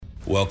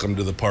Welcome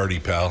to the party,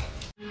 pal.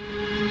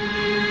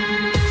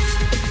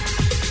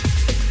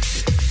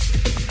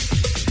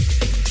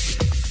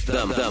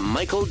 The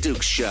Michael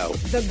Dukes Show.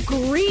 The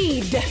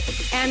greed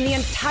and the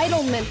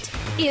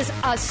entitlement is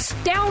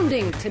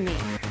astounding to me.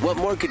 What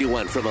more could you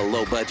want from a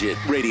low-budget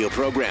radio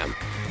program?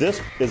 This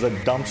is a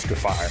dumpster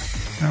fire.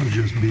 That was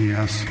just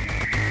BS.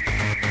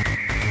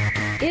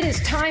 It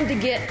is time to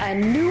get a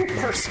new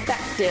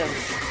perspective.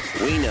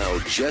 We know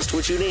just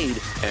what you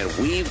need, and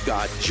we've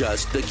got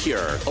just the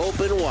cure.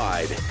 Open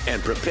wide and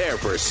prepare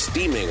for a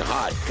steaming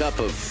hot cup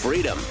of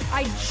freedom.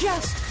 I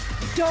just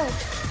don't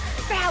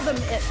fathom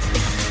it.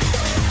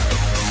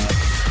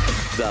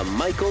 The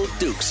Michael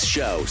Dukes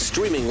Show,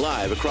 streaming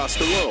live across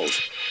the world.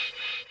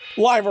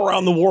 Live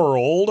around the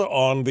world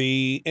on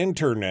the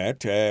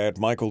internet at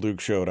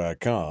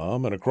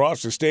michaeldukeshow.com and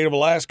across the state of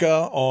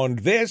Alaska on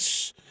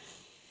this,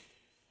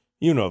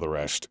 you know the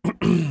rest,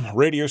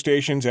 radio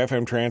stations,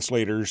 FM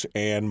translators,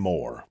 and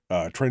more.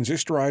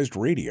 Transistorized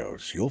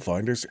radios. You'll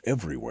find us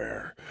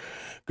everywhere.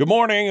 Good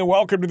morning and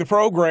welcome to the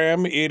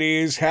program. It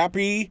is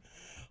Happy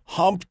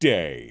Hump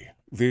Day.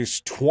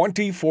 This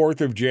 24th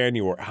of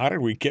January. How did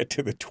we get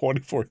to the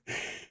 24th?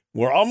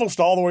 We're almost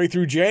all the way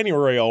through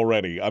January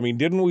already. I mean,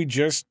 didn't we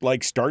just,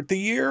 start the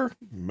year?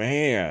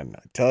 Man,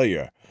 I tell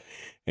you,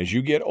 as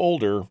you get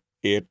older,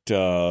 it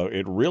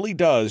really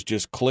does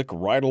just click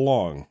right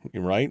along,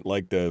 right?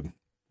 Like the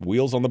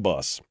wheels on the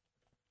bus.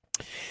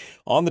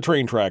 On the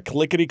train track,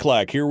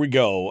 clickety-clack, here we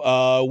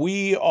go.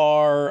 We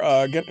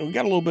got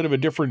a little bit of a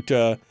different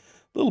show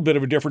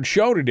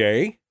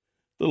today.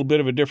 A little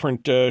bit of a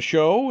different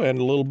show and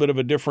a little bit of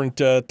a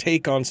different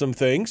take on some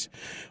things.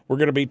 We're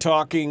going to be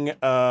talking.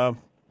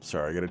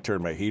 Sorry, I got to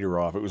turn my heater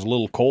off. It was a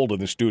little cold in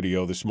the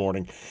studio this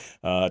morning,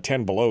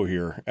 10 below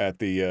here at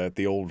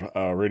the old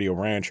Radio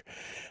Ranch.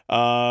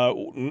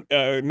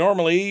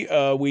 Normally,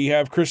 we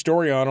have Chris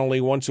Story on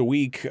only once a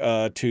week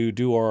to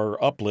do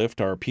our uplift,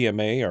 our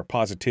PMA, our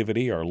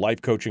positivity, our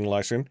life coaching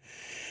lesson.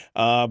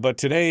 But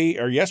today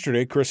or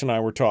yesterday, Chris and I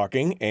were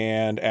talking,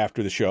 and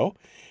after the show.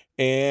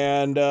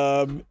 And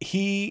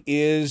he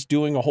is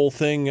doing a whole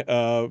thing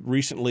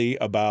recently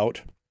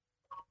about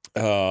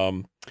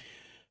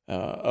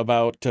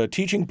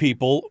teaching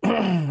people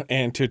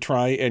and to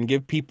try and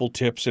give people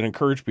tips and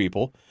encourage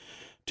people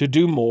to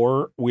do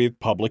more with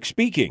public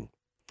speaking.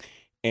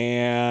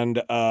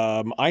 And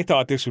I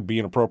thought this would be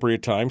an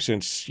appropriate time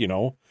since,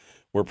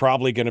 we're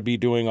probably going to be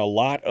doing a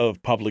lot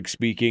of public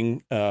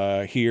speaking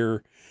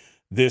here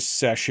this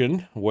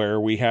session where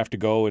we have to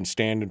go and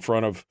stand in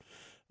front of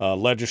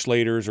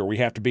legislators, or we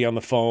have to be on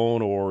the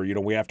phone, or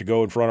we have to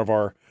go in front of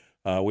our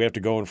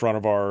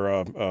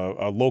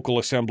local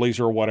assemblies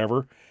or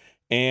whatever.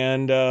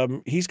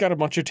 And he's got a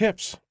bunch of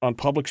tips on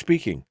public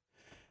speaking,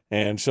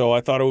 and so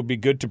I thought it would be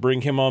good to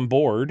bring him on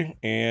board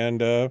and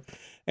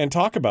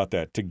talk about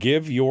that, to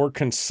give your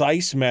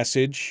concise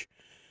message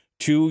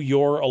to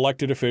your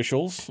elected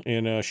officials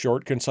in a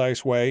short,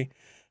 concise way.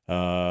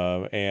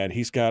 And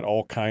he's got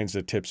all kinds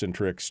of tips and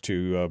tricks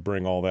to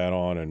bring all that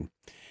on, and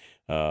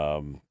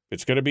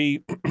it's going to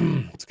be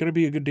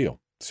a good deal.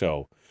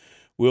 So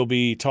we'll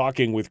be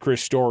talking with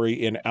Chris Story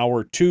in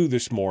hour 2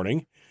 this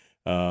morning,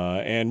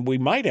 and we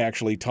might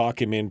actually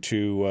talk him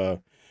into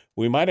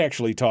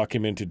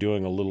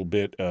doing a little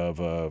bit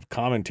of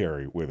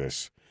commentary with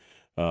us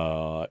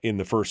in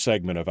the first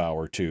segment of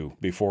hour 2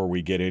 before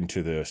we get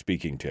into the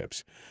speaking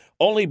tips.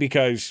 Only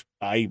because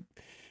I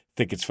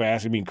think it's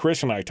fast. I mean,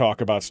 Chris and I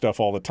talk about stuff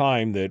all the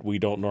time that we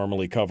don't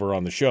normally cover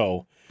on the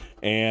show.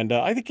 And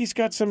I think he's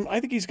got some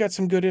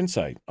good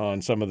insight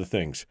on some of the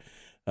things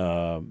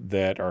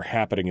that are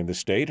happening in the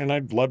state, and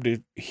I'd love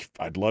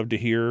to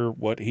hear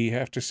what he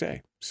has to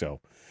say.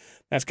 So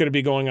that's going to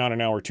be going on in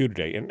hour 2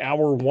 today. In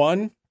hour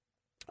 1,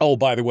 oh,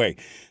 by the way,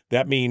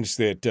 that means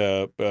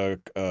that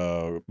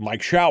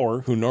Mike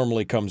Shower, who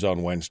normally comes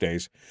on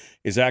Wednesdays,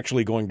 is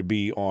actually going to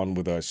be on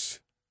with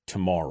us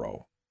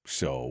tomorrow.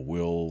 So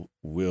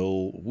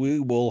we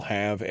will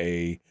have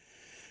a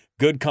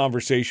good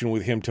conversation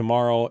with him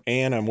tomorrow,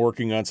 and I'm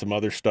working on some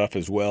other stuff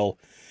as well,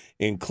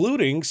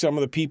 including some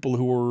of the people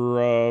who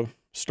are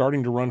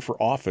starting to run for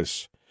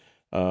office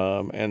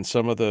and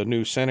some of the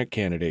new Senate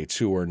candidates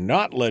who are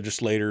not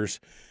legislators,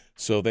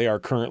 so they are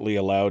currently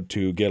allowed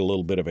to get a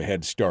little bit of a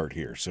head start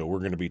here. So we're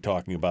going to be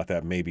talking about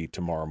that maybe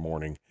tomorrow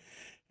morning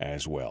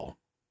as well.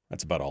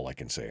 That's about all I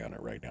can say on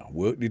it right now.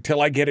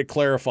 Until I get it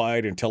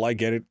clarified, until I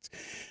get it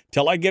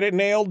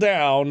nailed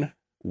down,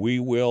 we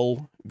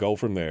will go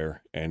from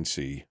there and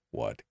see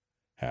what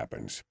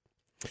happens.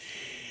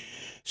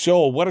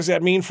 So what does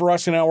that mean for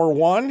us in hour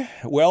 1?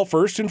 Well,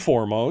 first and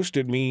foremost,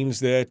 it means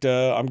that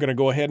I'm going to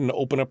go ahead and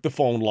open up the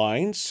phone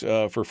lines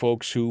for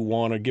folks who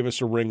want to give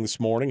us a ring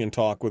this morning and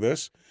talk with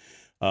us.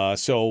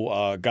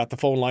 So got the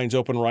phone lines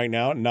open right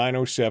now at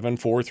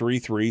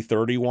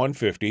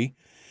 907-433-3150.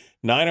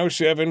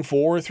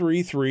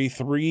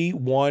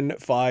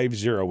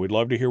 907-433-3150. We'd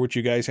love to hear what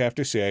you guys have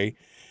to say.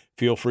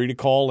 Feel free to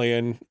call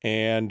in,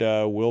 and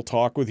we'll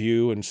talk with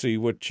you and see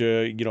what,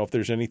 if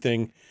there's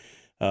anything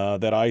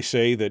that I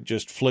say that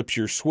just flips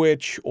your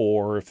switch,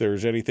 or if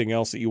there's anything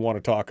else that you want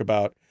to talk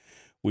about,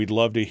 we'd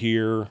love to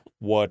hear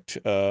what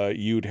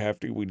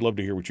we'd love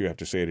to hear what you have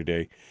to say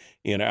today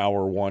in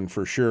hour one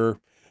for sure.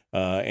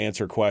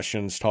 Answer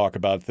questions, talk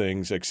about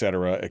things,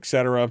 etc.,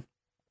 etc.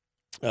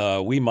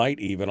 We might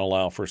even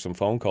allow for some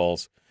phone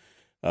calls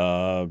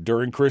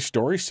during Chris'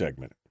 story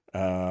segment.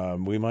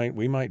 We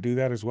might do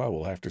that as well.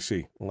 We'll have to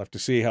see. We'll have to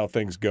see how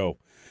things go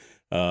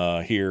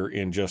here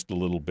in just a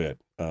little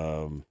bit.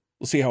 We'll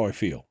see how I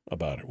feel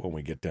about it when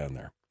we get down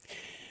there.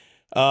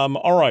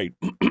 All right.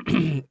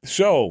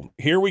 So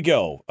here we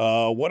go.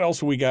 What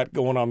else have we got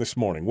going on this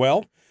morning?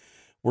 Well,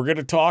 we're going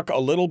to talk a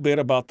little bit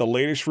about the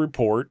latest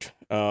report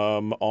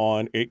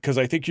on it, because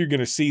I think you're going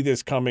to see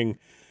this coming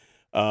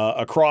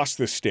across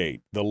the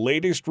state. The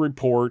latest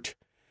report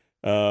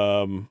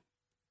on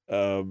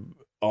the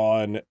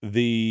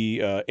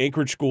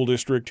Anchorage School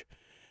District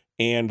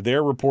and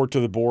their report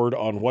to the board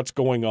on what's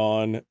going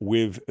on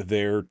with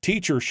their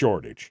teacher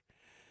shortage.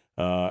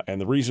 And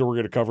the reason we're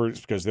going to cover it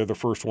is because they're the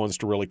first ones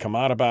to really come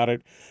out about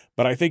it.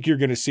 But I think you're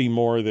going to see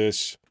more of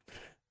this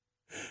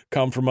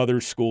come from other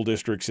school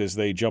districts as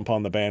they jump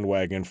on the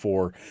bandwagon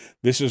for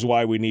this is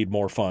why we need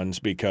more funds,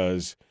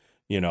 because,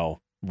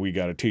 we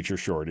got a teacher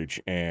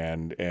shortage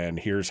and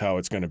here's how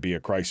it's going to be a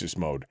crisis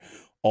mode.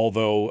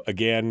 Although,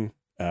 again,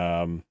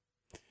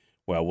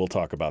 we'll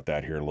talk about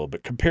that here in a little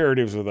bit.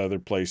 Comparatives with other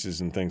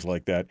places and things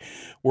like that.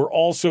 We're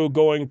also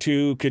going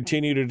to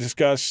continue to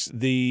discuss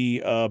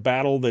the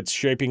battle that's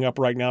shaping up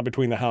right now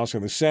between the House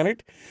and the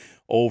Senate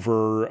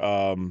over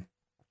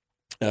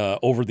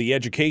the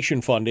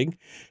education funding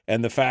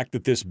and the fact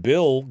that this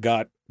bill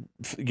got,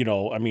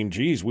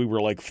 we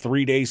were like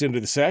 3 days into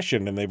the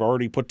session and they've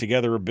already put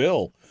together a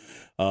bill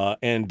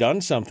and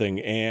done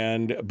something.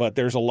 But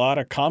there's a lot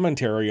of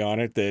commentary on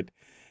it that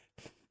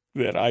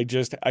I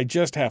just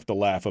have to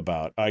laugh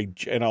about.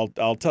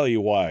 I'll tell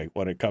you why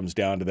when it comes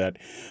down to that.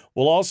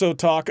 We'll also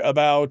talk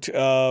about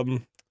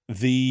remember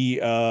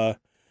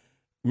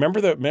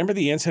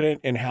the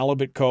incident in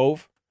Halibut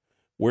Cove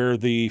where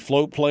the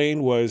float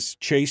plane was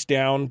chased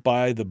down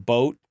by the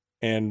boat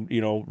and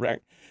the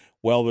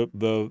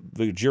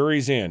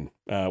jury's in.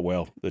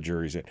 The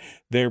jury's in.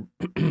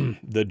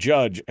 The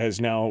judge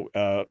has now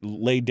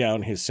laid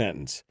down his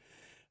sentence,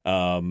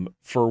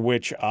 for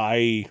which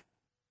I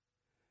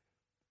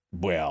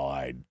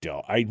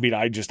don't.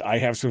 I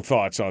have some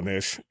thoughts on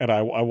this, and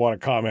I want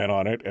to comment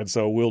on it, and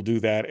so we'll do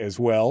that as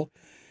well.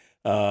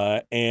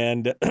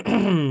 And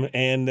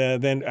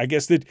then I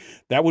guess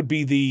that would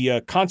be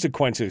the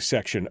consequences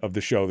section of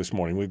the show this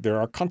morning. There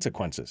are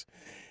consequences,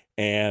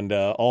 and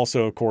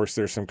also, of course,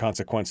 there's some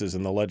consequences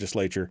in the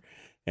legislature,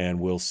 and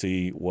we'll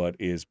see what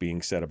is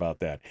being said about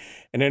that.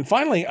 And then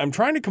finally, I'm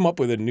trying to come up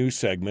with a new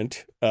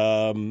segment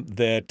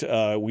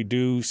that we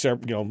do,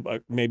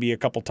 maybe a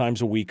couple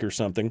times a week or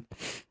something.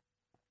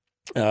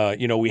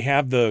 We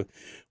have the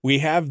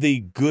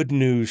good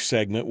news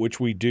segment, which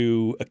we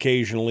do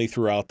occasionally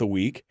throughout the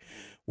week,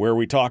 where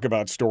we talk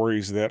about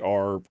stories that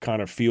are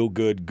kind of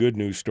feel-good, good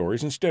news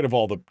stories instead of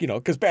all the,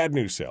 because bad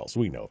news sells.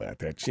 We know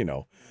that's.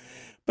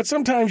 But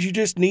sometimes you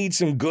just need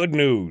some good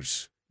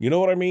news. You know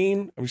what I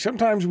mean?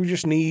 Sometimes we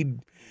just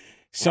need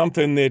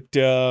something that,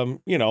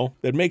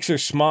 that makes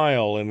us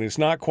smile and it's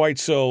not quite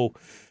so,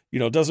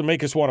 doesn't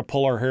make us want to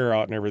pull our hair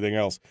out and everything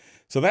else.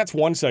 So that's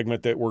one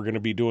segment that we're going to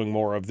be doing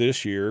more of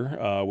this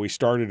year. We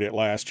started it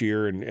last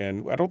year,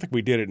 and I don't think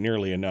we did it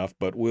nearly enough,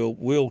 but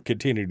we'll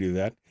continue to do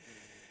that.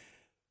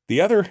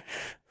 The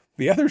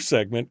other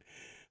segment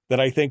that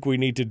I think we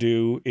need to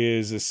do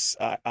is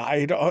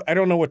I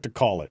don't know what to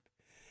call it.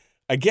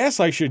 I guess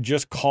I should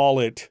just call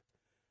it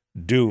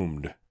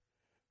Doomed.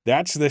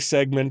 That's the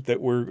segment that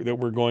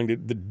we're going to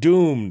the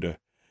Doomed,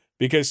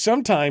 because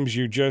sometimes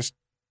you just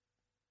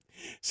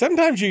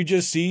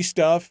see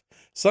stuff.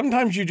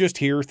 Sometimes you just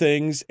hear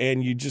things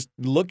and you just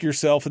look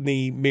yourself in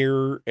the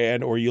mirror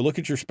or you look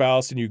at your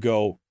spouse and you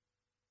go,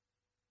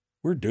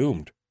 we're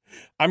doomed.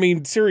 I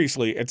mean,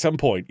 seriously, at some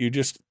point you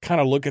just kind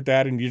of look at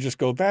that and you just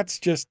go, that's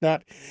just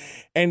not.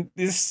 And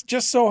this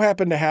just so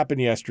happened to happen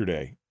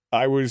yesterday.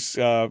 I was,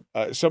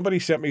 somebody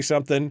sent me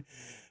something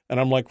and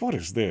I'm like, what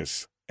is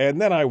this? And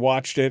then I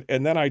watched it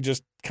and then I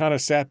just kind of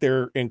sat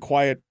there in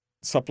quiet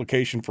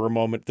supplication for a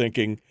moment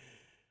thinking,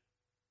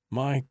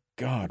 my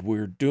God,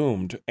 we're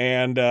doomed.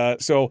 And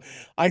so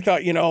I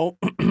thought,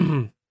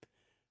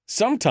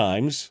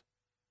 sometimes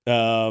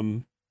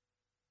I'm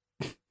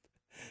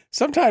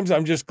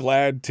just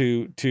glad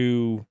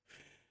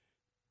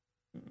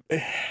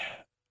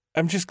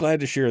I'm just glad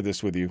to share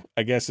this with you,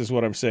 I guess is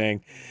what I'm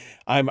saying.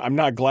 I'm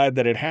not glad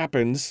that it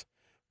happens,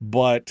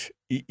 but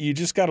you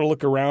just got to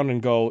look around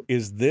and go,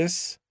 is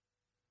this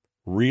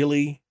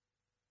really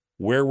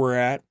where we're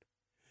at?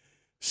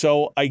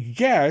 So I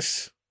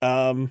guess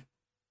that's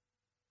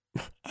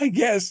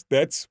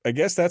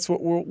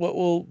what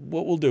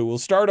we'll do. We'll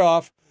start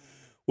off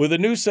with a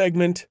new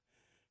segment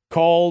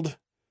called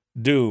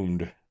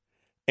Doomed.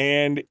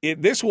 And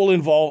this will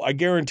involve, I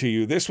guarantee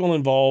you, this will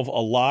involve a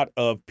lot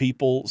of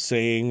people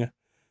saying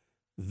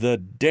the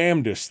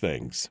damnedest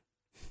things.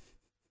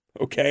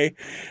 Okay?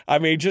 I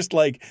mean, just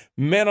like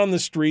men on the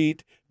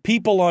street,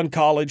 people on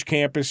college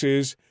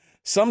campuses,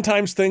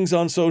 sometimes things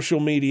on social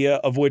media,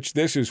 of which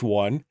this is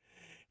one,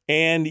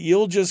 and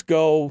you'll just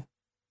go,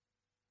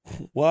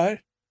 what?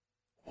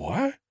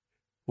 What?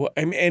 Well,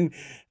 and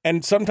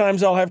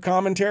sometimes I'll have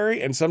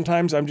commentary, and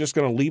sometimes I'm just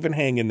going to leave it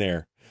hanging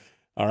there.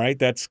 All right,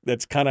 that's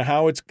kind of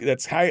how it's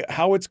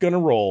going to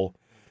roll.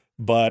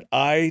 But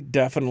I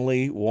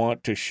definitely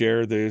want to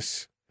share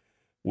this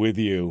with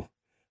you.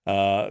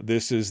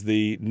 This is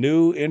the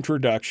new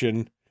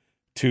introduction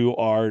to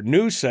our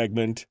new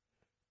segment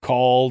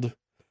called,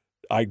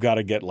 I've got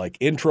to get like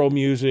intro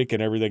music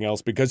and everything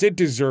else because it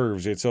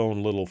deserves its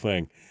own little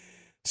thing.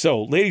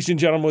 So, ladies and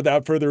gentlemen,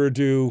 without further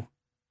ado,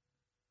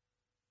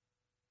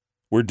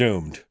 we're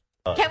doomed.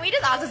 Can we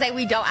just also say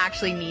we don't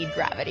actually need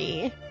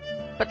gravity?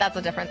 But that's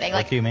a different thing.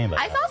 What do you mean by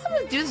I that? saw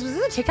someone do this. Was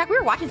this a TikTok? We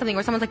were watching something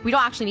where someone's like, we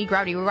don't actually need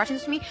gravity. We were watching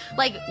this to me.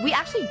 Like, we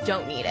actually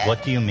don't need it.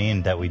 What do you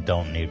mean that we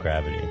don't need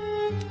gravity?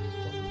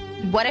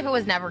 What if it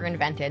was never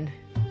invented?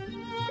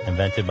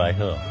 Invented by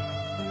who?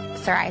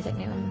 Sir Isaac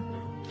Newton.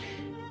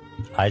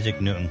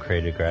 Isaac Newton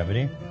created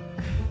gravity?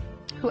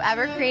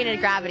 Whoever created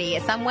gravity,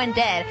 someone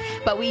did,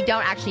 but we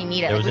don't actually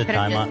need it. There was, like, a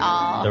time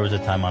on, there was a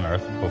time on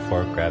Earth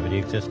before gravity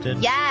existed?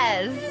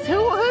 Yes.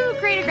 Who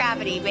created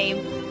gravity, babe?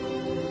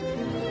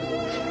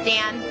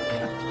 Dan?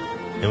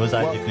 It was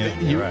Isaac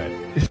Newton, you're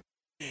right.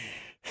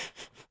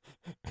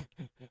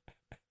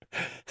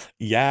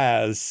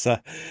 Yes.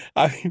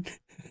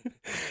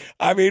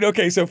 I mean,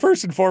 okay, so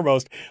first and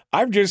foremost,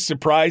 I'm just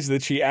surprised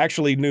that she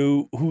actually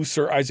knew who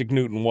Sir Isaac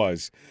Newton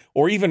was,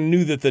 or even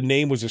knew that the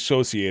name was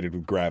associated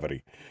with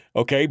gravity.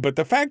 Okay, but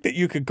the fact that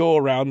you could go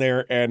around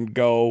there and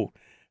go,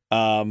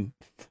 the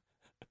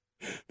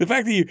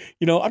fact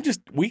that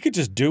we could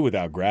just do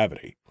without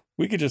gravity.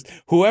 We could just,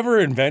 whoever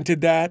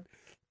invented that,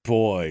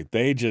 boy,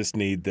 they just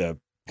need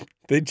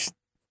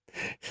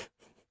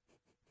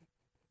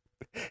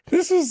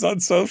this is on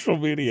social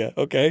media,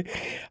 okay?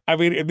 I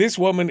mean, this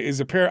woman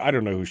is I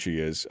don't know who she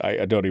is.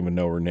 I don't even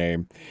know her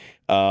name.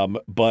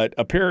 But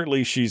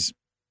apparently she's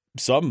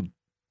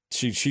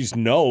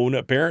known,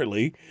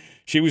 apparently.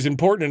 She was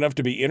important enough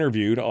to be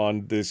interviewed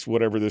on this,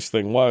 whatever this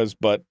thing was.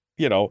 But,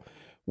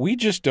 we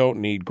just don't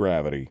need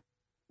gravity.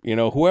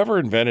 Whoever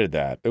invented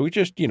that, we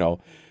just,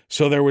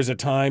 so there was a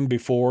time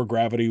before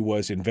gravity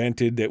was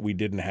invented that we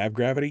didn't have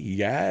gravity?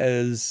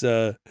 Yes.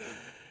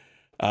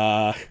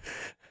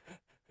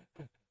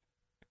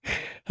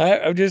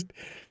 I'm just,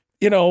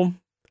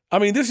 I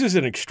mean, this is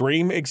an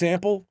extreme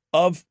example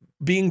of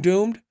being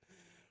doomed,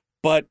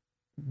 but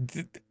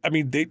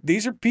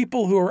these are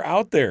people who are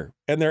out there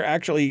and they're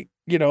actually,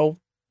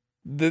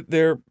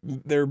 they're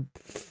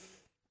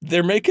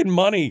making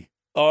money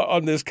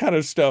on this kind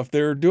of stuff.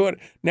 They're doing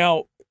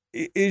now.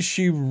 Is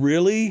she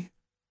really?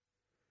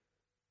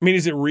 I mean,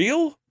 is it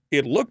real?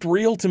 It looked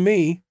real to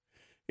me.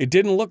 It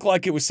didn't look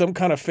like it was some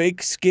kind of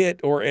fake skit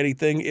or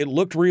anything. It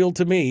looked real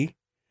to me.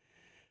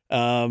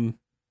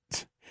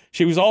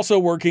 She was also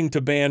working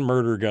to ban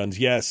murder guns.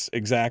 Yes,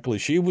 exactly.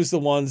 She was the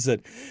ones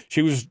that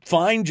she was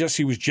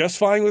just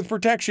fine with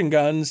protection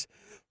guns,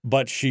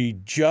 but she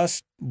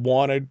just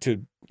wanted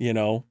to,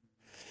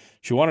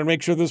 she wanted to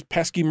make sure those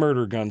pesky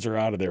murder guns are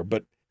out of there.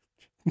 But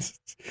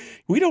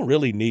we don't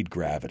really need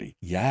gravity.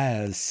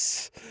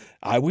 Yes.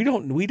 We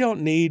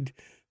don't need,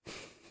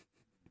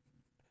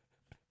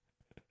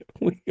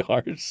 we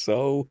are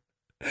so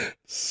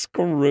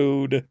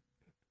screwed.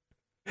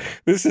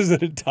 This is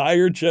an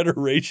entire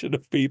generation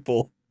of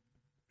people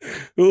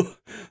who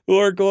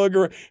are going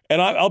around.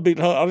 And I'll be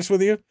honest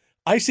with you.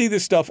 I see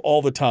this stuff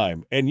all the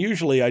time. And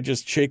usually I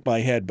just shake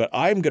my head. But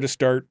I'm going to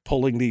start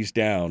pulling these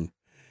down.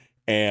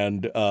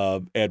 And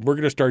we're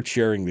going to start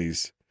sharing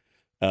these.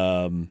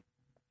 And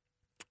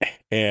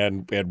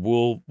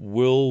we're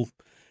going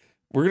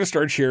to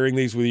start sharing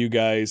these with you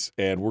guys.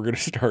 And we're going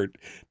to start.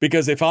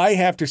 Because if I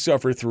have to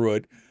suffer through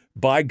it,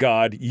 by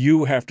God,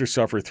 you have to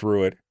suffer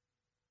through it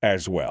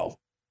as well.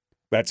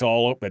 That's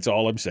all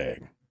I'm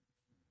saying.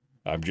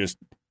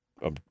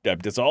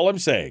 That's all I'm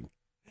saying.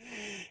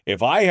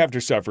 If I have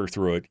to suffer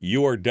through it,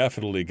 you are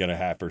definitely going to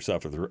have to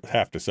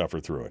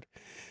suffer through it.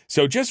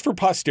 So just for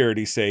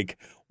posterity's sake,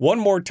 one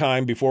more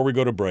time before we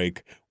go to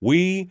break,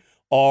 we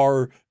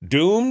are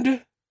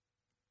doomed,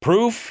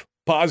 proof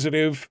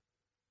positive,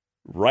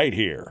 right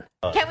here.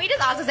 Can we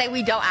just also say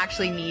we don't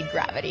actually need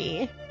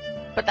gravity?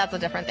 But that's a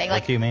different thing.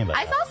 What do you mean by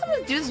I saw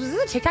someone do this. Was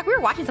this a TikTok? We were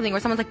watching something where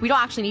someone's like, we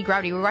don't actually need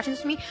gravity. We were watching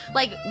this to me.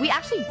 Like, we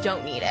actually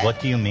don't need it. What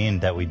do you mean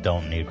that we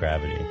don't need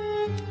gravity?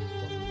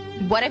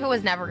 What if it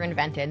was never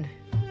invented?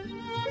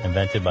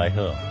 Invented by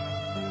who?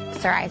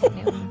 Sir Isaac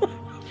Newton.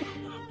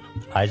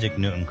 Isaac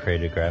Newton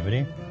created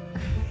gravity?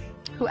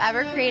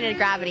 Whoever created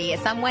gravity,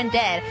 someone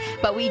did,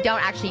 but we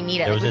don't actually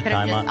need it. There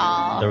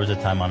was a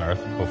time on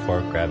Earth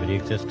before gravity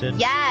existed?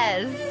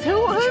 Yes.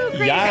 Who created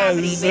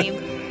gravity,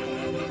 babe?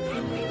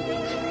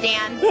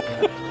 Dan?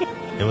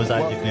 It was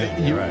Isaac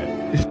Newton, you're right.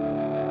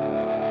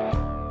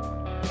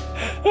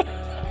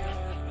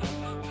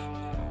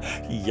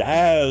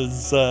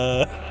 Yes.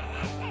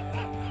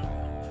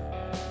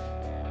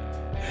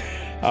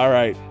 All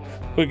right.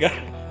 We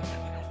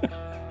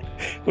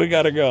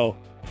gotta go.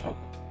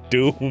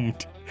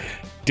 Doomed.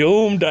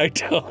 Doomed, I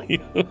tell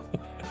you.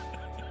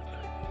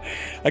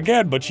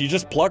 Again, but she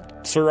just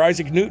plucked Sir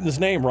Isaac Newton's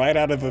name right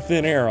out of the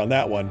thin air on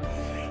that one.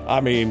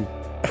 I mean,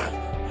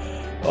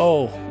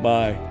 oh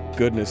my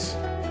goodness.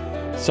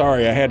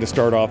 Sorry, I had to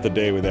start off the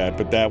day with that,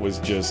 but that was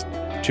just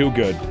too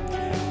good.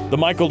 The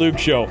Michael Duke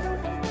Show.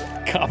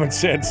 Common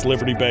sense,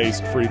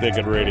 liberty-based,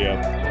 free-thinking radio.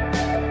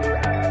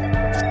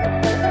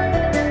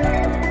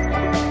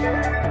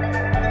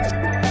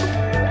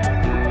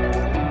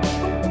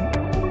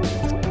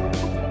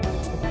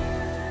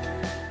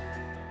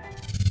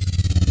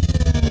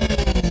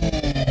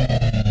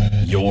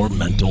 Your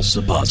mental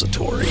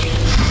suppository.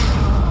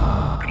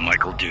 The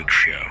Michael Duke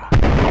Show.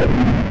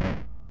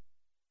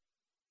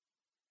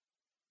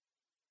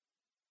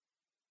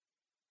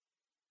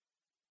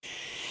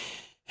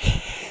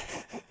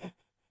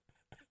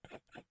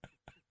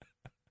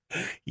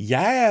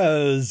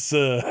 Yes.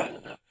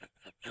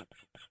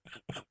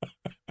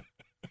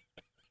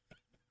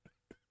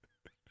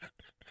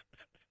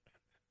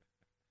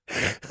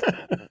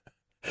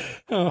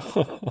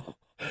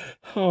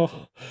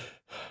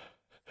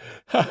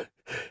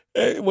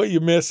 What you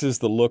miss is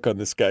the look on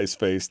this guy's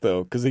face,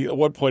 though, because at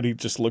one point he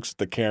just looks at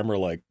the camera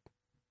like,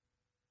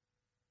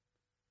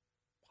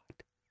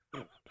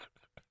 what?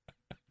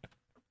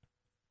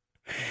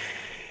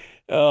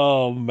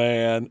 Oh,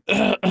 man.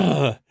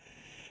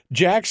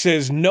 Jack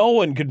says no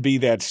one could be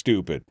that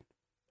stupid.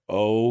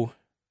 Oh,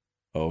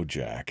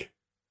 Jack.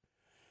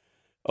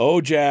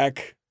 Oh,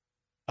 Jack,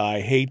 I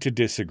hate to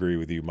disagree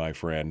with you, my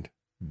friend,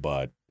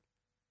 but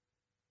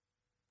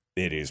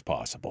it is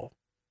possible.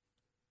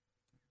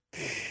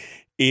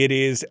 It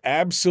is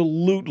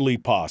absolutely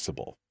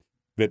possible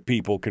that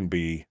people can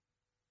be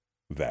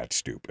that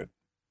stupid.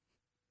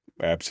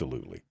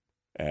 Absolutely.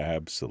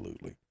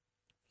 Absolutely.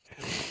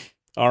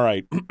 All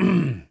right.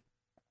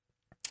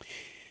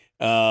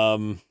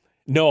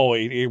 No,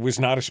 it was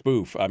not a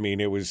spoof. I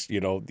mean, it was,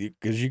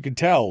 because you can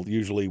tell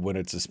usually when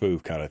it's a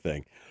spoof kind of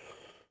thing.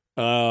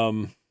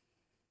 All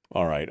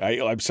right.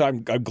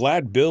 I'm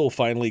glad Bill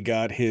finally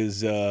got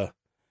his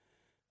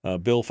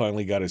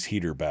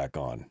heater back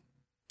on.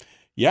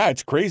 Yeah,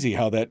 it's crazy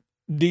how that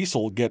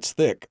diesel gets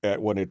thick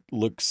when it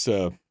looks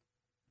when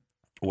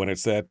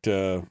it gets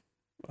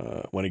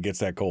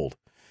that cold.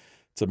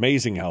 It's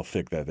amazing how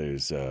thick that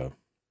is.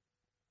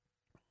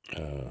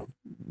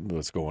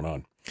 What's going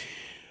on?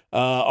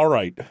 All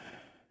right.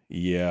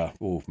 Yeah.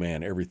 Oh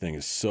man, everything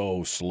is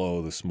so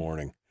slow this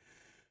morning.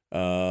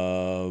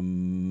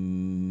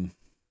 Trying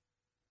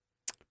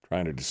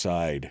to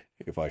decide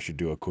if I should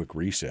do a quick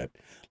reset.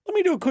 Let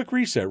me do a quick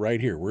reset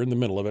right here. We're in the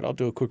middle of it. I'll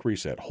do a quick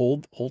reset.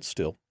 Hold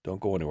still. Don't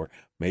go anywhere.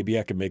 Maybe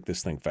I can make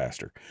this thing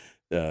faster.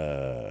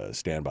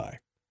 Stand by.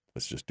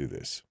 Let's just do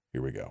this.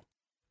 Here we go.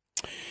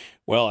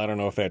 Well, I don't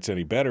know if that's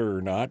any better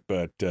or not,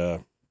 but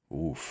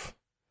oof.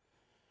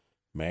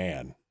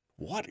 Man,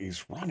 what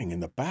is running in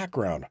the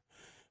background?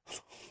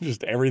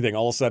 Just everything.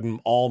 All of a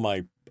sudden,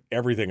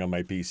 everything on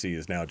my PC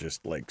is now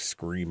just like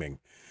screaming,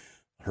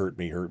 "Hurt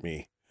me, hurt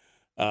me."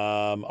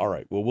 All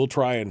right. Well, we'll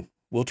try and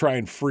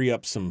free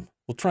up some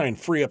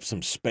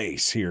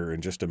space here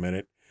in just a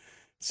minute.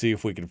 See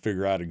if we can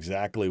figure out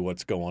exactly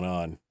what's going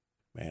on.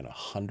 Man,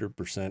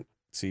 100%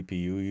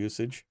 CPU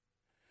usage.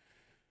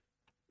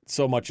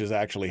 So much is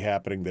actually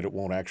happening that it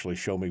won't actually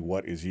show me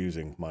what is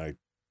using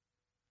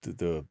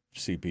the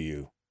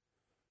CPU.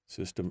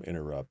 System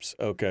interrupts.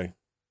 Okay.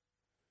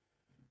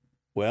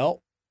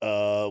 Well,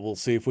 we'll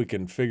see if we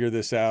can figure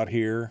this out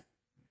here.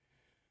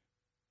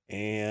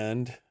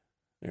 And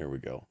there we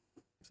go.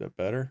 Is that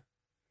better?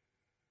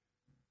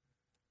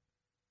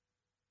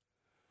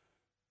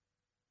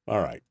 All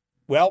right.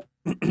 Well,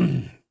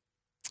 I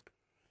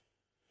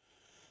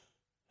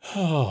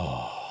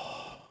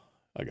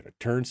got to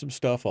turn some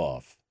stuff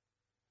off.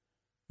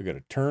 I got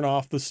to turn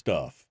off the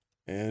stuff.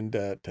 End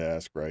that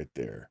task right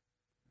there.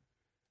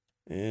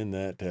 End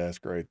that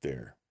task right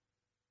there.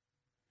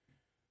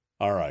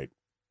 All right.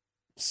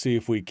 See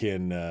if we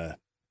can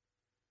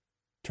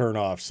turn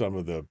off some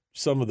of the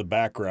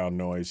background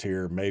noise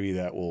here. Maybe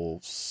that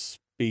will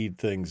speed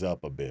things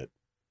up a bit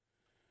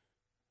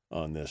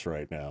on this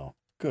right now.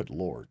 Good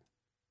Lord.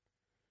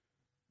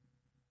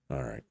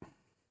 All right.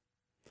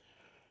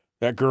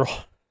 That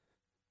girl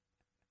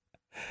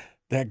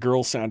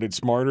sounded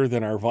smarter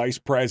than our vice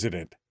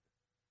president.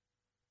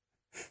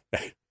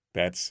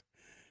 That's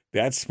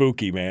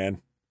spooky,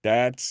 man.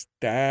 That's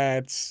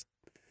kind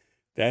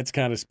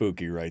of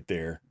spooky right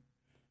there.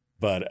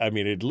 But I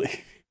mean,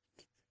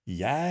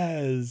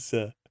 yes.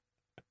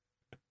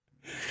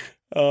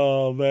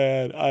 Oh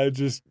man,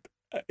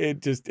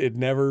 it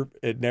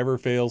never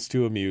fails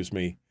to amuse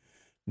me.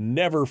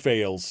 Never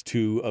fails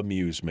to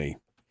amuse me.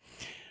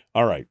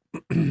 All right.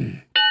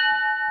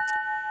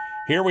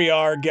 Here we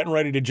are, getting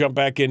ready to jump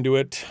back into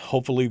it.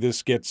 Hopefully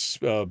this gets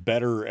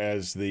better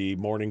as the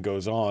morning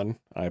goes on.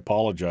 I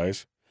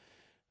apologize.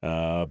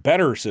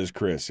 Better, says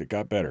Chris. It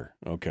got better.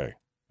 Okay.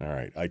 All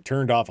right. I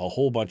turned off a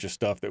whole bunch of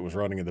stuff that was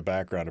running in the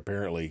background.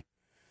 Apparently,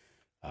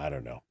 I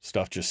don't know.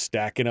 Stuff just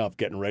stacking up,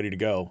 getting ready to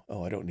go.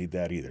 Oh, I don't need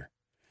that either.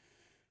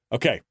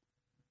 Okay.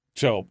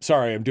 So,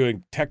 sorry, I'm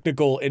doing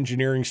technical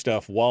engineering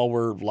stuff while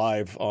we're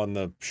live on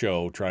the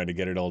show trying to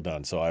get it all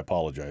done, so I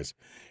apologize.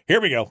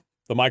 Here we go.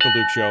 The Michael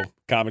Duke Show,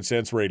 Common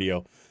Sense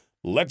Radio.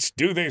 Let's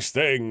do this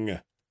thing.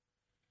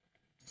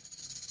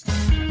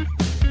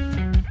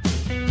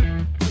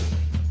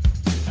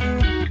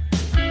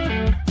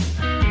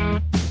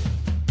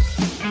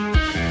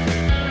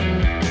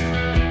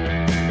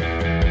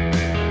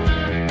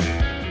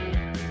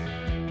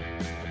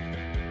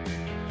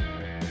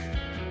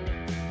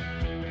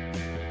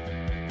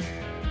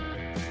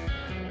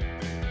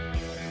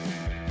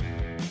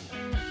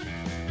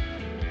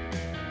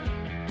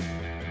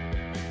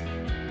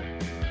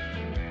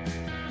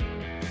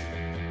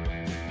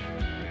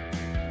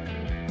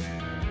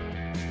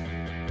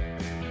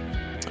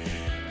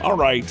 All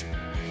right.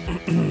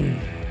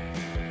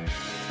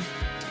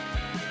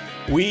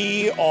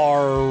 We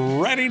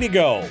are ready to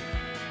go.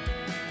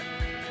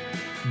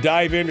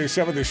 Dive into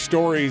some of the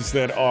stories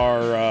that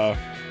are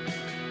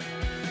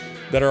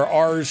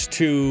ours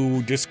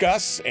to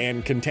discuss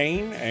and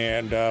contain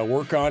and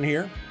work on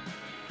here.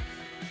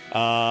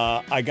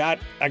 I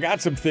got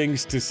some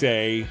things to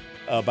say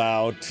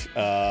about.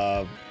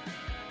 I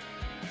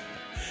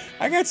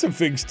got some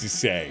things to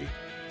say,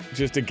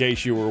 just in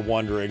case you were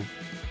wondering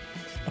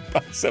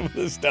about some of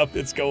the stuff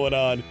that's going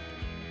on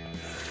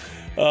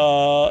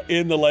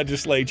in the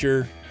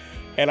legislature.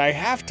 And I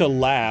have to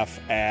laugh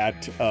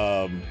at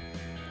I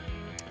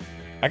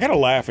gotta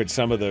laugh at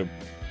some of the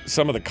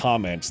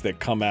comments that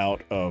come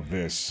out of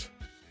this.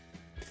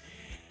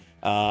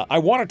 I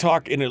want to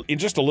talk in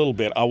just a little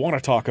bit. I want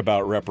to talk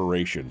about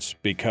reparations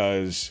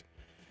because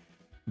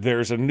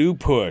there's a new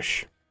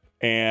push,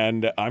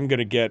 and I'm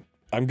gonna get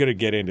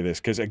into this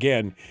because,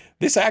 again,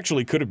 this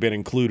actually could have been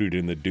included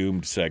in the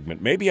doomed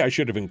segment. Maybe I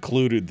should have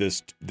included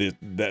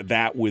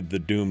that with the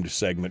doomed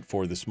segment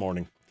for this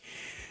morning.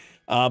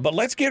 But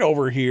let's get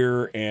over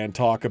here and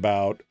talk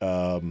about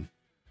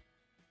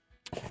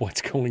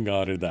what's going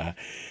on in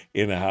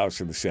the House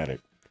and the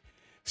Senate.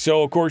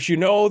 So, of course, you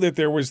know that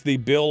there was the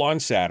bill on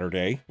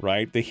Saturday,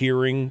 right? The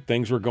hearing,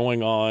 things were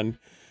going on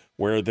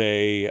where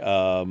they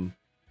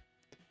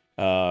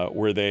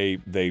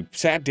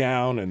sat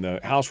down and the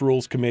House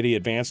Rules Committee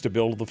advanced a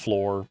bill to the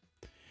floor.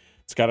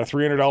 It's got a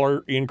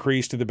 $300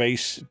 increase to the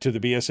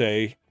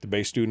BSA, the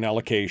base student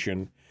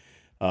allocation.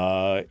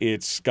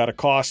 It's got a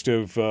cost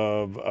of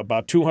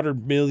about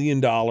 $200 million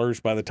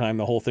by the time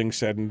the whole thing's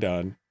said and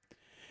done.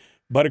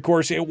 But of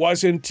course, it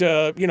wasn't.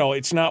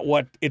 It's not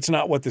what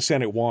the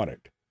Senate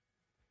wanted,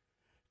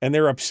 and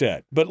they're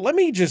upset. But let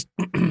me just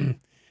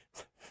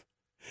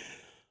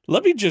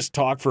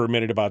talk for a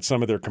minute about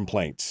some of their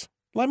complaints.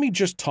 Let me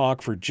just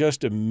talk for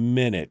just a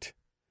minute,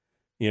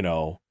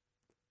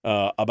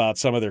 about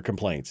some of their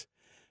complaints.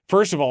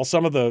 First of all,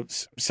 some of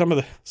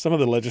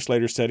the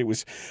legislators said it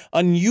was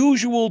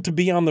unusual to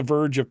be on the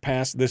verge of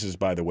pass. This is,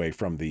 by the way,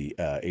 from the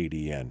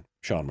ADN,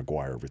 Sean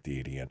McGuire over at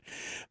the ADN.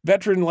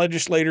 Veteran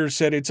legislators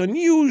said it's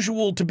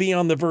unusual to be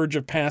on the verge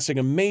of passing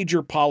a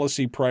major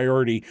policy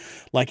priority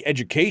like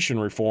education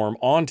reform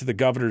onto the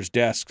governor's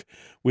desk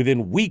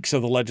within weeks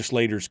of the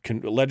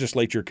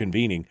legislature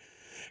convening,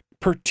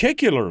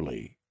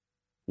 particularly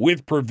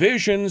with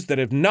provisions that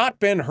have not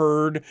been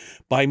heard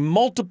by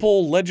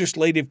multiple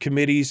legislative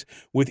committees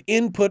with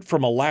input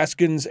from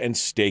Alaskans and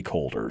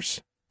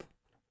stakeholders.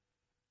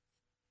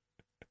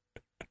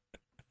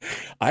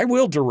 I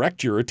will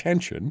direct your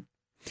attention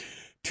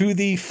to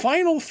the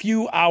final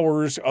few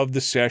hours of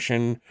the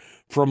session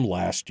from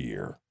last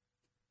year,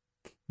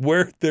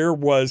 where there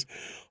was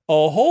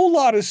a whole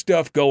lot of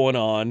stuff going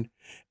on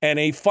and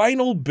a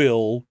final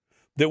bill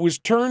that was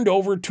turned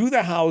over to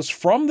the House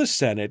from the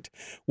Senate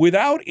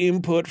without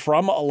input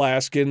from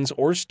Alaskans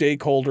or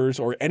stakeholders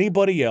or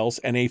anybody else,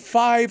 and a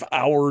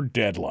 5-hour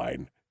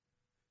deadline.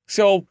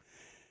 So,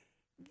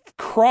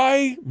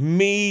 cry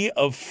me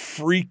a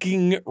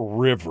freaking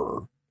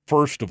river,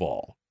 first of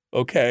all,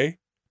 okay?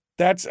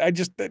 That's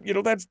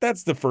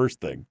the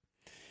first thing.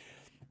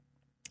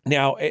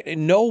 Now,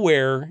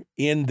 nowhere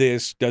in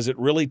this does it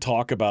really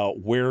talk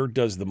about where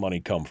does the money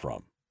come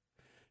from,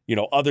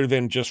 other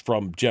than just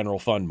from general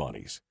fund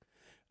monies.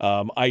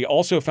 I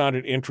also found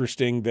it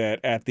interesting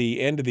that at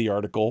the end of the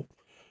article,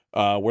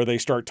 where they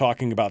start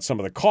talking about some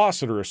of the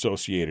costs that are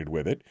associated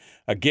with it,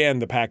 again,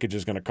 the package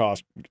is going to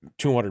cost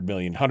 $200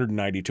 million.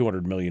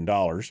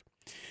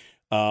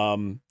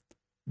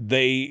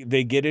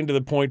 They get into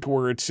the point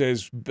where it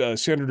says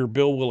Senator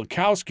Bill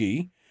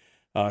Wielechowski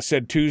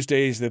said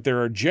Tuesdays that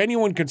there are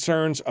genuine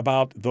concerns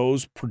about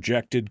those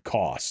projected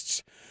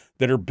costs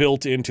that are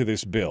built into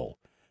this bill.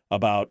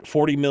 About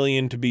 $40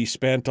 million to be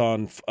spent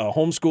on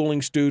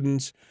homeschooling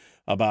students,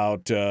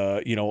 about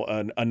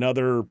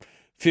another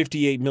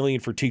 $58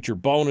 million for teacher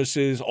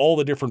bonuses, all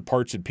the different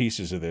parts and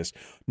pieces of this.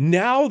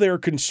 Now they're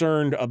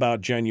concerned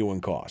about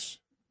genuine costs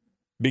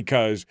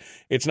because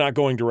it's not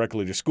going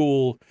directly to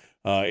school.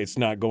 It's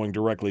not going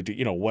directly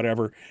to,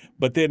 whatever.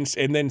 But then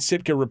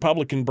Sitka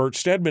Republican Bert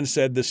Stedman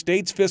said the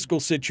state's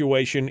fiscal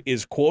situation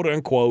is, quote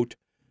unquote,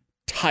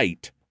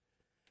 tight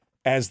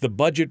as the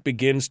budget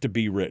begins to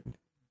be written.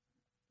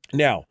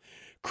 Now,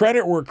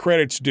 credit where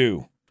credit's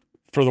due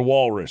for the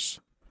Walrus.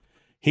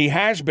 He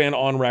has been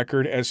on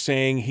record as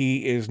saying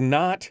he is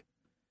not,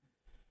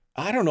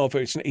 I don't know if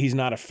he's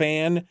not a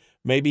fan.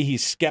 Maybe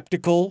he's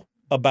skeptical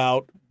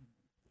about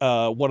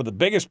one of the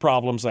biggest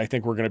problems I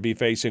think we're going to be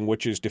facing,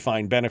 which is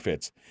defined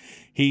benefits.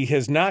 He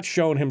has not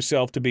shown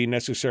himself to be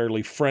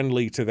necessarily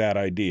friendly to that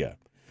idea.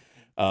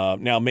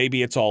 Now,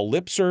 maybe it's all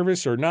lip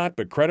service or not,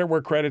 but credit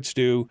where credit's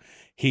due.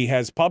 He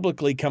has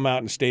publicly come out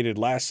and stated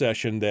last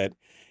session that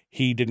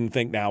he didn't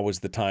think now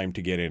was the time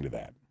to get into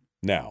that.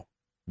 Now,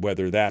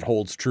 whether that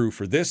holds true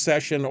for this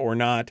session or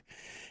not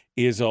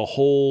is a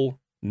whole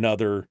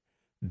nother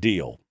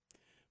deal.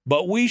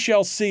 But we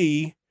shall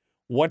see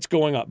what's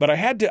going on. But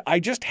I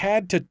just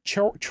had to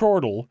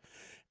chortle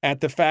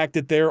at the fact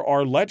that there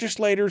are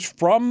legislators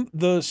from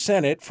the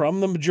Senate,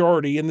 from the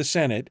majority in the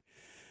Senate,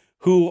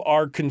 who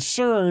are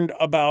concerned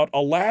about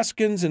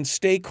Alaskans and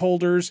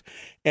stakeholders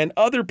and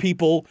other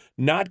people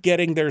not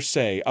getting their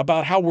say,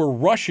 about how we're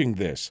rushing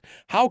this.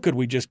 How could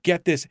we just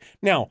get this?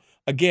 Now,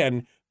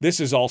 again, this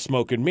is all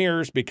smoke and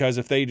mirrors, because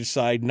if they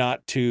decide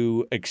not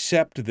to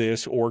accept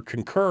this or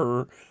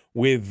concur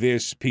with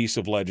this piece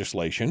of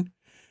legislation,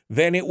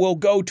 then it will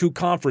go to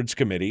conference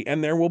committee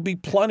and there will be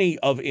plenty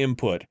of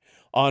input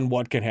on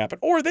what can happen.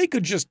 Or they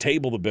could just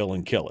table the bill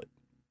and kill it.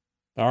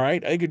 All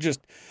right? They could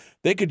just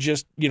they could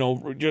just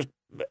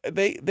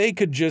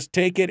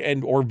take it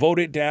and or vote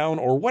it down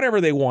or whatever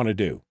they want to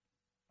do.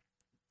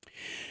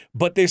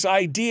 But this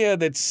idea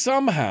that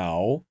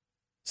somehow,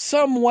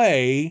 some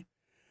way,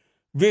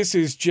 this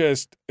is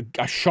just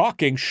a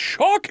shocking,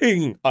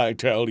 I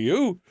tell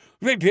you,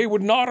 that they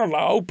would not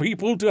allow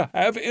people to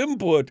have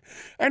input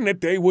and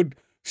that they would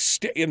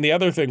and the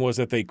other thing was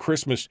that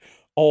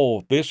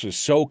this is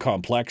so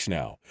complex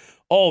now.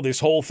 Oh, this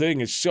whole thing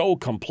is so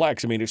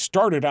complex. I mean, it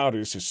started out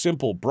as a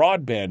simple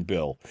broadband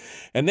bill,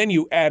 and then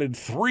you added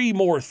 3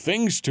 more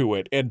things to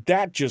it, and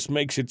that just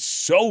makes it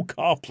so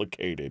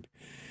complicated.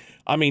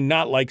 I mean,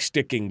 not like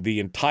sticking the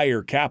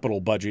entire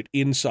capital budget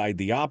inside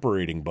the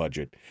operating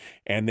budget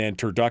and then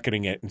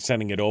turducketing it and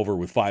sending it over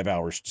with 5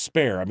 hours to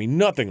spare. I mean,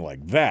 nothing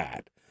like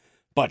that.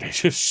 But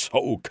it's just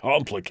so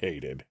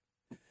complicated.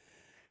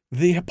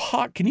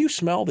 Can you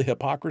smell the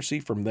hypocrisy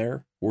from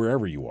there?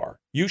 Wherever you are.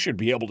 You should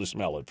be able to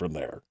smell it from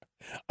there.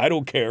 I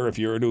don't care if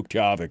you're a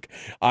Nuktavik.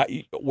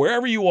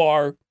 Wherever you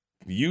are,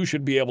 you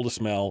should be able to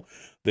smell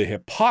the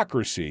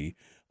hypocrisy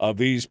of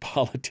these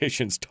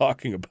politicians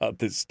talking about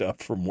this stuff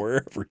from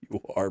wherever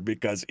you are,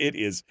 because it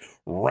is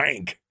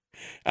rank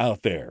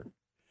out there.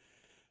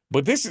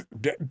 But this,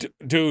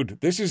 dude,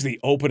 this is the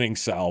opening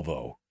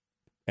salvo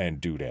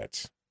and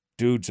dudettes.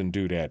 Dudes and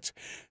dudettes.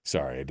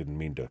 Sorry, I didn't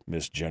mean to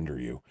misgender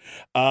you.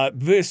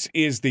 This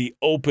is the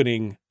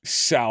opening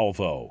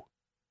salvo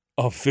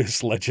of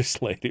this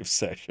legislative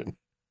session.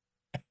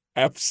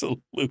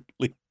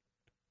 Absolutely.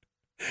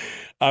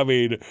 I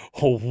mean,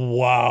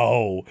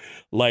 wow.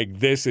 Like,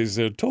 this is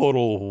a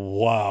total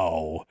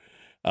wow.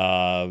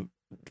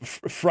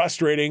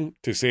 Frustrating,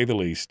 to say the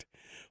least.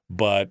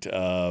 But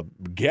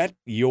get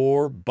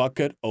your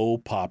bucket o'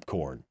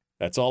 popcorn.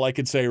 That's all I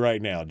can say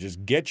right now.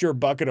 Just get your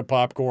bucket of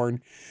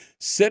popcorn,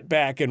 sit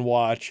back and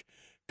watch,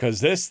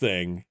 because this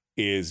thing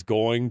is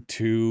going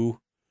to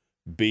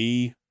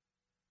be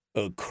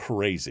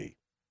crazy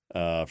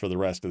for the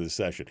rest of the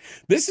session.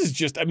 This is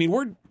just, I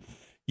mean,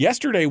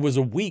 yesterday was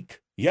a week.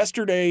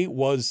 Yesterday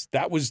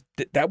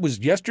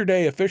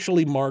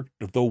officially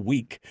marked the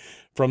week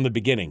from the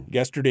beginning.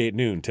 Yesterday at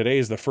noon. Today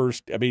is the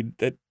first. I mean,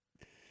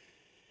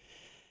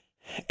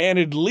 and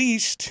at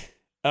least,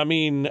 I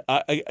mean,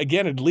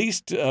 at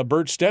least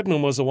Bert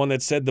Stedman was the one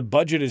that said the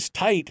budget is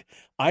tight.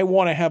 I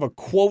want to have a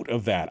quote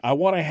of that. I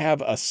want to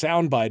have a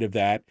soundbite of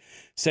that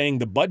saying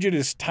the budget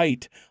is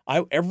tight.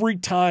 Every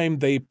time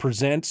they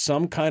present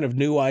some kind of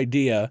new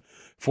idea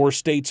for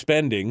state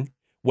spending,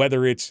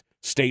 whether it's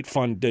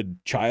state-funded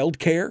child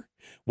care,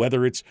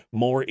 whether it's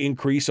more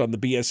increase on the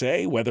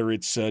BSA, whether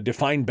it's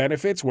defined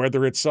benefits,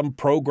 whether it's some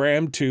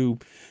program to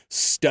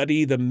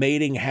study the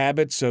mating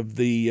habits of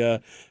the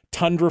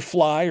tundra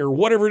fly or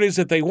whatever it is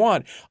that they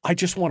want, I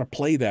just want to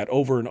play that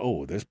over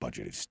and this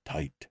budget is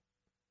tight.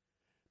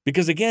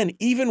 Because again,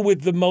 even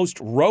with the most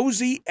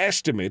rosy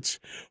estimates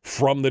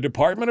from the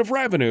Department of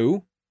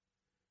Revenue,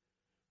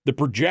 the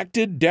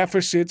projected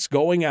deficits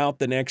going out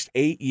the next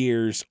 8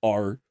 years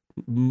are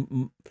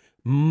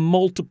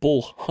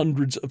multiple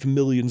hundreds of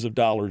millions of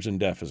dollars in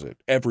deficit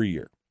every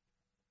year.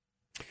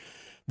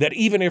 That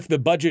even if the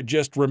budget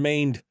just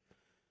remained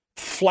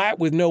flat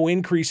with no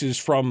increases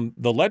from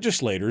the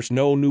legislators,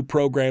 no new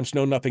programs,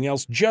 no nothing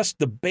else, just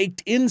the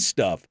baked-in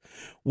stuff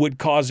would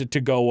cause it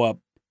to go up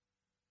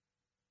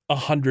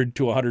 $100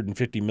 to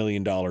 $150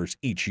 million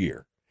each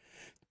year,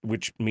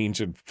 which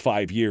means in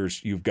 5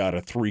 years you've got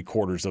a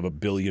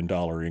 $750 million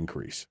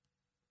increase.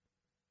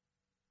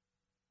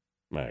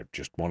 I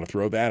just want to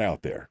throw that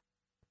out there.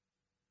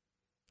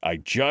 I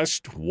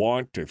just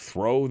want to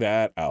throw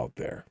that out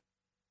there.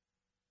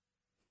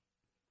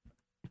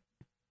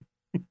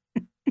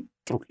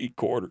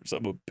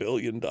 $750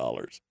 million.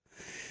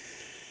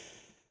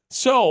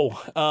 So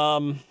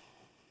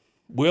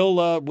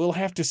we'll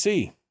have to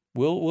see.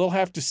 We'll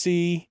have to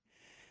see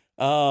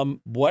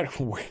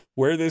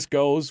where this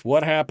goes,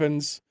 what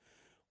happens,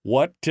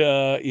 what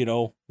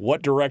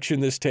direction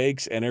this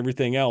takes, and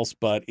everything else.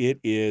 But it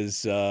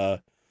is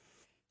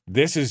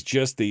this is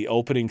just the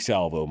opening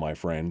salvo, my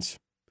friends,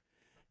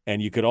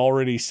 and you could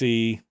already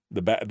see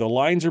the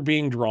lines are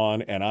being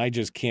drawn, and I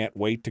just can't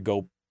wait to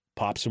go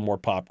pop some more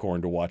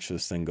popcorn to watch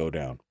this thing go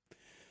down.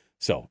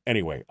 So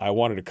anyway, I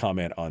wanted to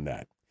comment on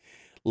that.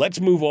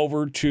 Let's move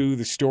over to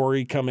the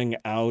story coming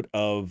out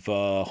of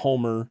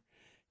Homer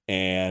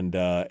and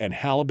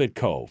Halibut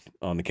Cove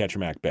on the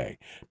Ketchimack Bay.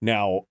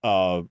 Now,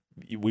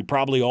 we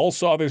probably all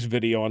saw this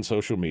video on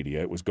social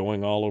media. It was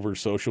going all over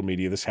social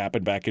media. This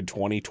happened back in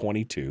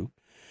 2022,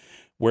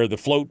 where the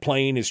float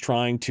plane is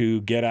trying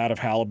to get out of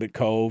Halibut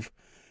Cove,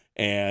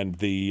 and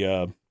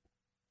the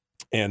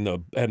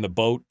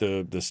boat,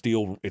 the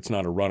steel, it's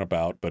not a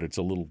runabout, but it's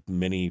a little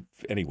mini,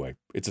 anyway,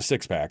 it's a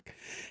six-pack,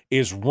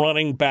 is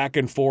running back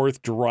and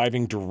forth,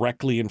 driving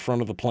directly in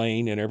front of the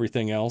plane and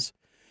everything else.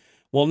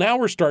 Well, now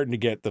we're starting to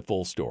get the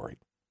full story.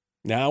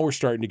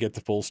 The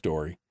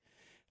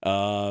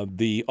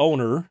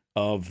owner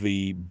of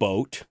the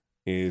boat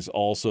is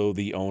also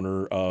the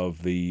owner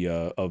of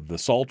the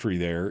Sultry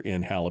there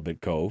in Halibut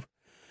Cove.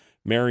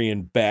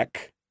 Marion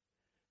Beck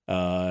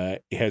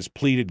has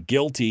pleaded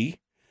guilty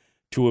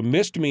to a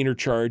misdemeanor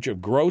charge of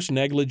gross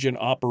negligent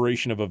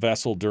operation of a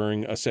vessel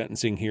during a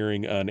sentencing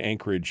hearing in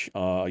Anchorage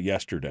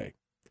yesterday.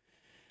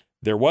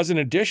 There was an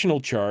additional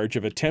charge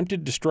of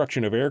attempted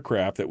destruction of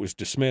aircraft that was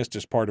dismissed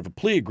as part of a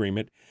plea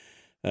agreement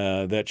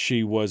that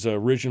she was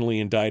originally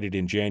indicted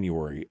in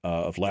January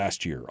of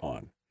last year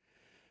on.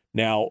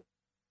 Now,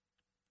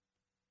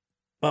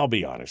 I'll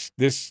be honest,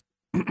 this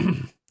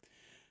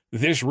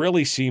this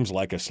really seems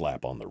like a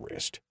slap on the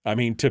wrist. I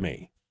mean, to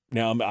me.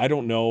 Now, I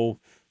don't know.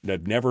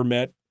 I've never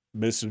met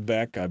Mrs.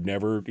 Beck. I've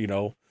never,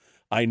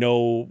 I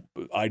know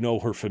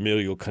her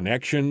familial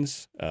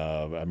connections.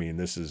 I mean,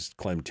 this is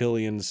Clem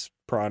Tillion's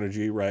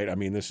prodigy, right? I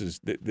mean, this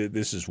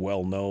is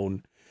well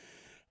known.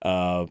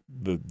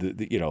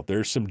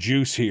 There's some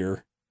juice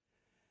here,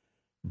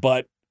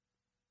 but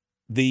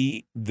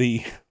the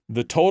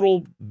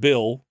total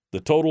bill, the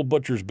total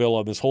butcher's bill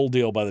on this whole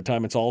deal, by the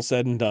time it's all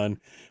said and done,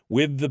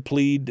 with the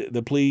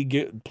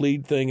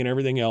plead thing and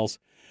everything else,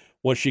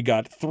 was she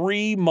got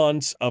 3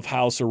 months of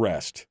house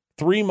arrest,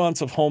 3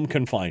 months of home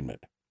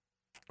confinement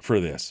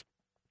for this.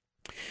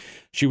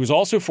 She was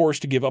also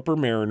forced to give up her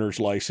mariner's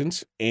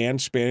license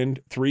and spend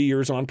 3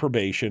 years on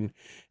probation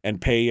and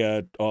pay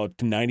a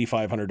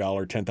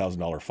 $9,500,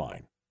 $10,000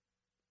 fine.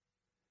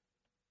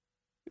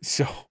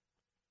 So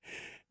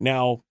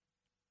now,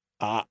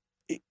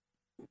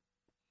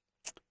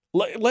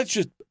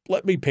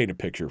 let me paint a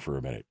picture for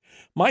a minute.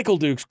 Michael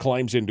Dukes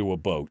climbs into a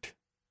boat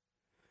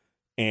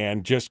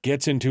and just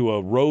gets into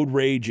a road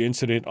rage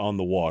incident on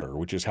the water,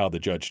 which is how the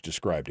judge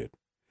described it.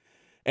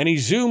 And he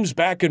zooms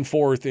back and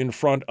forth in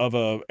front of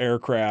an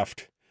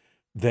aircraft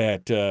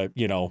that,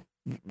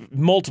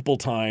 multiple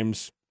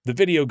times. The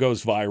video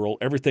goes viral,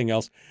 everything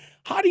else.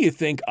 How do you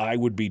think I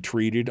would be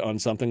treated on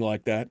something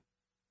like that?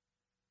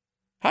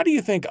 How do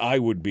you think I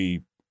would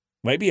be?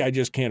 Maybe I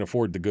just can't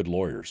afford the good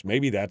lawyers.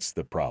 Maybe that's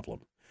the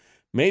problem.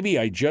 Maybe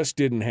I just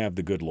didn't have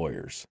the good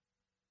lawyers.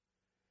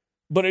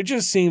 But it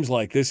just seems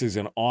like this is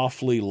an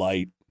awfully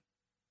light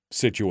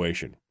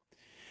situation.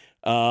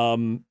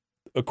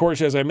 Of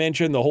course, as I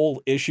mentioned, the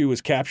whole issue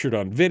is captured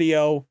on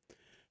video.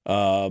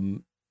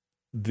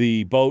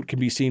 The boat can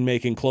be seen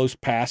making close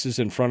passes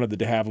in front of the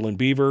de Havilland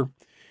Beaver.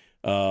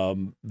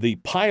 The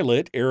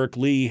pilot, Eric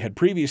Lee, had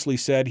previously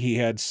said he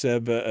had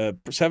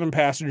seven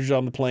passengers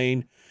on the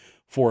plane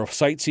for a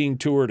sightseeing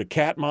tour to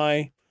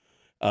Katmai.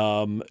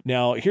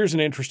 Now, here's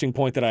an interesting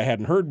point that I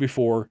hadn't heard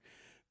before.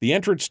 The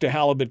entrance to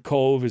Halibut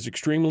Cove is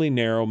extremely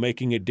narrow,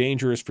 making it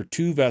dangerous for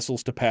two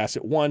vessels to pass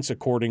at once,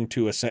 according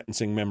to a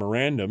sentencing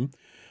memorandum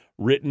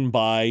written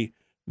by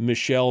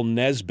Michelle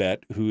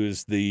Nesbet, who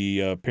is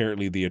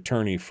apparently the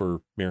attorney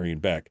for Marion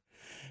Beck.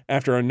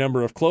 After a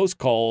number of close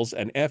calls,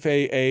 an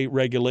FAA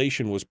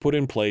regulation was put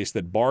in place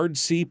that barred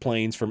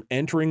seaplanes from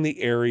entering the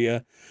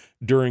area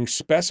during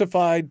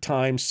specified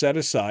times set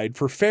aside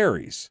for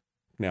ferries.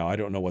 Now, I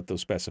don't know what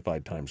those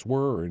specified times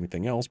were or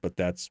anything else, but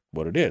that's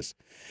what it is.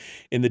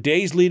 In the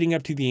days leading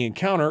up to the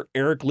encounter,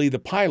 Eric Lee, the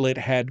pilot,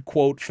 had,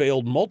 quote,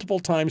 failed multiple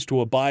times to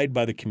abide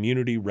by the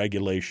community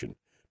regulation,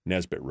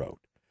 Nesbet wrote.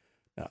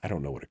 Now, I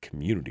don't know what a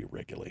community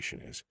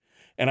regulation is,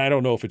 and I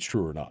don't know if it's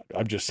true or not.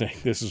 I'm just saying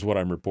this is what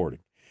I'm reporting.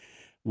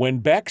 When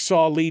Beck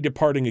saw Lee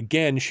departing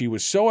again, she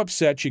was so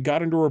upset she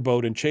got into her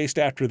boat and chased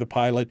after the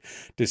pilot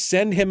to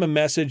send him a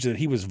message that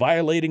he was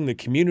violating the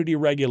community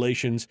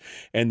regulations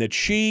and that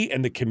she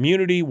and the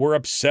community were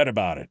upset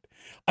about it.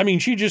 I mean,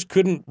 she just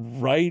couldn't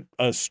write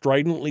a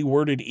stridently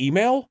worded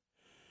email?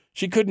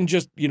 She couldn't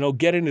just,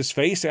 get in his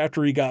face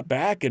after he got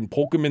back and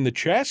poke him in the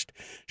chest?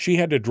 She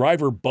had to drive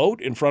her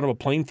boat in front of a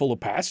plane full of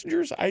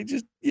passengers? I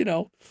just,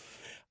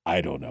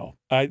 I don't know.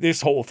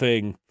 This whole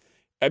thing,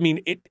 I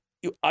mean,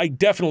 I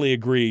definitely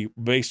agree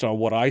based on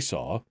what I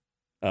saw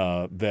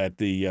that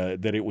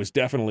it was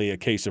definitely a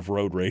case of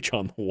road rage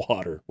on the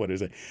water. What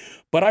is it?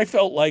 But I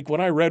felt like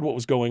when I read what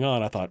was going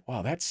on, I thought,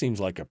 wow, that seems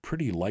like a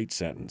pretty light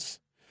sentence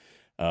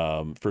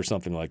for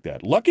something like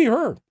that. Lucky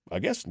her, I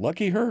guess.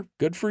 Lucky her.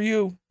 Good for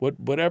you.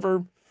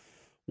 Whatever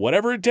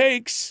it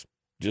takes.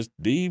 Just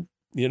be,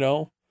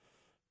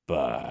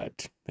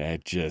 But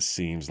that just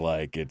seems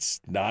like it's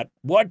not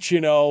what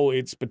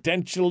it's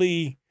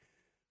potentially.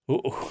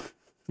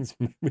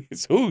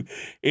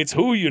 It's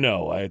who you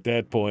know at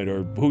that point,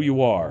 or who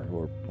you are,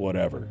 or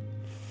whatever.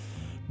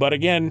 But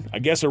again, I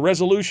guess a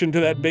resolution to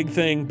that big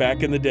thing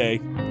back in the day.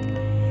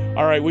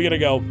 All right, we got to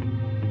go.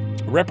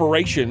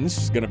 Reparations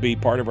is going to be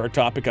part of our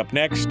topic up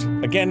next.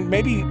 Again,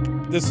 maybe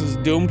this is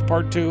doomed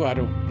part 2. I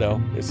don't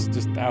know. It's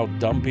just how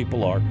dumb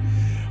people are.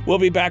 We'll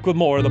be back with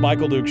more of the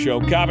Michael Duke Show.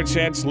 Common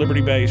sense,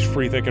 liberty-based,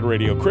 free-thinking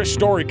radio. Chris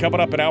Story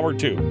coming up in hour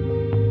 2.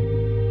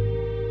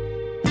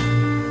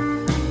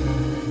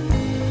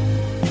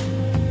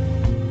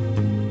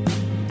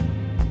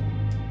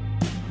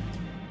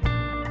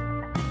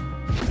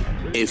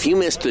 If you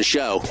missed the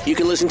show, you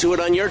can listen to it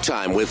on your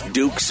time with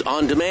Dukes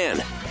On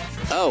Demand.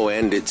 Oh,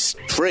 and it's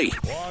free.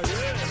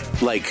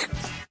 Like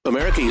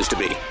America used to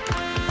be.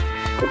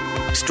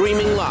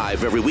 Streaming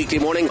live every weekday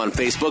morning on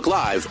Facebook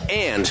Live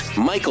and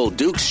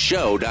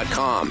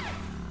MichaelDukesShow.com.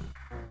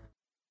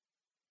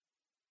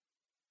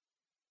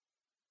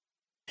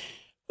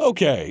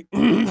 Okay.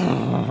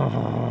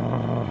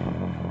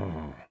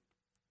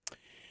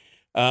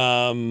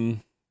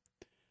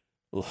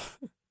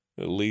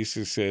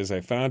 Lisa says, I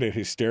found it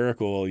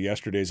hysterical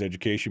yesterday's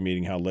education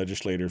meeting how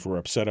legislators were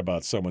upset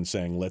about someone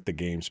saying, let the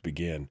games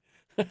begin.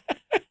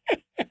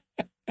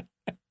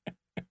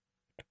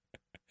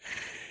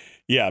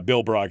 Yeah,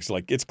 Bill Brock's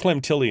like, it's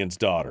Clem Tillion's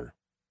daughter.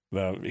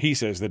 He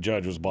says the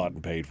judge was bought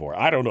and paid for.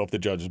 I don't know if the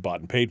judge was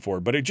bought and paid for,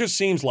 but it just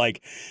seems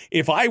like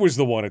if I was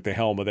the one at the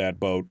helm of that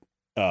boat,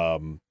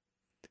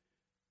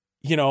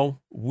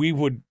 we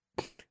would,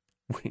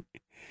 I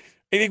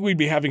think we'd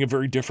be having a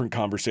very different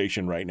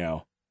conversation right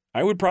now.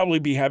 I would probably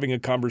be having a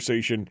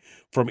conversation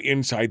from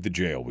inside the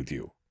jail with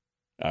you.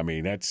 I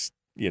mean, that's,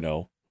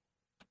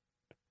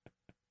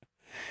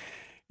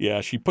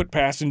 Yeah, she put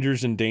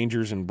passengers in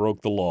dangers and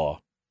broke the law,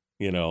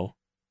 Yeah,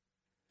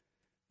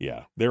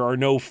 there are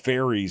no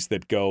ferries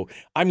that go.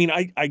 I mean,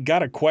 I got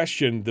to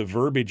question the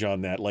verbiage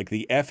on that. Like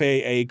the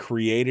FAA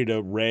created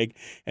a reg,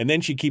 and then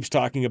she keeps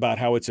talking about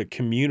how it's a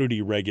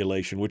community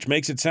regulation, which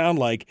makes it sound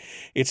like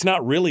it's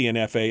not really an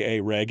FAA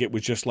reg. It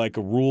was just like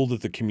a rule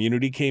that the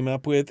community came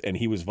up with, and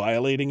he was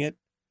violating it.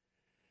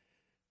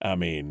 I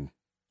mean,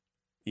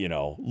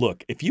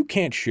 look, if you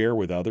can't share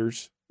with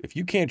others, if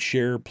you can't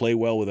play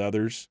well with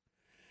others,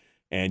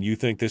 and you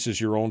think this is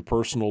your own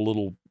personal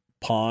little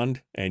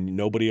pond and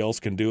nobody else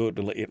can do it,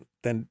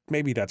 then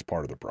maybe that's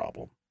part of the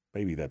problem.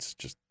 Maybe that's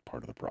just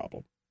part of the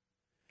problem.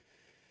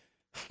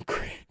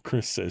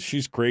 Chris says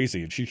she's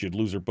crazy and she should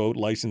lose her boat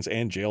license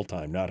and jail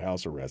time, not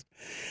house arrest.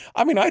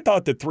 I mean, I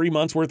thought that 3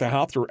 months worth of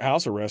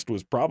house arrest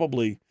was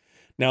probably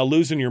now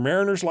losing your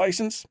mariner's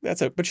license.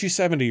 But she's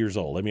 70 years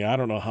old. I mean, I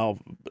don't know how.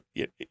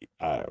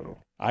 I don't know.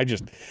 I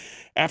just,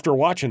 after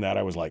watching that,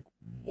 I was like,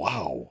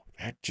 wow,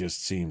 that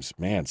just seems,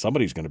 man,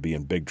 somebody's going to be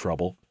in big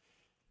trouble.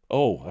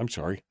 Oh, I'm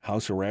sorry.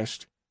 House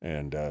arrest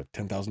and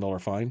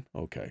 $10,000 fine?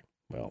 Okay.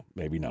 Well,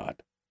 maybe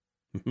not.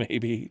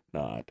 Maybe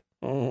not.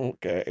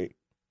 Okay.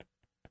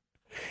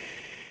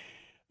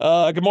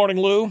 Good morning,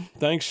 Lou.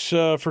 Thanks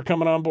for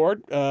coming on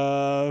board.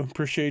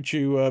 Appreciate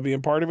you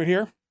being part of it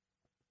here.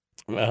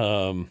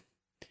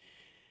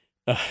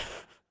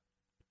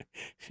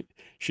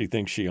 She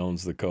thinks she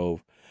owns the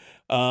Cove.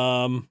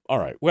 All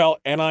right. Well,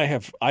 and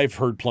I've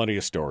heard plenty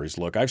of stories.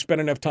 Look, I've spent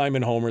enough time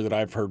in Homer that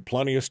I've heard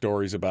plenty of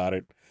stories about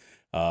it.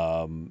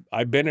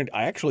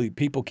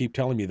 People keep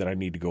telling me that I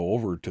need to go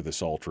over to the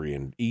Sultry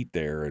and eat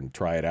there and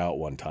try it out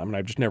one time, and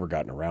I've just never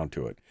gotten around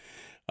to it.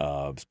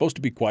 It's supposed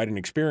to be quite an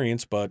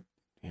experience, but,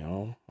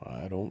 I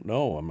don't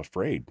know. I'm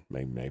afraid.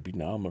 Maybe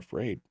now I'm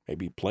afraid.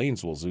 Maybe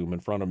planes will zoom in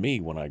front of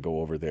me when I go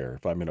over there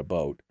if I'm in a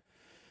boat.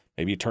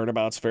 Maybe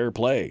turnabout's fair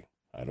play.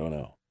 I don't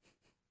know.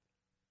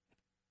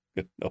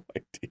 No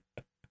idea.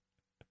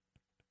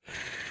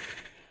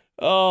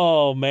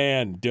 Oh,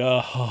 man.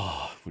 Duh.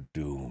 Oh, we're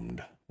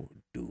doomed.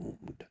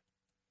 Doomed.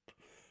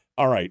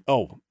 All right.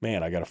 Oh,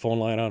 man, I got a phone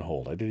line on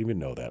hold. I didn't even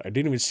know that. I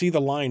didn't even see the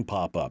line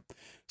pop up.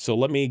 So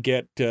let me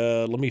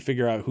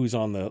figure out who's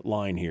on the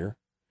line here,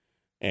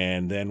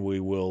 and then we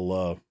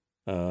will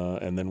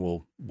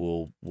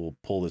we'll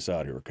pull this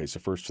out here. Okay, so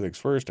first things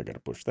first, I got to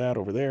push that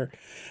over there.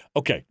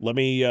 Okay, let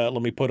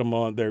me put them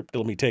on there.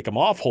 Let me take them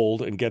off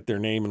hold and get their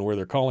name and where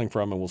they're calling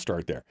from, and we'll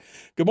start there.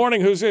 Good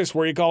morning. Who's this?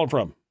 Where are you calling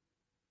from?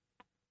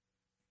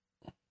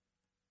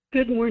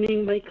 Good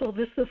morning, Michael.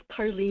 This is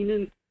Carlene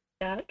and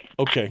Jack.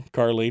 Okay,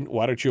 Carlene,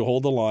 why don't you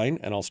hold the line,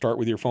 and I'll start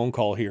with your phone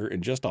call here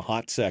in just a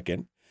hot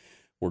second.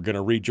 We're going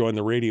to rejoin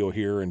the radio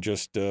here in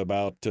just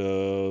about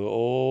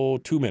 2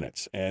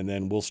 minutes, and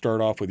then we'll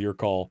start off with your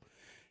call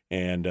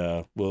and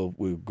we'll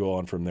go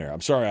on from there.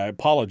 I'm sorry. I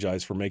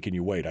apologize for making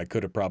you wait. I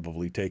could have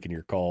probably taken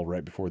your call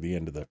right before the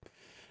end of the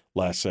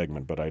last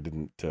segment, but I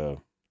didn't.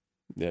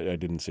 I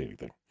didn't see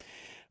anything.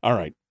 All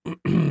right.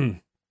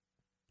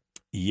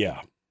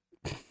 Yeah.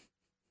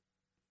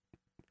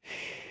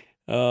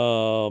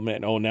 Oh,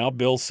 man. Oh, now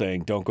Bill's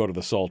saying don't go to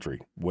the Sultry.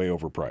 Way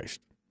overpriced.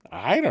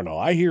 I don't know.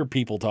 I hear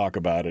people talk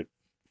about it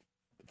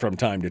from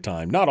time to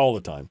time. Not all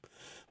the time,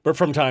 but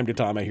from time to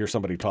time I hear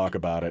somebody talk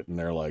about it, and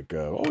they're like,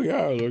 oh,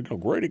 yeah, a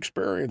great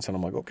experience. And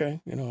I'm like,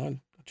 okay, I'll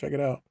check it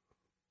out.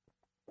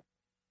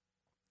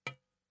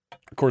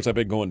 Of course, I've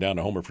been going down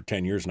to Homer for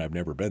 10 years, and I've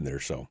never been there,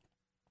 so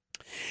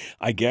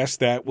I guess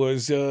that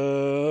was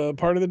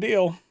part of the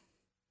deal.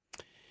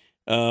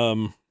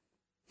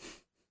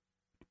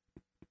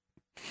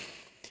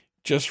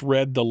 Just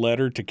read the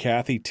letter to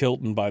Kathy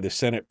Tilton by the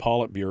Senate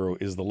Politburo.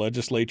 Is the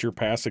legislature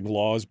passing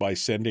laws by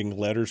sending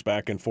letters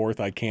back and forth?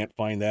 I can't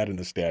find that in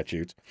the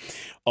statutes.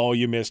 Oh,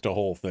 you missed a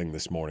whole thing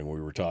this morning when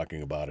we were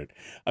talking about it.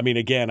 I mean,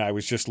 again, I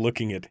was just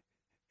looking at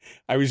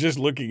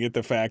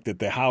the fact that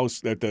the House,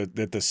 that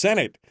the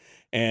Senate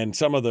and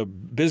some of the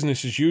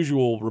business as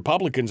usual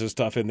Republicans and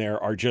stuff in there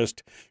are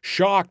just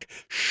shocked,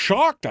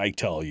 I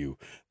tell you,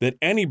 that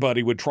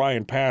anybody would try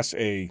and pass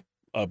a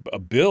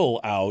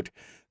bill out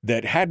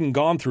that hadn't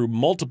gone through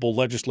multiple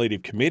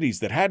legislative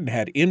committees, that hadn't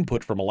had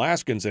input from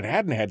Alaskans, and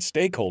hadn't had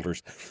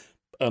stakeholders,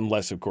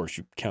 unless, of course,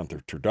 you count the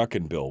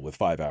turducken bill with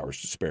 5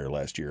 hours to spare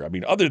last year. I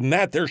mean, other than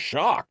that, they're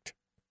shocked.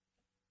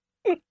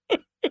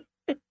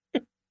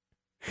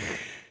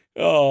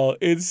 Oh,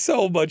 it's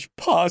so much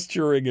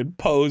posturing and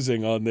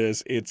posing on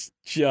this. It's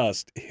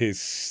just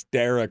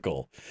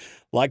hysterical.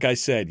 Like I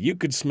said, you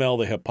could smell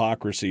the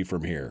hypocrisy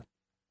from here.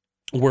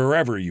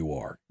 Wherever you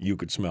are, you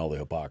could smell the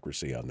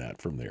hypocrisy on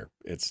that from there.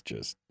 It's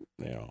just,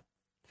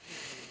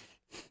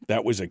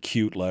 that was a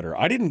cute letter.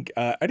 I didn't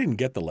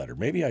get the letter.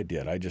 Maybe I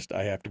did. I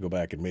have to go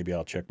back and maybe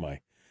I'll check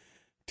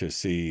to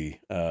see.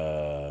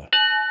 I'll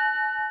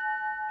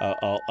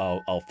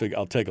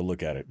take a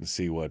look at it and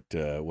see what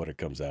it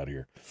comes out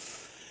here.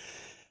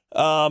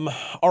 All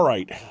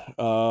right.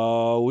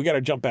 We got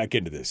to jump back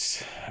into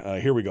this.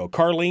 Here we go.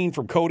 Carlene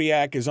from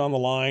Kodiak is on the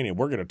line, and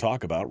we're going to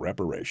talk about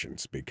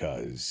reparations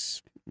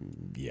because,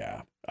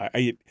 yeah,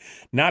 I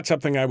not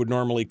something I would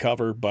normally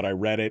cover, but I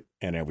read it,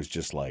 and I was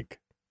just like,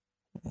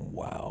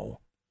 wow.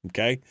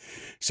 Okay?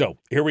 So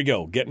here we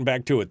go. Getting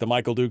back to it. The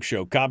Michael Dukes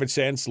Show. Common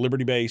sense,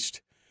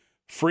 liberty-based,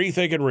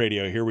 free-thinking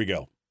radio. Here we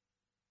go.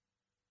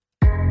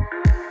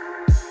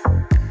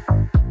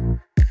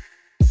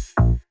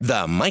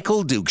 The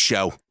Michael Dukes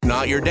Show.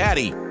 Not your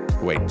daddy.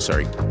 Wait,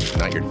 sorry.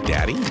 Not your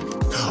daddy?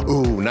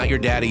 Ooh, not your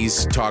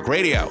daddy's talk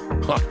radio.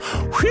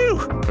 Whew.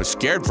 I was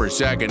scared for a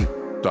second.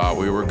 Thought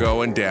we were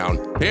going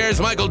down. Here's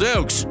Michael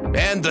Dukes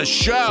and the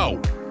show.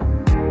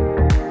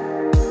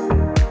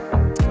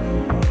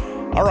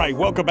 All right,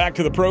 welcome back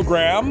to the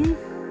program.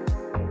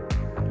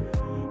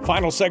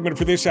 Final segment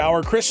for this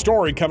hour. Chris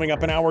Story coming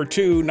up in hour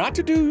 2. Not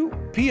to do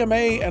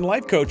PMA and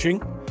life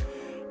coaching.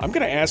 I'm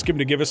going to ask him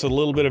to give us a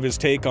little bit of his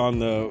take on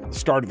the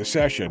start of the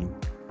session.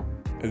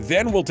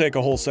 Then we'll take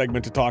a whole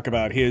segment to talk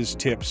about his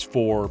tips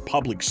for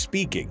public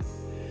speaking,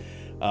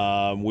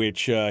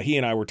 which he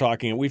and I were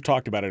talking, and we've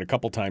talked about it a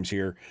couple times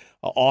here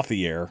off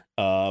the air.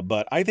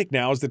 But I think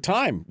now is the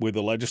time with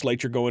the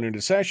legislature going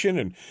into session,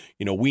 and,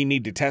 we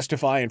need to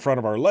testify in front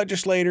of our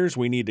legislators.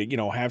 We need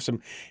to, have some.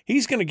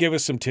 He's going to give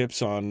us some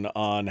tips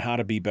on how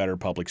to be better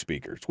public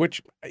speakers,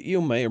 which you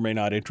may or may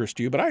not interest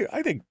you, but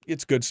I think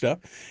it's good stuff.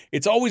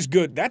 It's always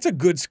good. That's a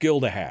good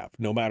skill to have,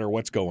 no matter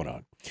what's going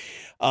on.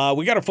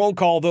 We got a phone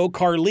call, though.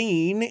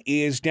 Carlene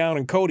is down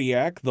in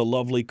Kodiak, the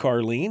lovely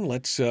Carlene.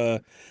 Let's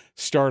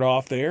start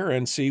off there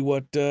and see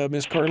what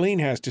Miss Carlene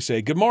has to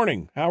say. Good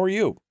morning. How are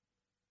you?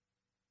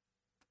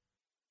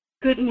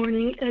 Good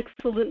morning.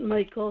 Excellent,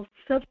 Michael.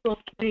 Several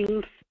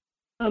things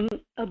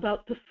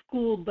about the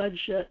school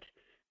budget.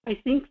 I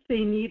think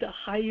they need a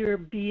higher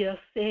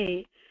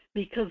BSA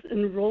because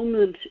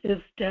enrollment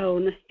is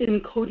down.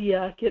 In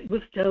Kodiak, it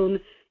was down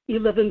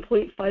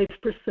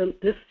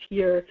 11.5% this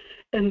year.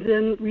 And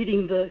then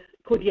reading the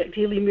Kodiak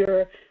Daily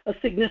Mirror, a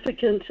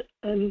significant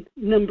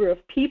number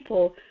of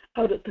people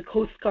out at the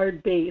Coast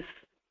Guard base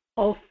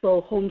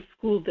also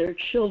homeschool their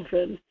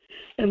children.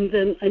 And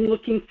then I'm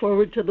looking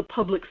forward to the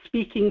public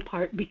speaking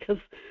part because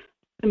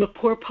I'm a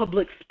poor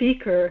public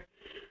speaker.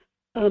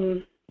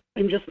 I'm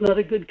just not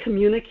a good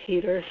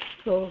communicator,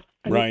 so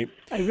I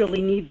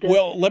really need this.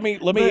 Well, let me.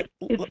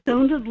 It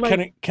sounded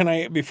like. Can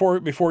I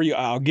before you?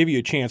 I'll give you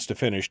a chance to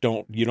finish.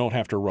 You don't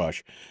have to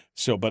rush.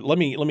 So, but let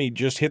me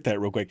just hit that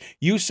real quick.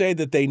 You say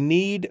that they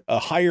need a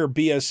higher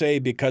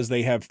BSA because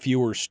they have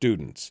fewer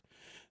students.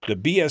 The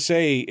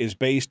BSA is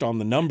based on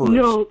the number.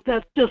 No,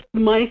 that's just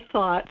my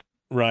thought.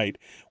 Right.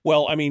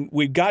 Well, I mean,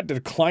 we've got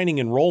declining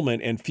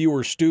enrollment and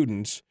fewer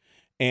students,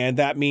 and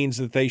that means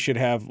that they should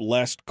have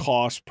less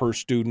cost per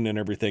student and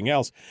everything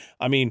else.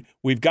 I mean,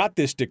 we've got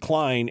this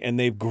decline, and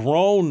they've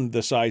grown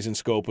the size and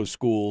scope of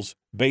schools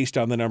based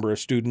on the number of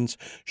students.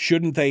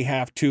 Shouldn't they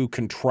have to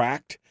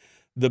contract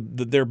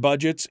their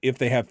budgets if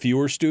they have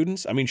fewer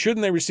students? I mean,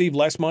 shouldn't they receive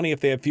less money if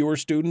they have fewer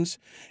students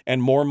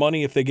and more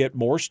money if they get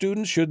more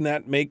students? Shouldn't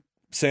that make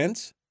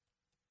sense?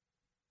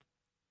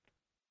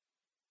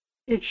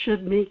 It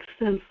should make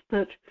sense,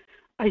 but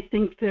I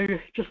think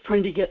they're just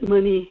trying to get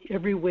money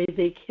every way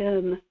they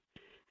can.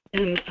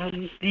 And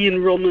the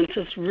enrollment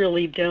is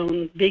really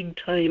down big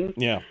time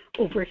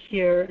over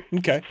here.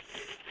 Okay.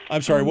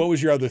 I'm sorry, what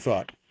was your other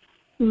thought?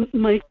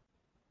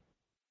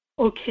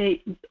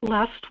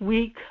 Last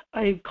week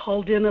I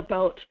called in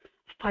about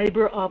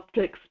fiber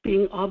optics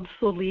being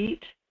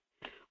obsolete.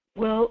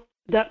 Well,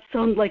 that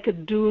sounds like a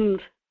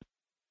doomed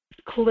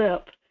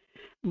clip,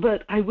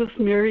 but I was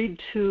married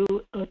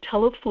to a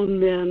telephone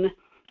man.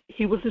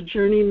 He was a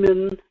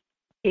journeyman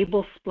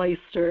cable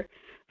splicer.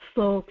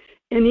 So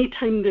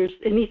anytime there's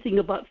anything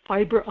about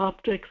fiber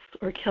optics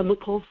or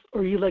chemicals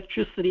or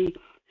electricity,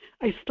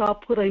 I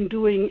stop what I'm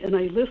doing and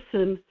I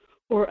listen,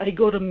 or I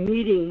go to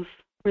meetings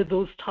where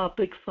those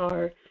topics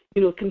are,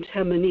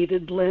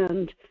 contaminated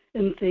land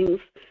and things.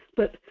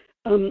 But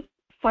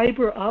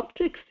fiber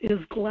optics is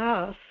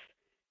glass.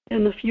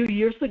 And a few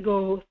years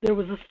ago, there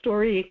was a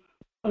story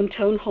on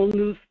Town Hall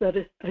News that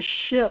a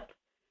ship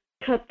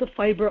cut the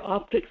fiber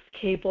optics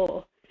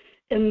cable.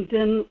 And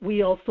then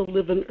we also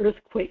live in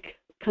earthquake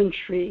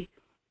country.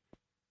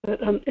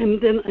 And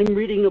then I'm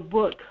reading a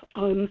book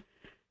on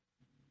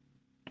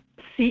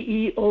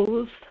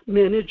CEOs,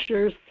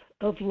 managers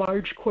of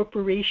large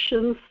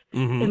corporations,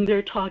 and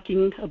they're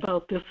talking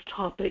about this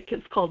topic.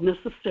 It's called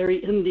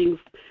Necessary Endings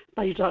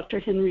by Dr.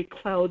 Henry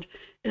Cloud.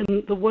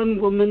 And the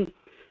one woman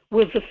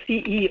was a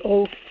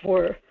CEO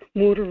for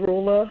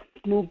Motorola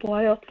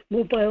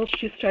Mobile.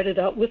 She started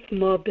out with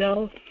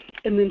Mobile,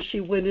 and then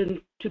she went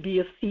in to be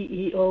a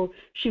CEO.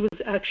 She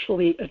was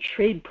actually a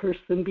trade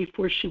person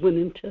before she went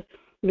into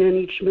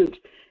management.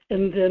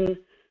 And then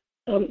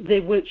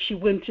she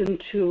went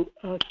into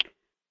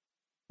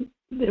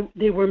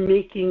they were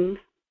making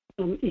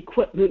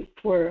equipment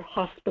for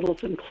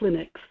hospitals and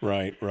clinics.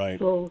 Right.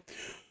 So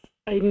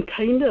I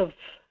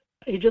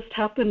just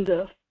happened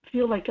to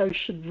feel like I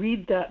should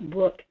read that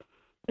book,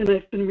 and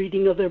I've been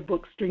reading other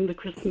books during the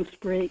Christmas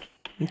break.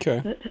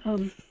 Okay. But,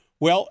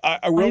 well,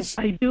 I will.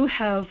 I do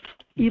have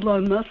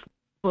Elon Musk's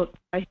book.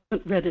 I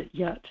haven't read it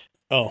yet.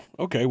 Oh,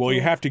 okay. Well,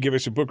 you have to give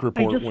us a book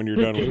report when you're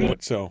done with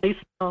it. So,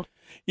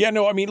 yeah,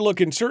 no, I mean, look,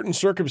 in certain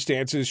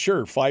circumstances,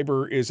 sure,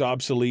 fiber is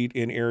obsolete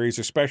in areas,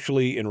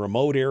 especially in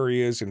remote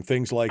areas and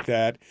things like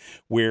that,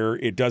 where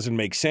it doesn't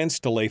make sense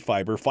to lay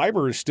fiber.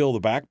 Fiber is still the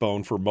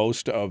backbone for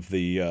most of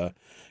the,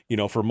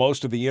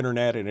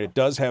 internet, and it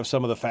does have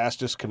some of the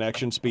fastest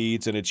connection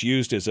speeds, and it's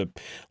used as a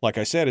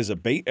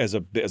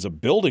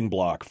building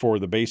block for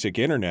the basic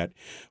internet.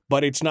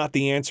 But it's not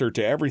the answer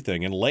to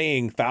everything, and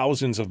laying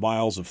thousands of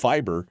miles of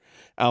fiber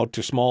out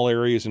to small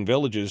areas and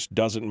villages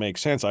doesn't make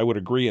sense. I would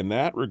agree in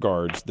that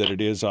regards that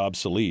it is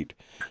obsolete.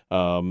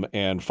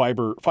 And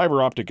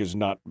fiber optic is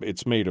not.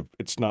 It's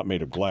not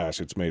made of glass.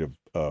 It's made of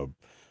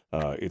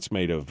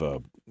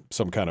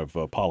some kind of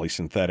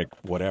polysynthetic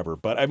whatever.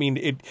 But I mean,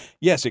 it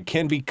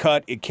can be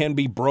cut. It can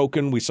be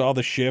broken. We saw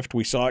the shift.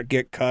 We saw it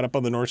get cut up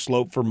on the North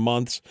Slope for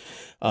months.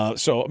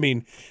 So I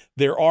mean,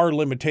 there are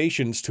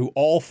limitations to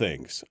all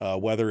things,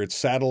 whether it's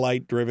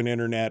satellite-driven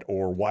internet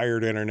or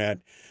wired internet.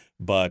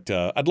 But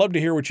I'd love to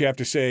hear what you have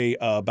to say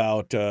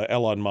about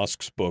Elon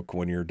Musk's book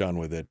when you're done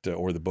with it,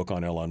 or the book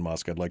on Elon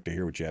Musk. I'd like to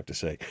hear what you have to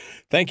say.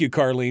 Thank you,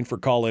 Carlene, for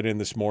calling in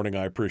this morning.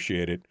 I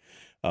appreciate it.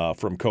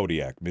 From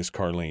Kodiak, Miss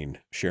Carlene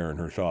sharing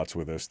her thoughts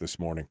with us this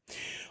morning.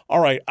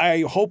 All right,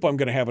 I hope I'm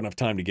going to have enough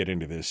time to get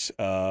into this.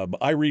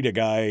 I read a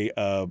guy,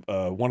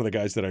 one of the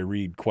guys that I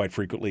read quite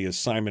frequently is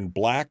Simon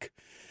Black.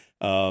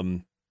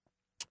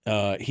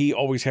 He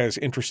always has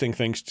interesting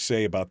things to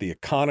say about the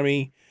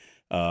economy.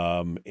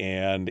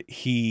 And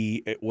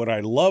what I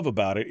love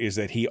about it is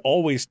that he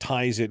always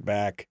ties it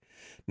back,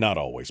 not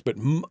always, but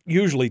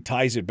usually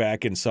ties it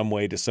back in some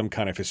way to some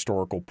kind of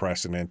historical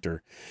precedent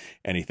or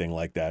anything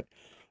like that.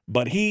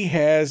 But he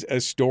has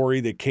a story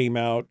that came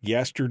out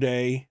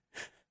yesterday,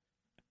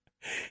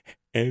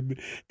 and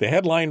the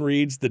headline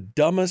reads, "The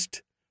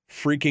Dumbest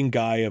Freaking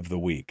Guy of the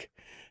Week."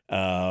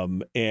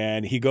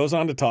 And he goes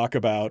on to talk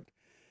about,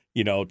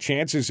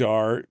 chances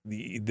are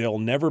there'll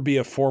never be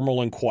a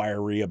formal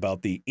inquiry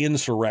about the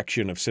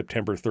insurrection of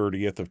September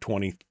 30th of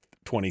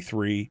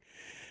 2023,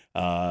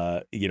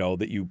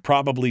 that you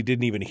probably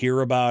didn't even hear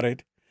about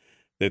it.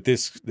 That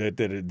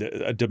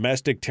a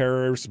domestic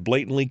terrorist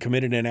blatantly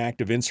committed an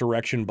act of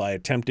insurrection by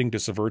attempting to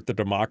subvert the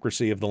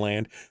democracy of the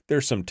land.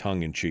 There's some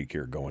tongue-in-cheek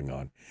here going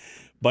on.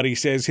 But he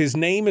says his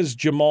name is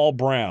Jamal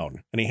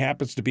Brown, and he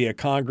happens to be a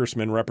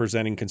congressman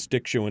representing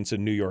constituents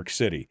in New York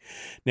City.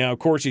 Now, of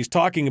course, he's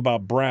talking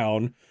about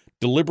Brown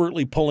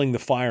deliberately pulling the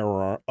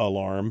fire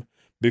alarm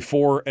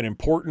before an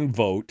important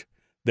vote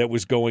that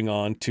was going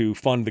on to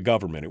fund the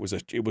government.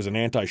 It was an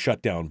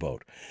anti-shutdown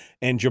vote,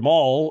 and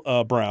Jamal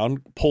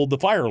Brown pulled the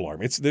fire alarm.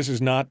 This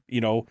is not,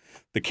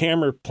 the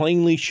camera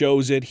plainly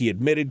shows it. He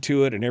admitted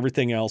to it and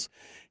everything else,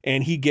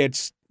 and he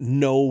gets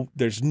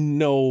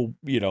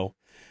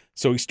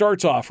so he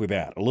starts off with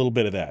that, a little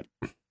bit of that.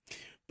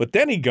 But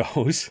then he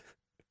goes,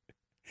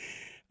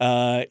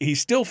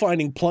 he's still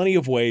finding plenty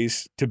of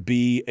ways to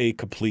be a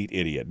complete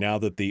idiot now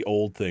that the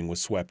old thing was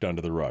swept under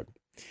the rug.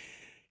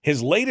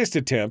 His latest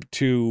attempt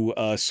to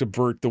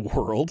subvert the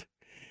world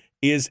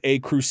is a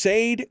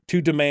crusade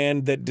to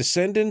demand that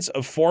descendants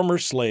of former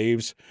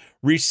slaves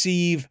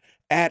receive,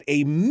 at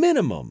a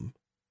minimum,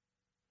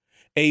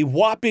 a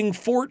whopping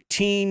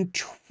 $14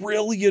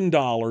 trillion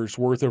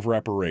worth of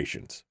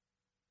reparations.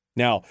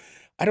 Now,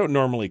 I don't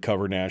normally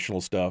cover national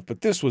stuff,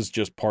 but this was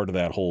just part of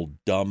that whole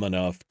dumb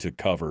enough to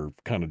cover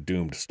kind of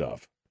doomed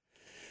stuff.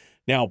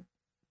 Now,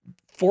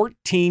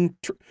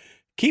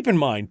 keep in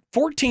mind,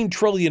 $14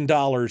 trillion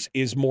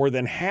is more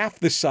than half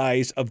the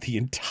size of the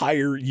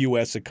entire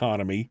U.S.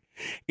 economy.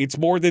 It's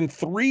more than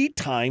 3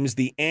 times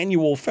the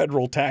annual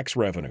federal tax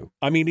revenue.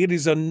 I mean,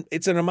 it's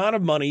an amount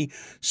of money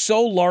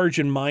so large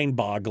and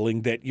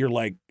mind-boggling that you're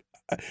like,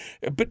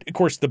 but of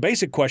course, the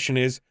basic question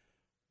is,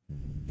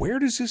 where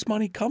does this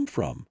money come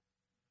from?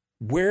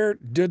 Where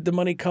did the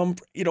money come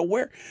from?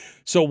 Where?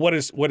 So what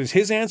is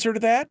his answer to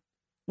that?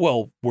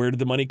 Well, where did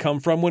the money come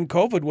from when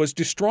COVID was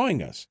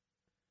destroying us?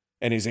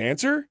 And his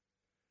answer?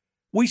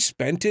 We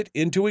spent it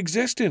into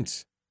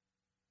existence.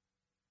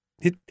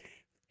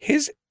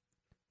 His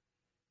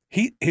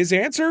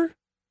answer?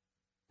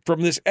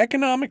 From this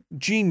economic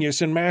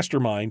genius and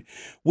mastermind,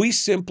 we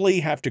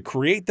simply have to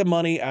create the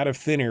money out of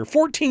thin air,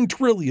 $14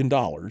 trillion,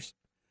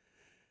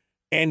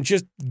 and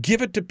just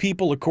give it to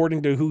people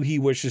according to who he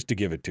wishes to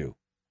give it to.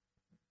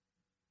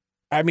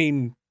 I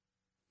mean,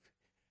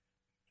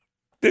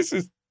 this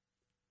is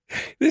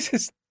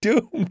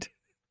doomed.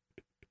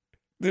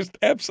 This is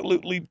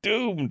absolutely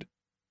doomed.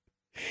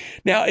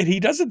 Now, and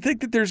he doesn't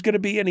think that there's going to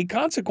be any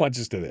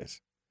consequences to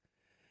this.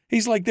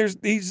 He's like,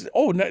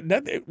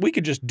 we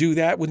could just do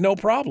that with no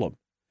problem.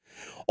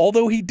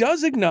 Although he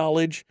does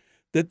acknowledge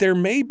that there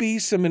may be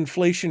some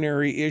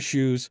inflationary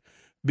issues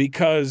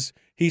because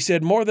he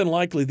said more than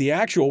likely the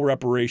actual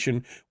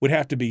reparation would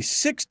have to be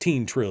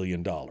 $16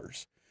 trillion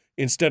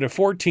instead of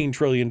 $14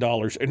 trillion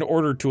in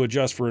order to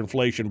adjust for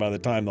inflation by the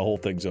time the whole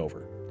thing's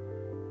over.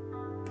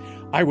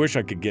 I wish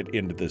I could get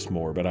into this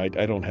more, but I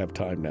don't have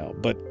time now.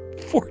 But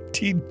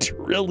 $14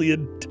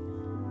 trillion.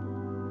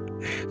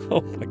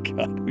 Oh my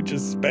God, we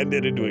just spend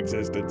it into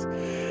existence.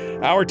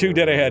 Hour 2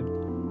 dead ahead.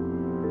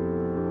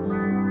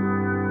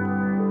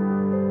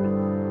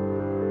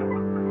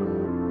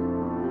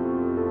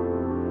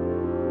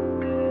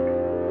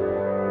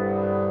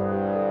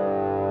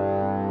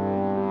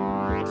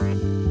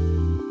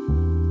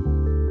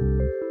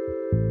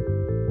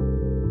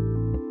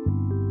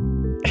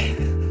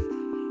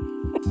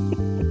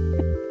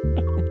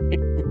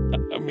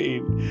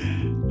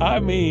 I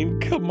mean,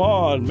 come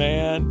on,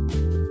 man.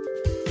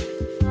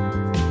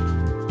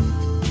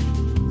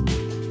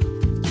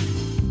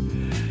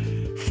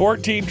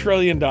 $14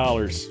 trillion.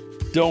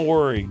 Don't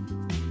worry.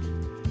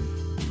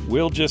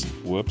 We'll just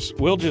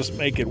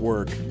make it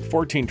work.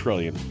 $14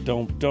 trillion.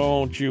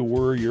 Don't you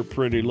worry your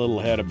pretty little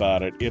head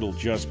about it. It'll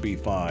just be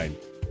fine.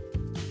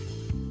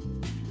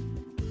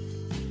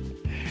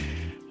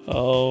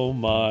 Oh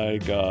my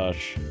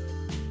gosh.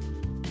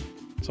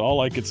 That's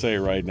all I could say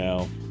right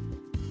now.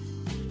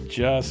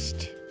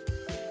 Just,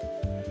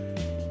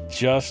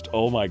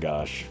 oh my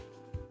gosh.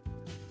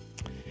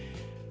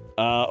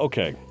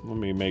 Okay, let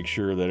me make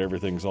sure that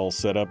everything's all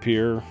set up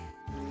here.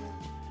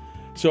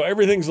 So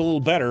everything's a little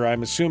better.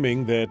 I'm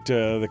assuming that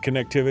the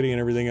connectivity and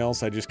everything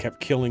else, I just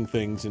kept killing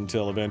things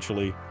until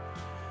eventually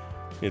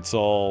it's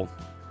all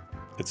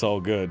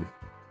good.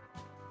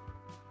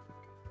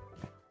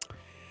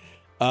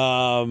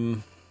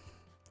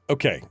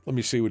 Okay, let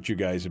me see what you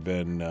guys have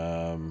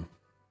been.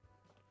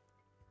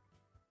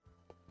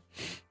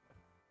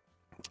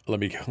 Let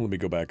me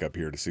go back up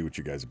here to see what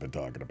you guys have been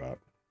talking about.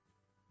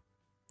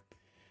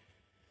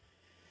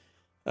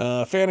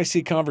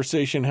 Fantasy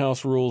Conversation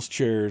House Rules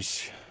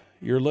Chairs.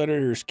 Your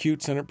letter is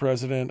cute, Senate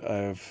President.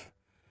 I've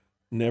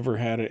never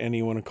had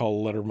anyone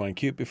call a letter of mine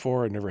cute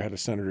before. I've never had a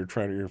senator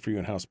try to interfere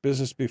in House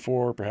business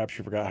before. Perhaps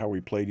you forgot how we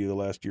played you the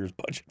last year's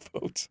budget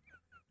votes.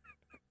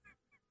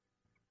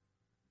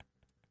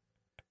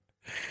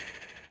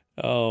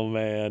 Oh,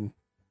 man.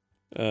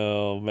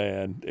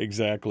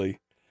 Exactly.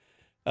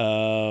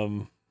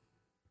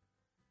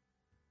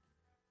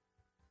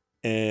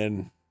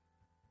 And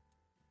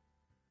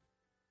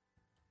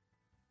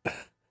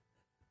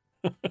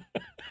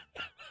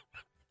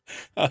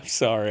I'm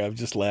sorry, I'm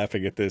just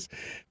laughing at this.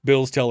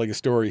 Bill's telling a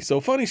story. So,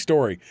 funny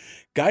story.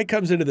 Guy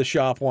comes into the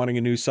shop wanting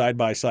a new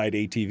side-by-side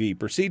ATV,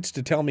 proceeds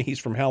to tell me he's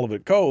from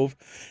Halibut Cove,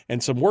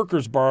 and some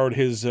workers borrowed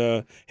his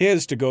to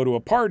go to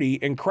a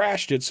party and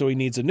crashed it, so he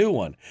needs a new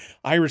one.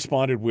 I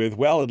responded with,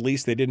 well, at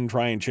least they didn't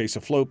try and chase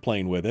a float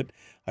plane with it.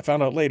 I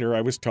found out later I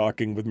was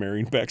talking with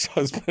Marion Beck's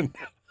husband.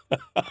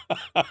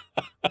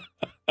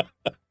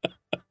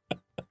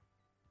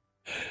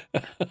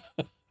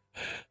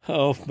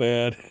 Oh,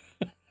 man.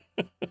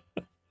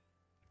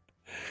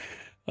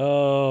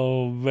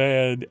 Oh,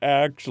 man.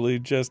 Actually,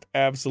 just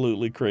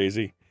absolutely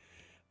crazy.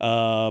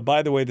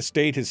 By the way, the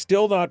state has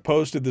still not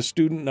posted the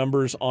student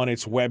numbers on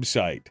its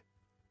website.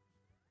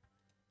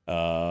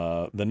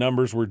 The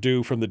numbers were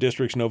due from the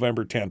district's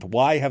November 10th.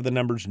 Why have the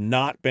numbers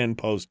not been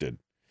posted?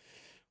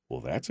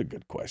 Well, that's a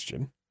good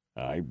question.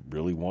 I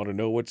really want to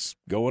know what's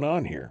going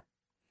on here.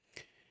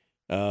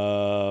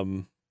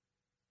 All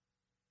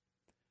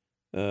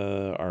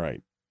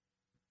right.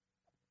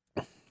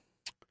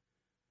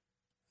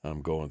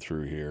 I'm going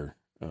through here.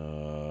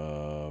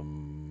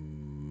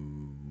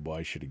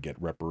 Why should he get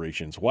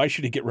reparations? Why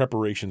should he get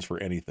reparations for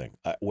anything?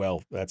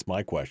 Well, that's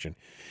my question.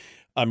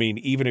 I mean,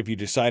 even if you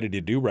decided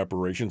to do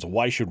reparations,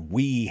 why should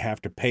we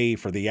have to pay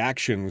for the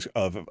actions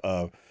of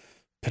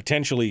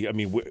potentially? I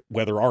mean,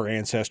 whether our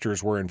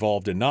ancestors were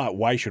involved or not,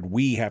 why should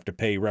we have to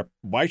pay?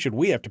 Why should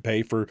we have to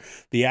pay for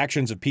the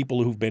actions of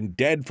people who've been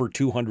dead for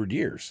 200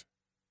 years?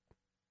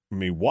 I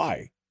mean,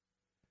 why?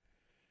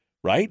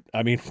 Right?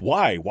 I mean,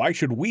 why? Why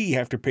should we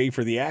have to pay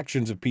for the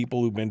actions of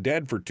people who've been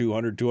dead for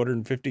 200,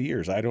 250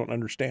 years? I don't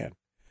understand.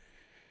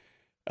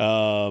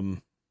 All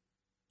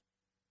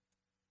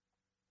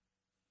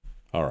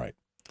right.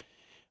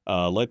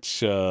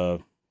 Let's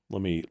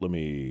let me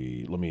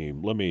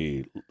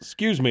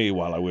excuse me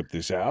while I whip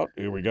this out.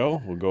 Here we go.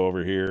 We'll go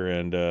over here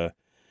and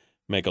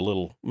make a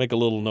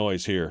little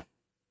noise here.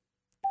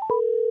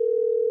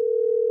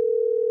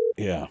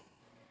 Yeah.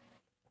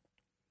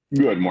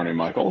 Good morning,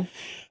 Michael.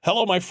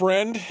 Hello, my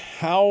friend.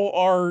 How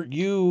are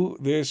you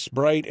this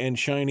bright and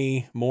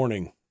shiny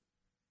morning?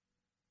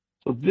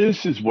 So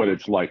this is what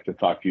it's like to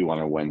talk to you on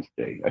a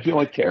Wednesday. I feel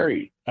like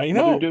Terry. I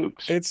know. Mother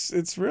Dukes.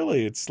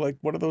 It's like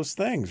one of those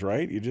things,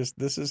 right?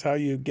 This is how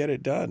you get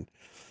it done.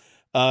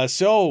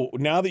 So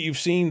now that you've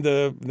seen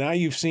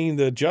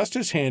the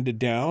justice handed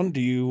down,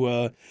 do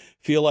you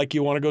feel like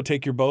you want to go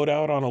take your boat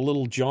out on a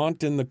little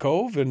jaunt in the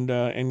cove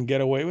and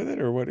get away with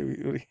it, or what?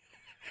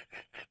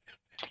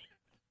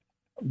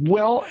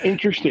 Well,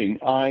 interesting.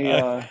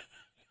 My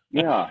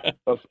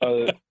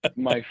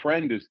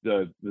friend is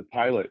the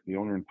pilot, the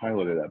owner and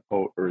pilot of that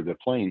boat or the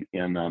plane,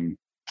 and I'm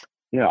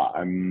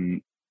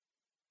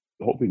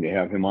hoping to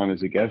have him on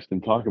as a guest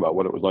and talk about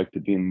what it was like to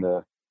be in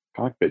the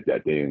cockpit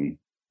that day and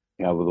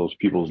have those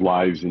people's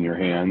lives in your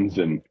hands,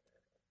 and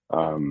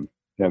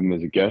have him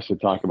as a guest to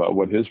talk about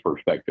what his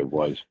perspective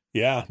was.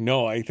 Yeah,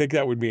 no, I think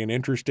that would be an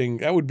interesting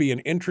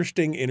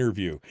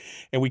interview.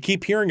 And we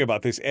keep hearing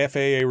about this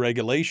FAA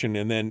regulation,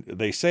 and then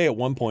they say at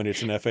one point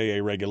it's an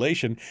FAA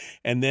regulation,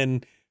 and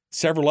then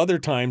several other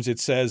times it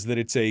says that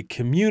it's a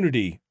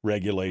community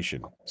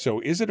regulation. So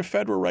is it a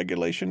federal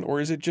regulation,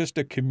 or is it just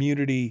a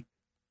community,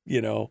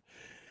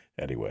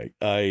 Anyway,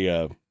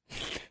 I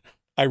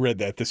read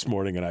that this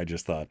morning and I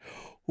just thought,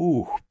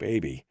 ooh,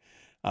 baby.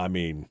 I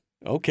mean,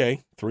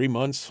 okay, 3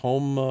 months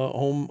home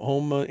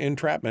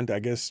entrapment, I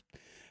guess.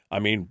 I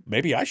mean,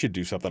 maybe I should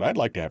do something. I'd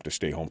like to have to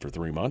stay home for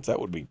 3 months.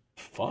 That would be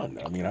fun.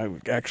 I mean, I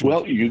would actually.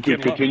 Well, you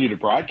could continue to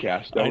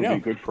broadcast. That would be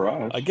good for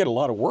us. I'd get a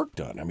lot of work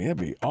done. I mean,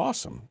 that'd be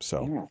awesome.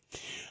 So,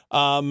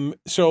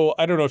 so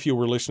I don't know if you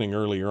were listening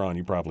earlier on.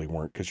 You probably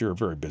weren't because you're a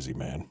very busy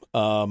man.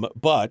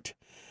 But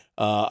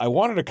I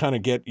wanted to kind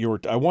of get your.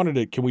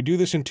 Can we do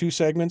this in 2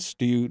 segments?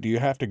 Do you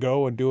have to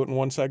go and do it in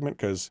 1 segment?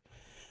 Because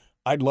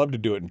I'd love to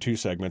do it in 2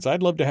 segments.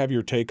 I'd love to have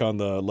your take on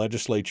the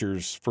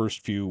legislature's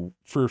first few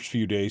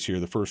days here,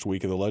 the first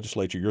week of the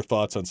legislature, your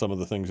thoughts on some of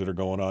the things that are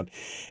going on.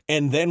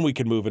 And then we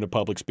can move into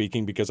public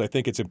speaking, because I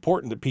think it's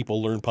important that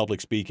people learn public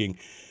speaking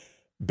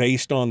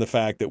based on the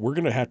fact that we're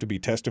going to have to be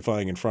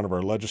testifying in front of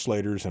our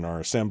legislators and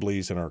our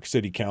assemblies and our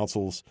city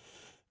councils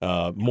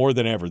more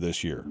than ever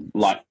this year.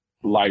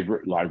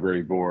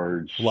 Library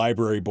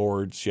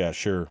boards. Yeah,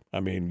 sure.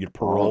 I mean,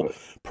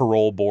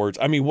 parole boards.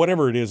 I mean,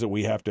 whatever it is that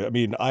we have to. I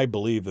mean, I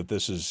believe that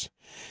this is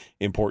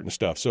important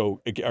stuff.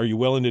 So, are you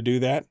willing to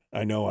do that?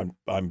 I know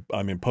I'm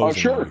imposing.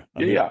 Oh, sure.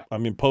 On you. Yeah.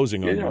 I'm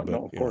imposing on you. But,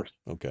 no, of course.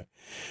 Okay.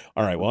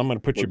 All right. Well, I'm going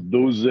to put you.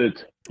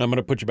 I'm going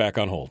to put you back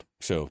on hold.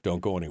 So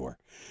don't go anywhere.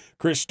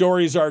 Chris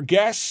Story's our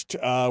guest.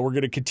 We're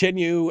going to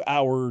continue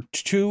hour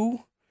 2,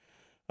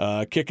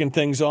 kicking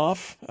things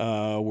off.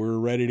 We're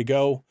ready to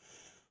go.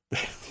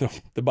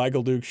 The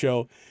Michael Duke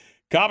Show.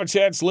 Common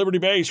Sense, Liberty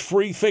Based,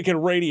 Free Thinking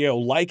Radio.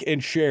 Like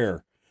and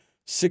share.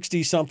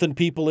 60-something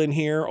people in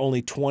here.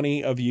 Only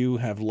 20 of you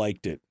have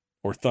liked it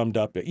or thumbed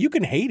up it. You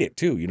can hate it,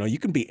 too. You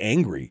can be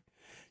angry.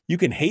 You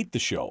can hate the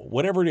show.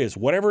 Whatever it is.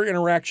 Whatever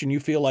interaction you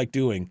feel like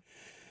doing,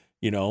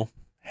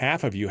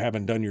 half of you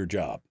haven't done your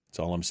job. That's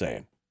all I'm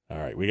saying. All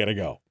right, we got to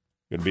go.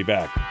 Going to be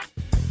back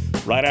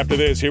right after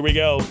this. Here we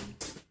go.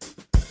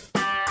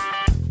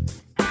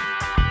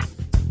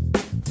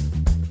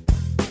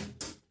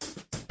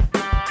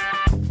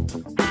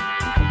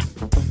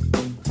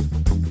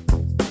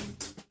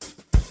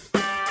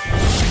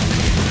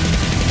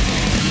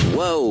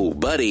 Whoa,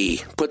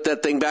 buddy. Put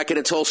that thing back in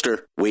its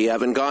holster. We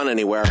haven't gone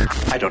anywhere.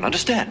 I don't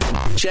understand.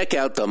 Check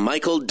out the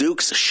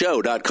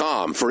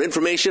MichaelDukesShow.com for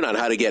information on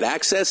how to get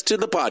access to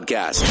the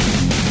podcast.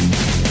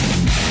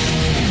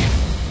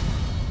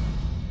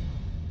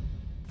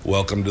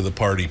 Welcome to the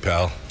party,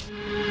 pal.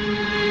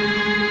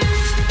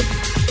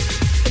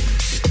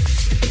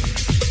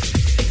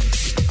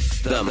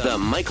 The The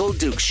Michael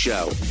Dukes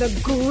Show. The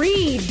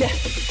greed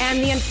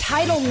and the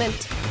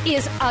entitlement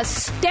is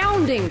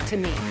astounding to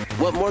me.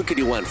 What more could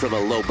you want from a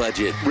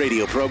low-budget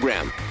radio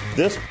program?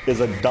 This is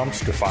a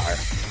dumpster fire.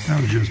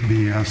 That was just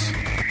BS.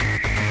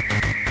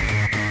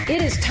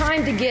 It is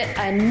time to get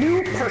a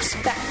new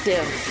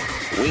perspective.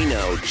 We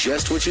know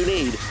just what you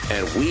need,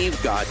 and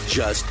we've got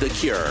just the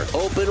cure.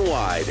 Open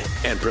wide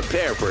and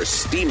prepare for a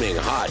steaming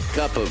hot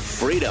cup of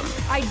freedom.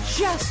 I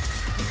just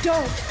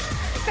don't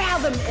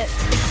fathom it.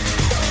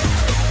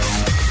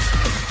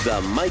 The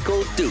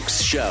Michael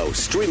Dukes Show,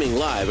 streaming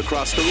live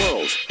across the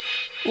world.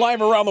 Live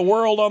around the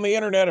world on the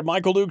internet at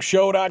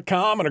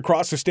michaeldukeshow.com and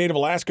across the state of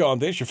Alaska on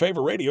this, your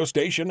favorite radio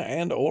station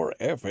and or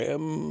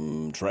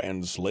FM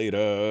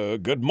translator.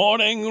 Good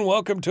morning and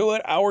welcome to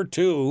it, hour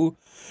 2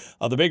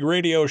 of the big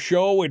radio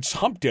show. It's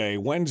Hump Day,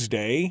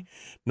 Wednesday.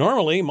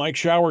 Normally, Mike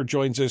Shower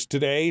joins us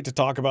today to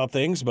talk about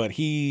things, but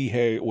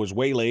he was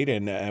way late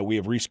and we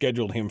have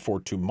rescheduled him for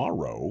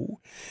tomorrow.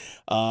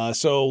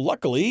 So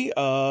luckily,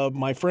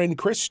 my friend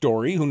Chris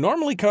Story, who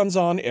normally comes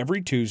on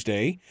every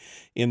Tuesday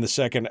in the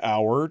second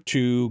hour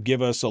to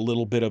give us a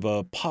little bit of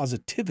a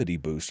positivity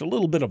boost, a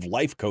little bit of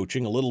life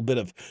coaching, a little bit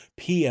of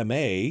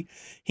PMA.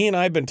 He and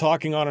I have been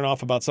talking on and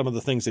off about some of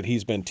the things that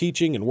he's been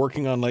teaching and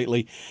working on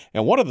lately.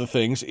 And one of the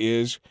things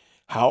is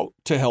how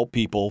to help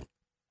people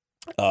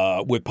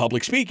with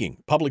public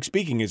speaking. Public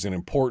speaking is an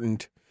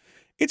important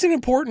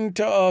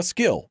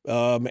skill,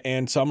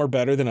 and some are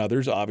better than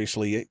others,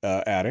 obviously,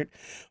 at it.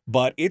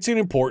 But it's an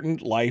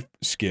important life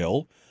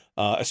skill,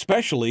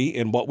 especially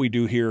in what we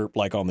do here,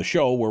 like on the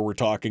show, where we're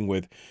talking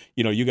with,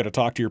 you got to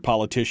talk to your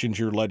politicians,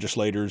 your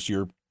legislators,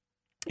 your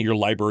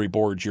library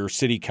boards, your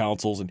city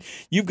councils, and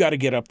you've got to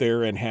get up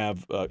there and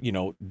have,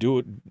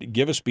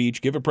 give a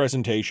speech, give a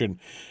presentation,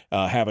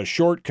 have a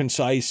short,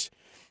 concise,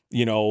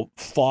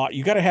 thought.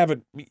 You got to have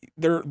it.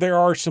 There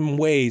are some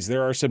ways,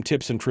 there are some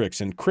tips and tricks,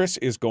 and Chris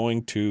is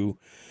going to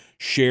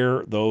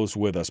share those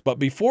with us. But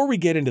before we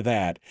get into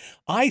that,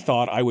 I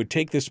thought I would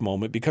take this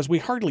moment because we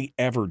hardly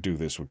ever do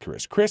this with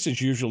Chris. Chris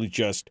is usually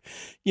just,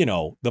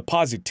 the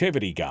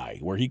positivity guy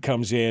where he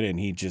comes in and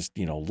he just,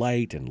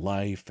 light and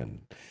life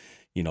and,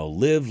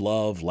 live,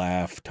 love,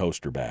 laugh,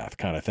 toaster bath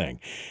kind of thing.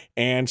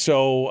 And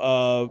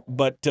so,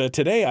 but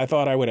today I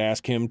thought I would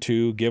ask him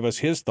to give us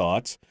his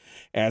thoughts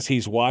as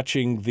he's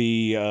watching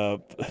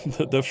the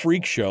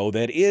freak show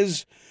that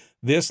is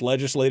this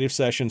legislative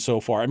session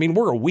so far. I mean,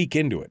 we're a week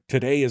into it.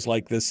 Today is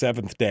like the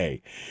 7th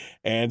day.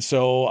 And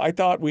so I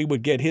thought we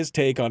would get his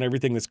take on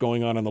everything that's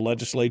going on in the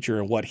legislature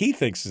and what he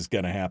thinks is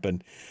going to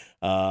happen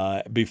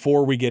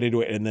before we get into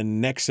it. And the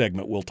next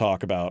segment, we'll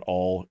talk about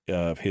all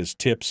of his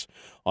tips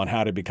on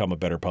how to become a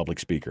better public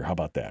speaker. How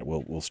about that?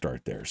 We'll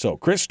start there. So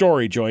Chris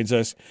Story joins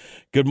us.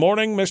 Good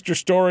morning, Mr.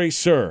 Story,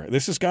 sir.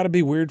 This has got to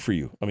be weird for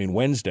you. I mean,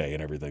 Wednesday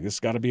and everything. This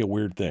has got to be a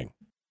weird thing.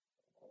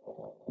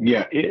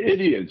 Yeah,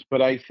 it is.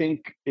 But I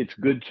think it's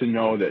good to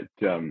know that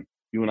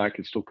you and I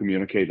can still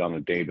communicate on a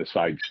day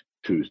besides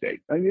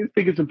Tuesday. I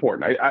think it's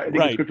important. I think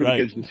it's good for the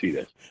kids to see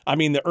this. I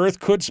mean, the Earth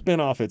could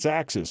spin off its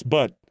axis,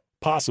 but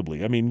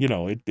possibly. I mean,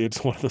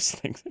 it's one of those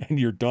things. And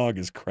your dog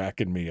is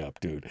cracking me up,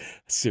 dude.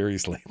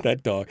 Seriously,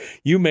 that dog.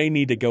 You may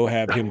need to go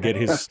have him get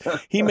his.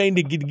 He may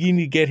need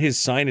to get his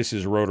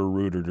sinuses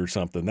rotor-rooted or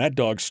something. That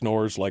dog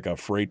snores like a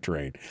freight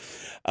train.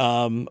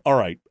 All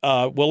right.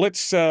 Well,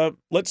 let's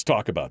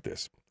talk about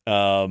this.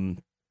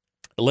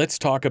 Let's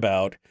talk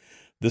about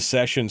the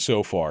session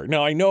so far.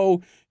 Now, I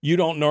know you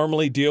don't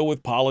normally deal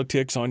with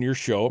politics on your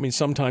show. I mean,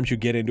 sometimes you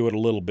get into it a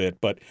little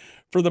bit, but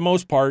for the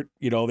most part,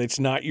 it's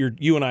not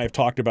you and I have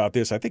talked about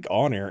this, I think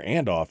on air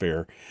and off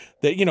air,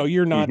 that,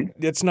 you're not,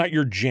 it's not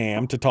your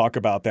jam to talk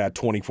about that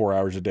 24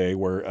 hours a day,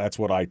 where that's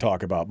what I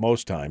talk about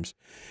most times.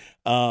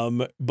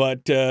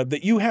 But that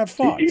you have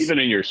thoughts. Even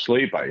in your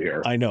sleep, I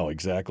hear. I know,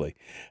 exactly.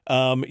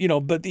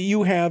 But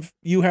you have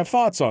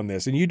thoughts on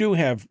this, and you do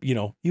have,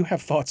 you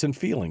have thoughts and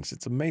feelings.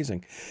 It's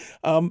amazing.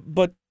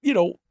 But,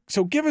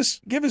 so give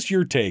us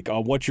your take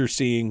on what you're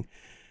seeing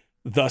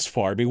thus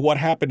far. I mean, what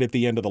happened at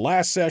the end of the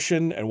last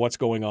session and what's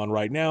going on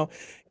right now.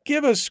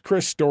 Give us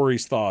Chris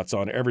Story's thoughts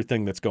on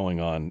everything that's going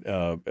on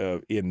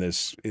in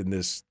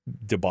this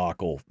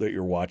debacle that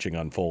you're watching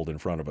unfold in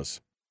front of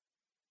us.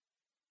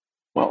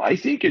 Well, I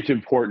think it's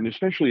important,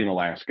 especially in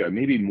Alaska,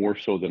 maybe more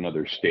so than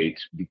other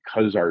states,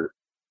 because our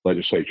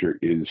legislature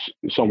is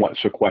somewhat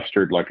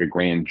sequestered like a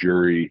grand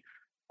jury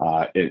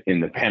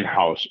in the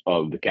penthouse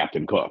of the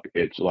Captain Cook.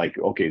 It's like,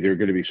 okay, they're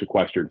going to be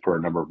sequestered for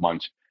a number of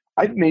months.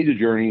 I've made the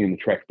journey and the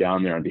trek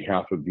down there on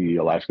behalf of the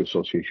Alaska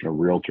Association of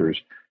Realtors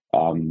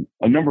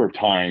a number of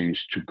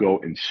times to go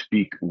and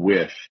speak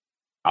with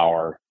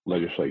our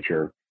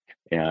legislature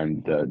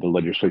and the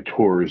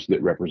legislators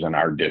that represent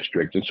our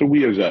district. And so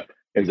we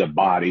as a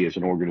body, as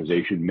an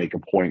organization, make a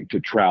point to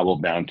travel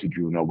down to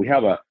Juneau. We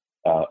have a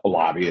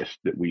lobbyist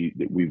that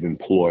we've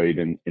employed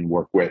and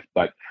work with,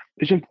 but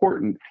it's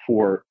important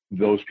for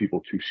those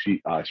people to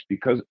see us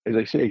because, as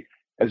I say,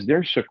 as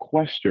they're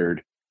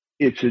sequestered,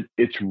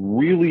 it's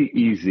really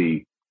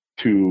easy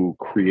to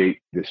create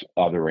this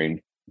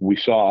othering. We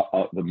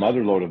saw the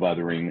motherlode of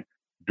othering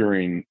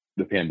during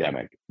the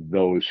pandemic,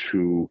 those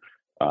who,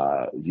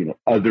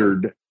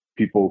 othered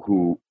people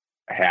who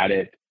had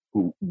it,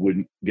 who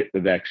wouldn't get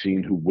the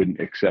vaccine, who wouldn't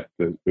accept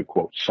the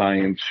quote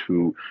science,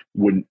 who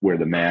wouldn't wear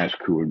the mask,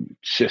 who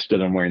insisted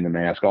on wearing the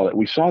mask, all that.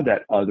 We saw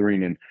that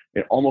othering and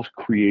almost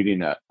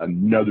creating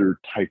another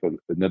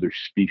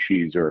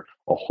species or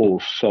a whole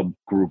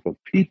subgroup of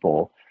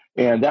people.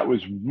 And that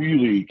was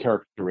really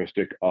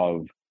characteristic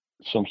of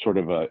some sort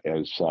of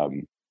as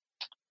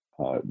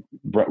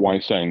Brett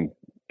Weinstein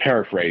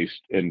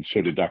paraphrased, and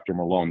so did Dr.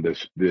 Malone,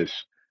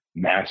 this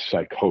mass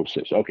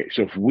psychosis. Okay,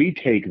 so if we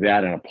take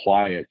that and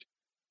apply it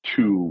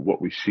to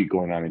what we see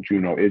going on in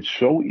Juneau, it's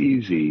so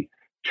easy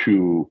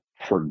to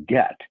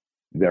forget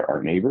they're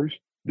our neighbors.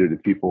 They're the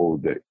people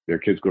that their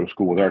kids go to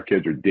school with our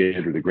kids, or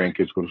did, or the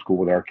grandkids go to school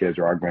with our kids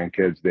or our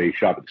grandkids. They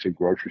shop at the same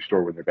grocery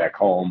store when they're back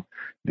home.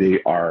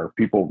 They are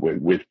people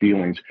with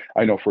feelings.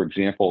 I know, for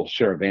example,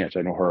 Sarah Vance,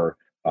 I know her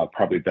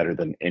probably better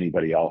than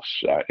anybody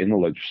else in the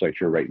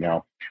legislature right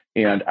now.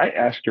 And I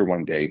asked her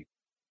one day,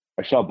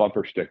 I saw a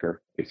bumper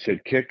sticker. It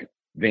said, "Kick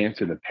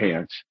Vance in the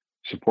pants,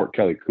 support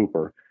Kelly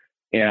Cooper."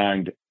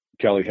 And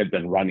Kelly had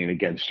been running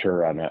against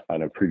her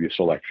on a previous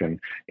election.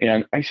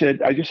 And I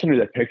said, I just sent her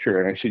that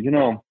picture, and I said,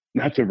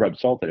 not to rub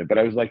salt in it, but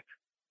I was like,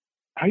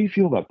 how do you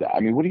feel about that?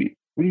 I mean, what do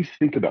you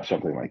think about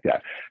something like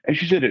that? And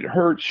she said, it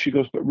hurts. She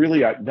goes, but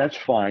really, that's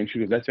fine. She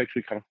goes, that's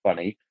actually kind of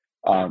funny,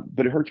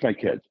 but it hurts my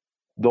kids.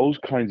 Those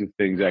kinds of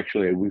things,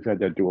 actually, we've had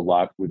that do a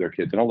lot with our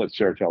kids. And I'll let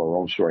Sarah tell her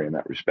own story in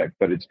that respect.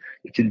 But it's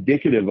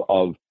indicative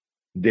of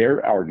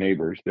they're our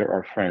neighbors, they're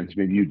our friends.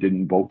 Maybe you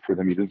didn't vote for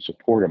them, you didn't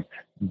support them.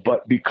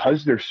 But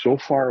because they're so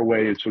far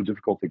away, it's so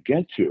difficult to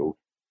get to,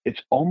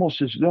 it's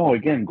almost as though,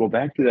 again, go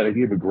back to that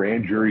idea of a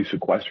grand jury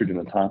sequestered in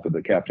the top of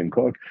the Captain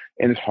Cook,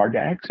 and it's hard to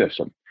access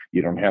them.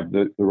 You don't have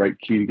the right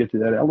key to get to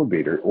that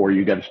elevator, or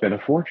you got to spend a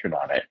fortune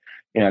on it.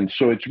 And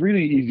so it's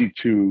really easy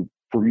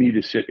for me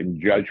to sit in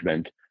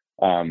judgment.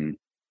 And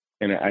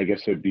I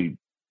guess it'd be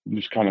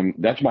just kind of,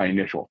 that's my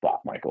initial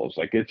thought, Michael. It's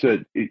like,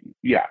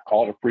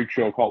 call it a freak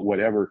show, call it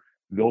whatever.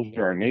 Those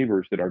are our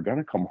neighbors that are going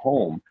to come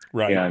home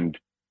and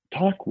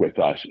talk with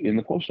us in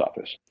the post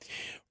office.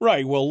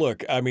 Right. Well,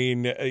 look, I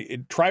mean,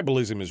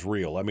 tribalism is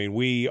real. I mean,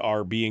 we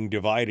are being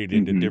divided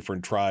into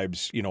different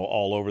tribes,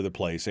 all over the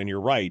place. And you're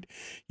right.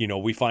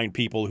 We find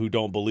people who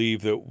don't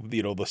believe that,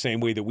 the same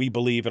way that we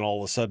believe, and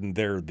all of a sudden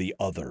they're the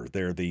other.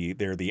 They're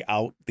the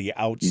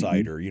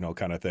outsider,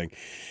 kind of thing.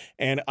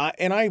 And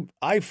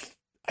I've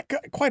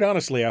quite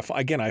honestly, I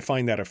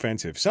find that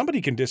offensive.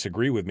 Somebody can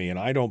disagree with me, and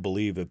I don't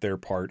believe that they're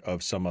part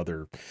of some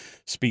other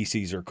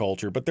species or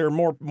culture. But there are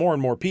more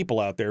and more people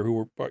out there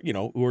who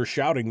are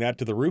shouting that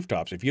to the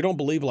rooftops. If you don't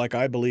believe like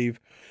I believe,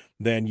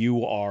 then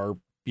you are,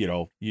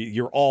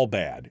 you're all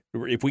bad.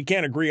 If we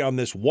can't agree on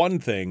this one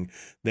thing,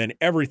 then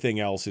everything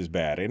else is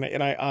bad.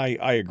 And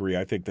I agree.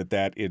 I think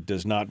that it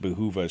does not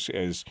behoove us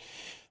as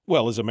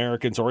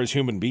Americans or as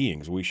human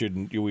beings. We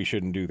shouldn't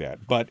do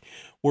that. But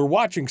we're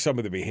watching some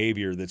of the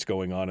behavior that's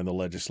going on in the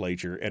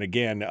legislature. And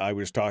again, I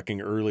was talking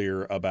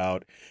earlier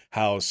about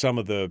how some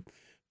of the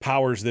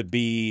powers that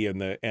be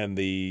and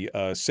the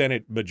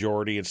Senate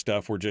majority and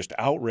stuff were just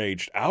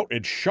outraged,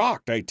 and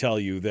shocked, I tell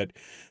you, that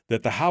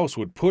the House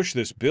would push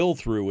this bill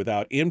through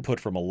without input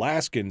from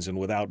Alaskans and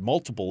without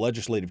multiple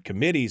legislative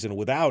committees and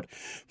without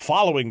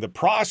following the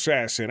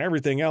process and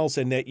everything else.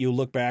 And that you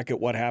look back at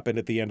what happened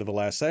at the end of the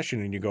last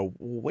session and you go,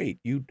 wait,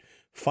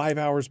 5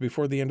 hours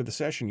before the end of the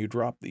session, you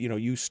dropped,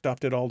 you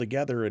stuffed it all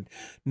together and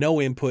no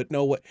input,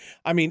 no what.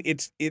 I mean,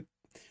 it's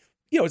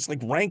like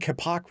rank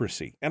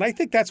hypocrisy. And I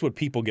think that's what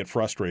people get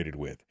frustrated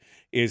with,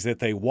 is that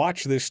they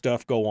watch this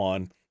stuff go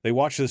on. They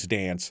watch this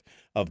dance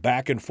of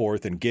back and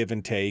forth and give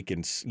and take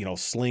and,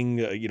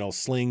 slings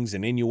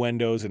and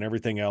innuendos and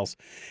everything else.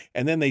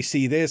 And then they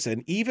see this,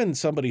 and even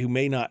somebody who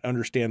may not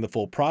understand the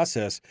full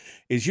process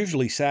is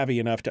usually savvy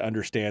enough to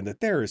understand that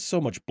there is so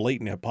much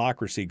blatant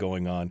hypocrisy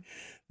going on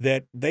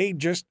that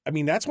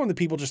that's when the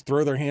people just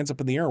throw their hands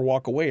up in the air and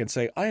walk away and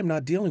say, I am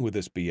not dealing with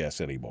this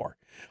BS anymore.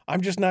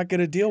 I'm just not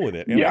going to deal with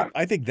it. And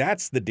I think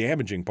that's the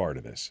damaging part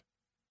of this.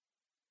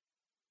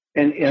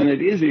 And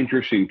it is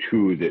interesting,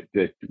 too,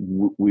 that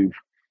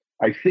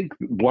I think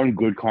one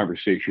good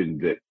conversation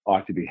that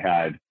ought to be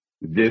had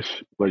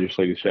this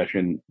legislative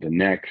session, the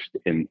next,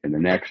 and the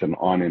next, and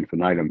on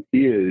infinitum,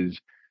 is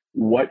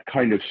what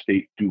kind of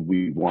state do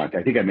we want?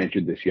 I think I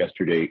mentioned this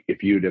yesterday.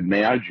 If you'd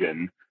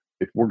imagine,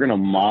 if we're going to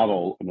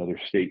model another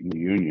state in the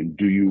union,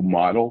 do you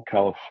model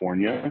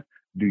California?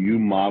 Do you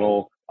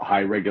model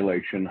high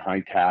regulation,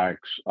 high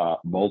tax,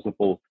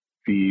 multiple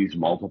fees,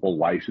 multiple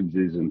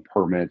licenses and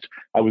permits?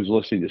 I was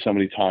listening to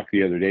somebody talk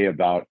the other day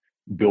about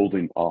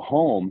building a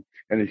home,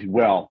 and they said,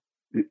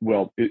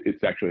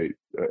 it's actually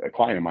a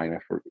client of mine.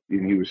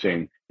 And he was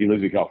saying, he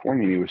lives in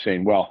California, and he was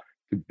saying, to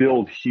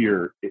build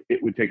here,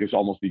 it would take us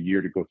almost a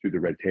year to go through the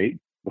red tape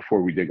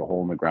before we dig a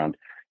hole in the ground.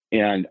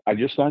 And I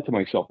just thought to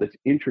myself, that's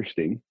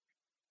interesting.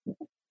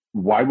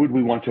 Why would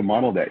we want to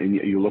model that? And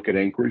you look at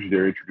Anchorage,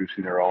 they're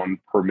introducing their own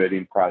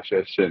permitting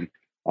process and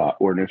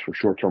ordinance for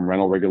short-term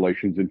rental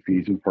regulations and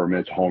fees and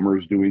permits.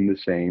 Homer's doing the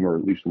same, or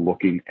at least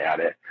looking at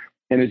it.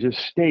 And as a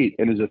state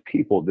and as a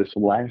people, this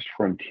last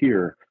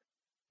frontier,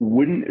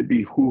 wouldn't it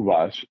behoove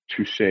us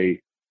to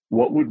say,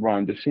 what would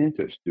Ron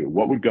DeSantis do?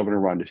 What would Governor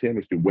Ron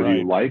DeSantis do? Whether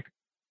you like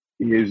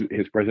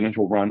his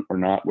presidential run or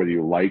not, whether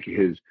you like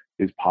his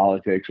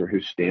politics or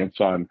his stance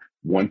on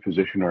one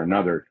position or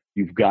another,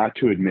 you've got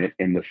to admit,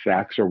 and the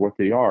facts are what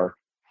they are,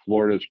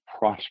 Florida's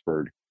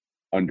prospered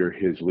under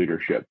his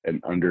leadership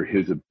and under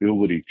his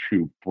ability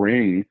to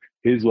bring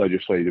his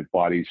legislative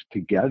bodies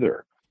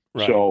together.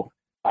 Right. So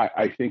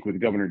I think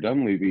with Governor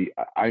Dunleavy,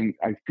 I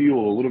feel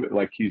a little bit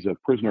like he's a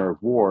prisoner of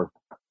war,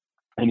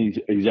 and he's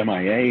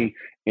MIA,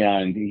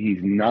 and he's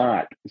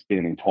not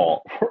standing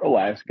tall for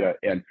Alaska.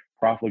 And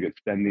profligate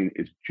spending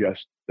is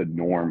just the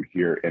norm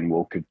here and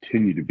will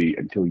continue to be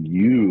until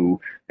you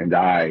and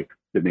I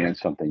demand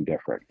something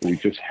different. We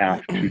just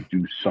have to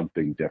do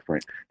something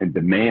different and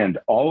demand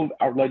all of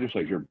our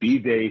legislature, be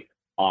they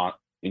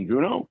in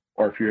Juneau,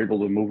 or if you're able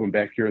to move them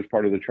back here as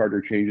part of the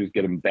charter changes,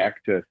 get them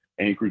back to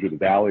Anchorage or the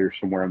Valley or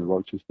somewhere on the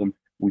road system,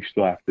 we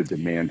still have to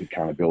demand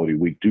accountability.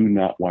 We do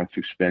not want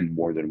to spend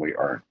more than we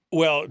earn.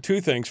 Well,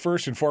 two things.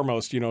 First and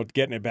foremost,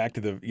 getting it back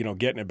to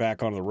getting it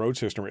back onto the road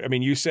system. I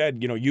mean, you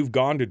said, you've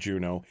gone to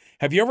Juneau.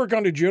 Have you ever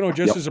gone to Juneau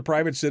just as a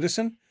private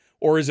citizen,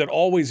 or is it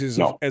always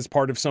as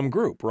part of some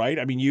group? Right?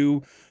 I mean,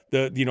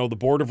 the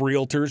board of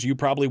realtors, you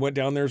probably went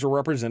down there as a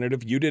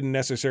representative. You didn't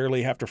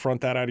necessarily have to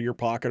front that out of your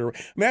pocket.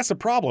 That's the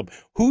problem.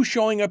 Who's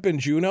showing up in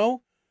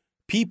Juneau?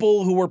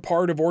 People who are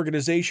part of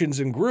organizations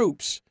and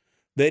groups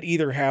that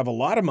either have a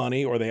lot of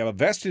money or they have a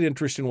vested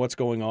interest in what's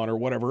going on or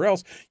whatever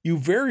else. You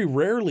very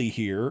rarely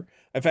hear.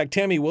 In fact,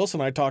 Tammy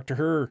Wilson, I talked to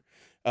her,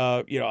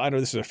 I know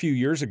this is a few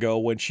years ago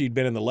when she'd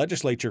been in the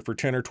legislature for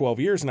 10 or 12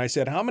 years. And I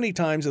said, how many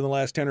times in the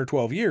last 10 or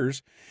 12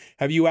 years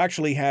have you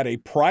actually had a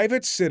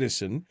private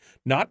citizen,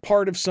 not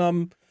part of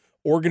some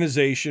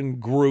organization,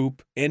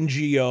 group,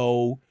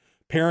 NGO,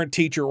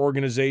 parent-teacher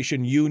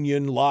organization,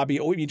 union, lobby,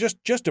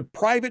 just a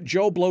private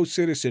Joe Blow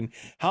citizen?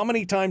 How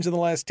many times in the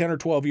last 10 or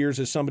 12 years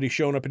has somebody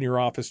shown up in your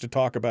office to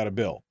talk about a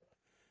bill?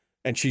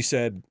 And she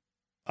said,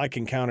 I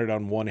can count it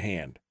on one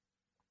hand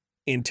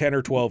in 10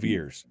 or 12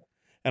 years.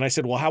 And I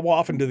said, well, how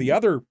often do the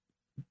other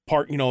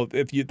part,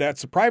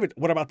 that's a private,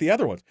 what about the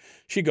other ones?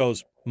 She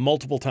goes,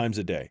 multiple times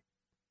a day.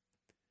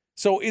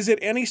 So is it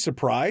any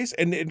surprise?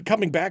 And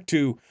coming back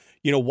to,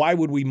 why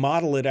would we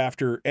model it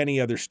after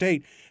any other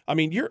state? I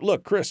mean,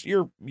 Chris,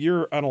 you're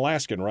an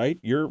Alaskan, right?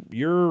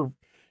 You're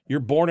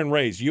born and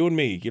raised, you and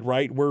me,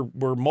 right?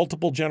 We're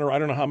multiple I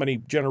don't know how many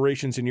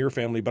generations in your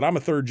family, but I'm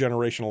a third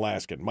generation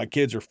Alaskan. My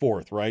kids are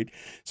fourth, right?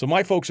 So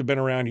my folks have been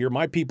around here.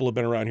 My people have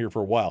been around here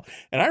for a while.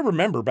 And I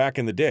remember back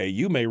in the day,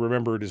 you may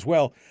remember it as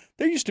well,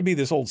 there used to be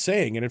this old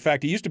saying, and in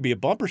fact, it used to be a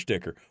bumper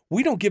sticker.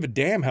 We don't give a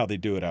damn how they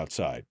do it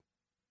outside,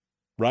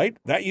 right?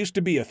 That used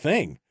to be a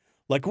thing.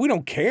 Like, we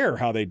don't care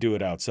how they do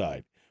it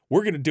outside.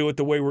 We're going to do it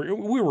the way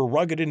we were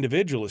rugged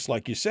individualists,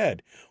 like you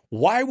said.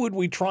 Why would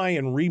we try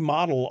and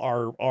remodel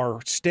our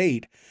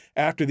state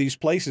after these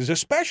places?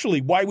 Especially,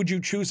 why would you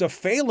choose a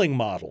failing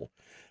model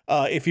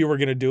if you were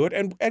going to do it?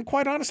 And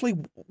quite honestly,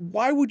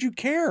 why would you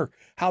care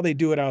how they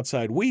do it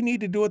outside? We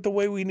need to do it the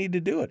way we need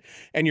to do it.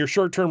 And your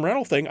short-term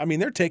rental thing, I mean,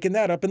 they're taking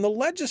that up in the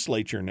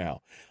legislature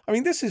now. I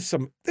mean, this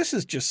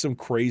is just some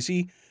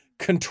crazy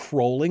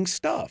controlling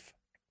stuff.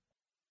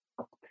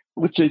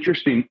 What's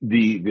interesting,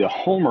 the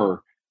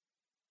Homer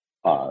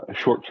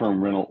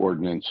short-term rental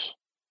ordinance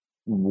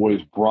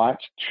was brought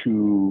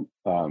to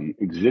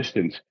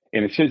existence,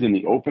 and it says in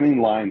the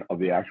opening line of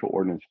the actual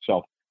ordinance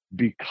itself,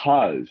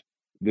 because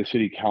the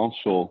city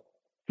council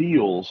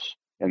feels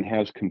and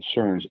has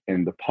concerns,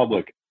 and the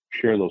public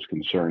share those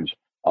concerns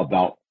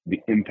about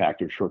the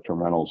impact of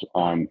short-term rentals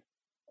on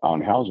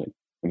housing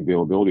and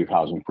availability of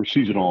housing for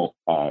seasonal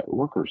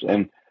workers.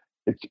 And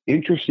it's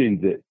interesting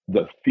that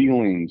the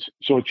feelings,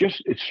 so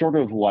it's sort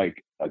of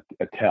like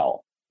a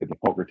tell at the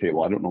poker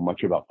table. I don't know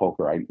much about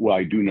poker.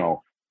 I do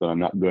know that I'm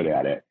not good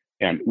at it,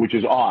 and which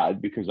is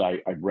odd because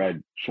I've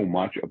read so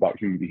much about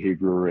human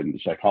behavior and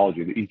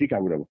psychology that you think I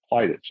would have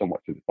applied it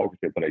somewhat to the poker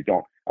table, but I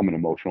don't. I'm an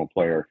emotional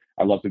player.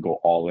 I love to go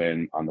all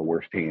in on the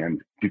worst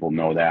hand. People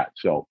know that,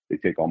 so they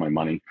take all my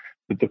money.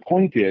 But the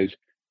point is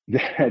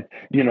that,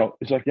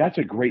 it's like, that's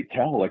a great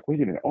tell. Like,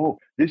 wait a minute. Oh,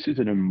 this is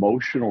an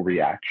emotional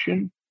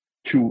reaction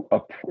to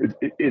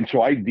and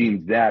so I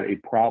deemed that a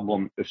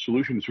problem, a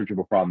solution in search of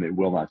a problem it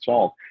will not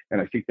solve.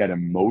 And I think that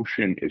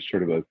emotion is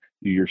sort of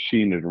you're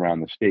seeing it around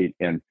the state.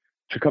 And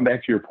to come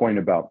back to your point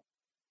about,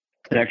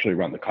 and actually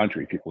around the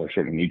country, people are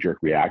sort of knee-jerk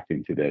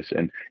reacting to this.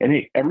 And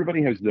hey,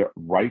 everybody has the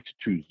right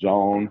to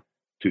zone,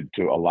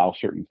 to allow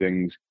certain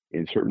things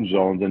in certain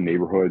zones and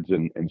neighborhoods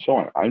and so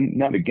on. I'm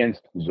not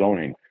against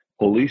zoning.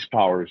 Police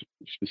powers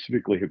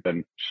specifically have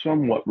been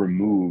somewhat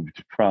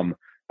removed from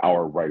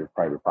our right of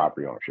private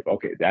property ownership.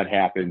 Okay, that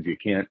happens. You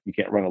can't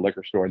run a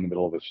liquor store in the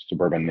middle of a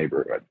suburban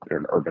neighborhood or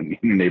an urban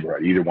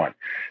neighborhood, either one.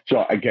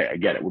 So I get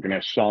it. We're going to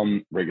have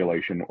some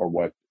regulation, or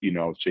what,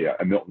 say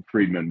a Milton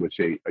Friedman would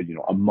say,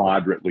 a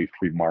moderately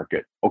free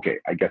market. Okay,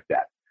 I get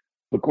that.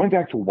 But going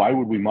back to why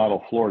would we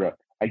model Florida,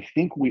 I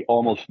think we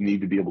almost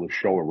need to be able to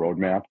show a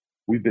roadmap.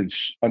 We've been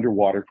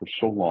underwater for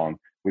so long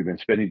We've been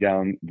spending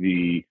down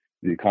the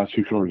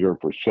Constitutional Reserve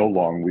for so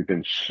long. We've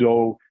been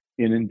so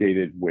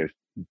inundated with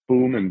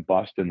boom and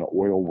bust in the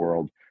oil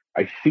world.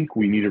 I think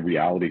we need a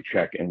reality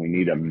check, and we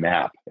need a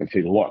map and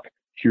say, look,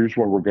 here's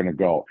where we're going to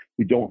go.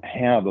 We don't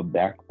have a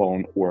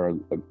backbone or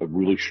a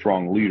really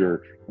strong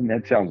leader. And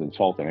that sounds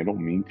insulting. I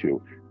don't mean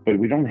to, but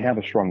we don't have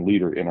a strong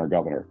leader in our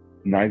governor.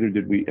 Neither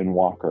did we in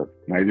Walker.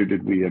 Neither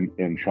did we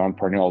in Sean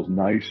Parnell, as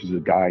nice as a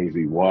guy as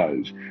he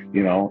was.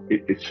 You know,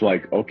 it's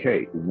like,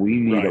 okay, we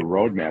need a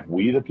roadmap.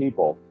 We, the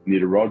people,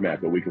 need a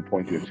roadmap that we can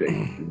point to and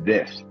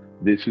say,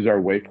 this is our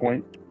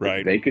waypoint. Right.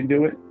 If they can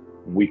do it,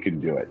 we can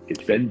do it.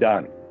 It's been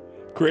done.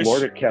 Chris,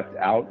 Florida kept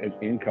out an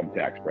income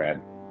tax, Brad.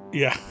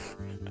 Yeah.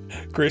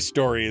 Chris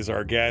Story is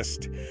our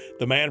guest,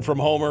 the man from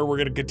Homer. We're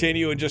going to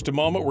continue in just a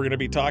moment. We're going to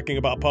be talking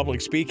about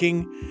public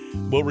speaking.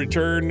 We'll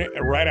return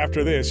right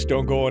after this.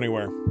 Don't go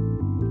anywhere.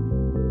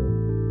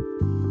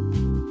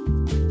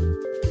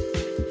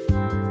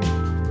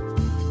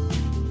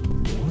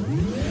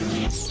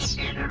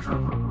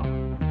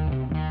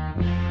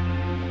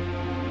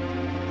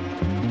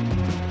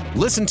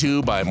 Listened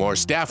to by more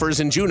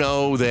staffers in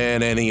Juneau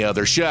than any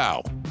other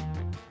show,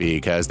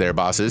 because their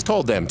bosses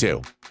told them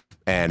to.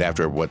 And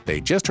after what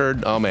they just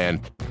heard, oh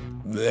man,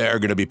 they're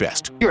going to be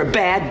pissed. You're a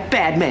bad,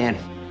 bad man.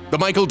 The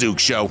Michael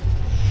Dukes Show.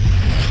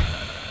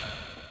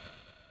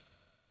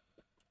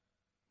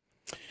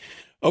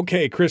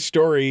 Okay, Chris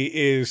Story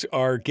is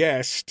our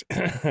guest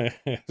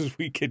as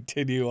we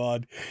continue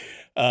on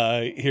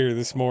here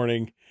this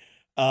morning.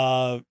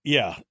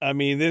 Yeah, I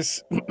mean,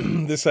 this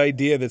this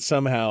idea that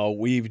somehow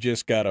we've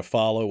just got to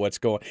follow what's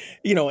going,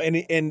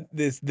 and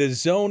this, the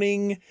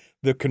zoning,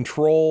 the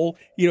control,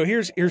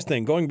 here's the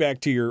thing, going back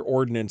to your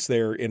ordinance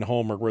there in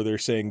Homer, where they're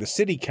saying the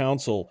city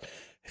council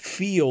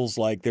feels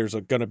like there's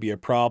going to be a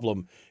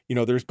problem.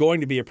 There's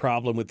going to be a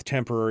problem with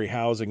temporary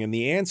housing. And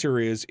the answer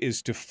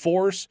is to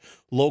force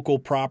local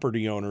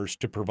property owners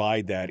to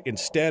provide that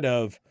instead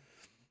of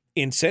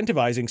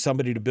incentivizing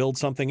somebody to build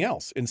something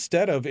else,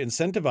 instead of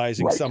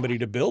incentivizing somebody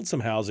to build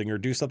some housing or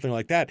do something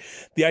like that.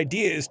 The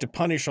idea is to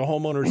punish the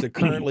homeowners that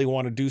currently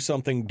want to do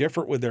something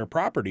different with their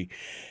property.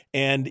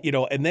 And,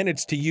 and then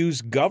it's to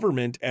use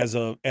government as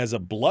a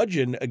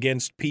bludgeon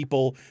against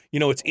people,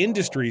 it's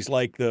industries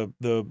like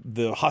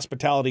the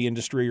hospitality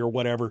industry or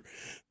whatever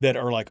that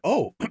are like,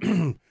 oh,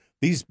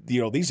 these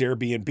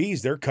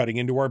Airbnbs, they're cutting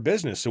into our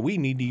business. So we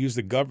need to use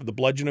the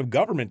bludgeon of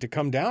government to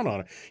come down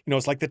on it.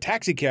 It's like the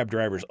taxi cab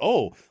drivers.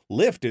 Oh,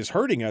 Lyft is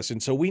hurting us.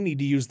 And so we need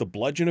to use the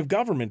bludgeon of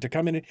government to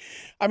come in.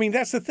 I mean,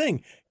 that's the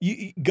thing.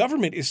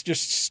 Government is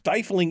just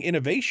stifling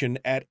innovation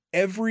at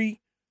every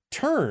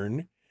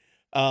turn.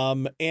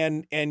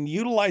 And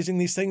utilizing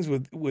these things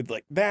with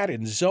like that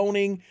and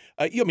zoning.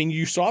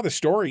 You saw the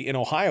story in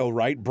Ohio,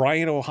 right?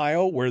 Bryan,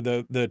 Ohio, where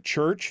the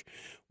church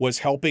was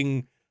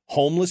helping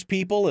homeless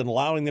people and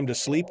allowing them to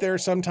sleep there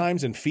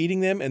sometimes and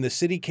feeding them. And the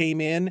city came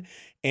in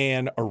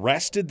and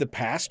arrested the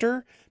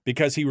pastor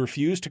because he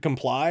refused to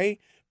comply,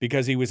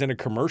 because he was in a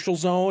commercial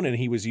zone and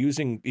he was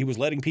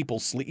letting people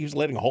sleep. He was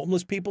letting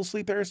homeless people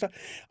sleep there and stuff.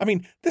 I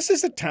mean, this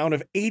is a town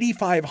of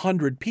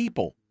 8,500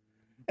 people,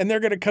 and they're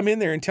going to come in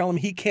there and tell him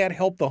he can't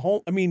help the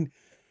home. I mean,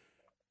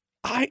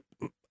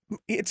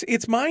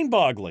 it's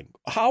mind-boggling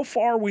how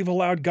far we've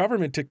allowed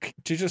government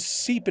to just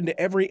seep into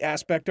every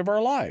aspect of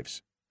our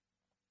lives.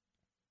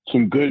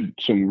 Some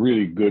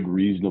really good,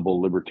 reasonable,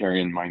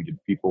 libertarian-minded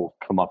people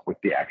come up with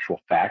the actual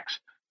facts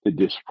to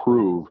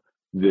disprove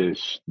the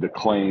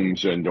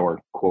claims and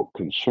or quote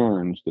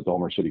concerns that the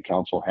Homer City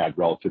Council had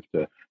relative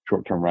to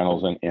short-term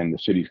rentals, and the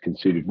city's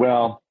conceded,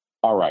 well,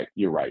 all right,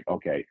 you're right.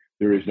 Okay,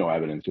 there is no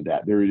evidence of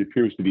that. There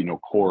appears to be no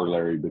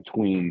corollary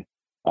between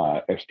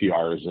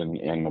STRs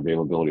and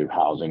availability of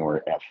housing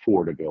or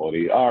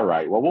affordability. All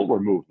right, well, we'll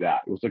remove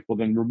that. It was like, well,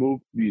 then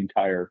remove the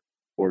entire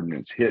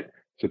ordinance. Hit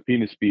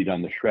subpoena speed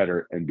on the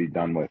shredder and be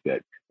done with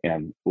it,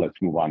 and let's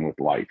move on with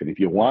life. And if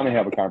you want to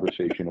have a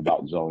conversation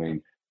about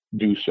zoning,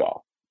 do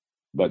so,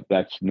 but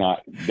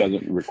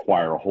doesn't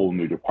require a whole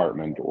new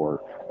department or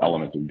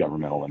element of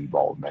governmental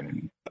involvement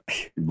and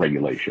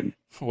regulation.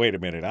 Wait a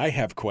minute, I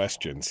have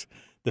questions.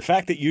 The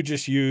fact that you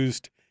just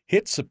used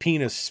hit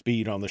subpoena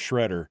speed on the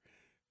shredder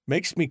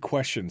makes me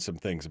question some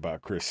things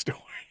about Chris Story.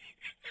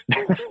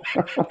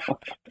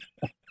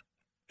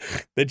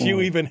 That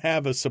you even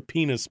have a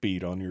subpoena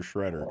speed on your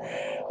shredder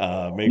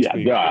makes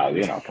me.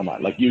 Come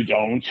on, like you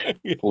don't,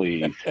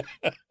 please.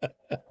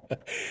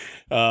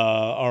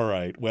 All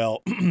right.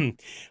 Well,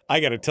 I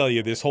got to tell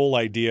you, this whole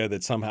idea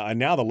that somehow, and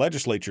now the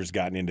legislature's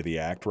gotten into the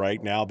act,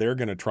 right? Now they're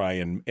going to try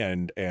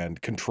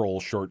and control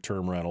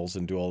short-term rentals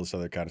and do all this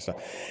other kind of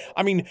stuff.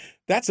 I mean,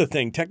 that's the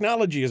thing.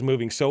 Technology is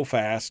moving so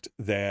fast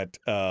that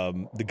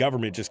the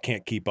government just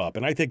can't keep up.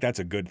 And I think that's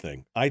a good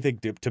thing. I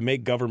think to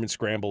make government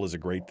scramble is a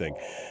great thing.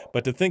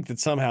 But to think that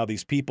somehow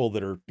these people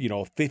that are,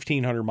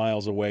 1,500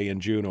 miles away in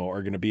Juneau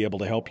are going to be able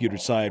to help you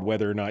decide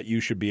whether or not you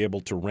should be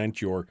able to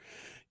rent your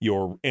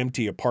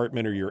empty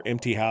apartment or your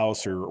empty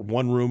house or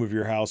one room of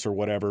your house or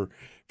whatever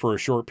for a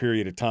short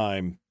period of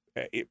time,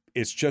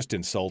 it's just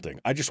insulting.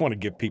 I just want to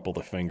give people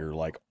the finger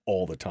like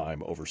all the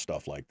time over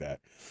stuff like that.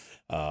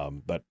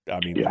 But I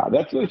mean, yeah,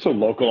 that's a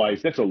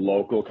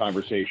local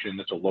conversation.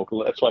 That's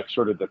like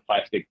sort of the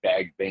plastic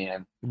bag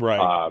ban, right?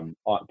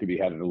 Ought to be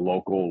had at a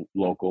local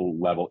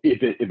level.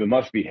 If it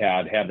must be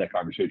had, have that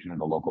conversation at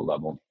the local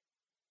level.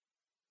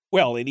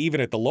 Well, and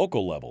even at the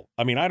local level,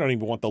 I mean, I don't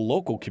even want the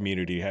local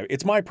community to have.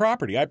 It's my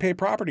property. I pay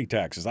property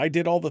taxes. I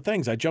did all the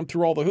things. I jumped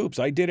through all the hoops.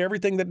 I did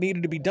everything that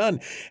needed to be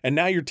done. And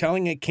now you're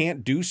telling me I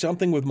can't do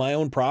something with my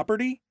own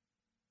property?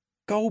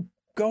 Go.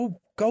 But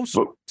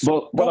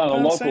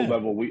on a local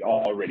level, we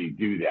already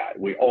do that.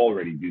 We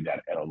already do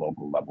that at a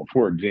local level.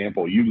 For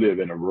example, you live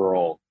in a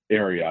rural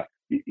area.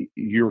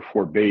 You're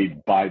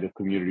forbade by the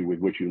community with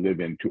which you live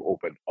in to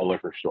open a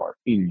liquor store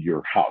in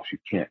your house. You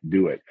can't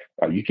do it.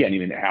 You can't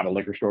even have a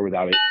liquor store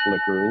without a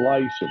liquor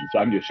license.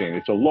 I'm just saying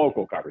it's a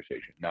local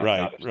conversation, not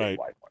a statewide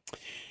one.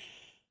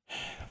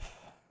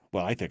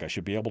 Well, I think I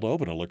should be able to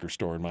open a liquor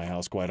store in my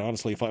house, quite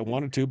honestly, if I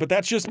wanted to, but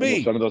that's just me.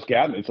 Well, some of those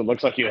cabinets, it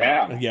looks like you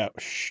have. Yeah,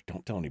 shh,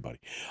 don't tell anybody.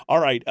 All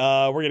right,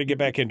 we're going to get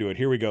back into it.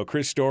 Here we go.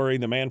 Chris Story,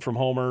 the man from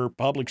Homer,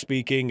 public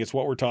speaking. It's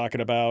what we're talking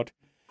about.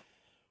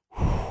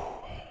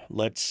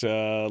 Let's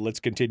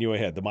continue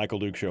ahead. The Michael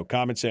Duke Show.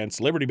 Common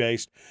sense,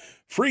 liberty-based,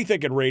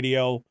 free-thinking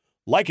radio.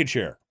 Like and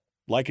share.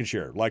 Like and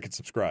share. Like and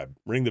subscribe.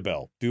 Ring the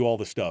bell. Do all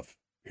the stuff.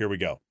 Here we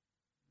go.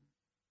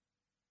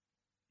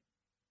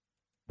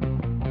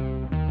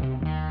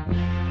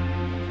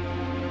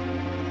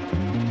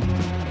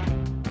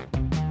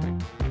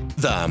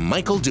 The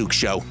Michael Duke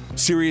Show.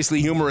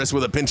 Seriously humorous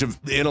with a pinch of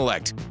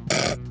intellect.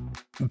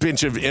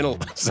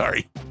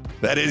 Sorry.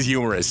 That is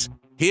humorous.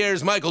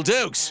 Here's Michael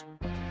Dukes.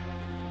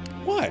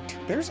 What?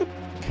 There's a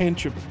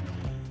pinch of...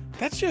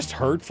 That's just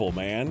hurtful,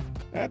 man.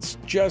 That's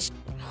just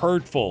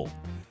hurtful.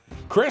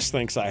 Chris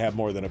thinks I have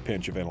more than a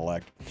pinch of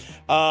intellect.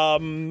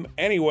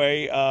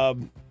 Anyway,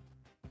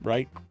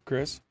 right,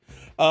 Chris?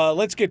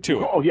 Let's get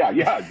to it. Oh,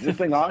 yeah. Is this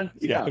thing on?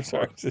 Yeah, I'm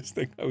sorry. This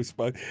thing, I was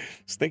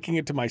thinking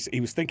it to myself. He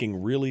was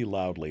thinking really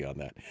loudly on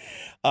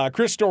that.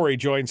 Chris Story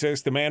joins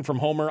us, the man from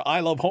Homer.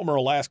 I love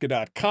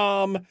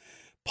HomerAlaska.com.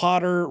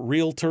 Potter,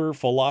 realtor,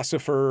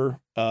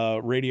 philosopher,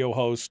 radio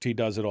host. He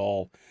does it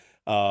all.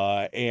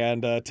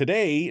 And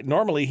today,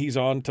 normally he's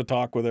on to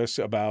talk with us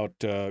about,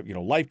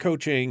 life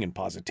coaching and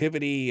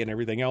positivity and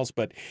everything else.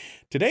 But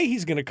today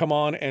he's going to come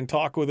on and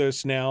talk with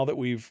us now that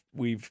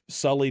we've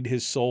sullied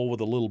his soul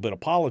with a little bit of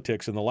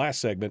politics in the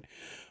last segment.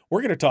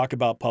 We're going to talk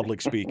about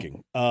public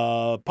speaking.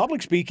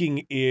 Public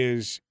speaking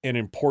is an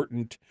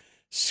important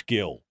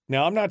skill.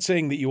 Now, I'm not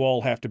saying that you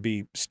all have to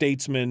be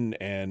statesmen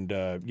and,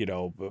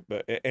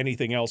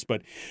 anything else,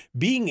 but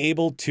being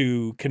able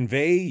to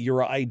convey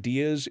your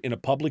ideas in a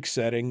public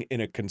setting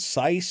in a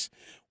concise,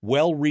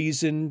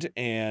 well-reasoned,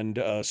 and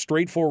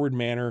straightforward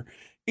manner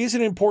is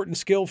an important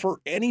skill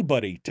for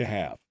anybody to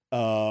have.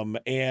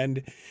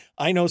 And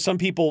I know some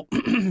people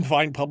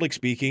find public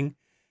speaking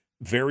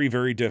very,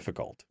 very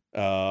difficult.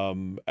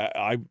 I'm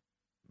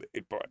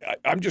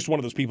just one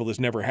of those people that's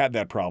never had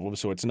that problem,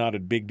 so it's not a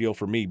big deal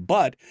for me.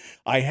 But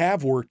I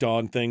have worked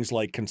on things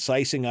like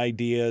concising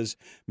ideas,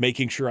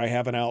 making sure I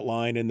have an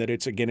outline and that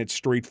it's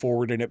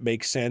straightforward and it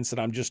makes sense and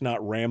I'm just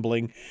not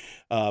rambling,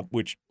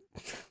 which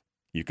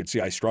you can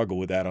see I struggle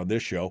with that on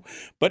this show.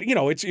 But,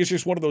 it's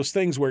just one of those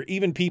things where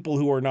even people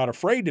who are not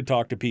afraid to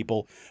talk to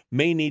people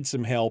may need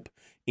some help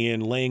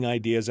in laying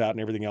ideas out and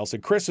everything else.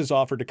 And Chris has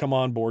offered to come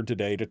on board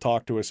today to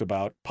talk to us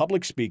about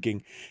public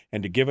speaking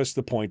and to give us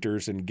the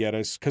pointers and get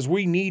us, because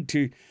we need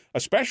to,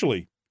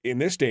 especially in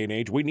this day and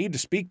age, we need to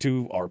speak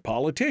to our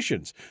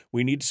politicians.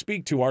 We need to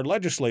speak to our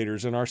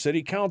legislators and our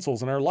city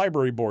councils and our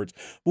library boards.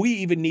 We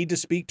even need to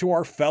speak to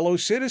our fellow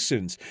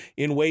citizens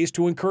in ways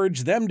to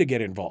encourage them to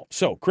get involved.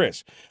 So,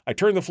 Chris, I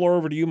turn the floor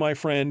over to you, my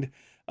friend.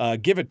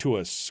 Give it to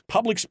us.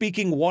 Public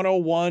Speaking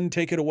 101.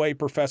 Take it away,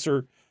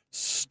 Professor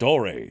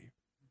Story.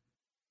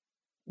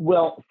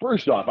 Well,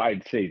 first off,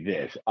 I'd say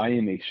this. I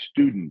am a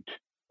student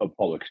of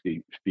public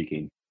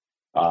speaking,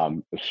 a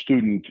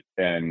student,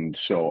 and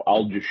so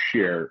I'll just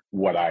share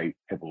what I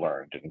have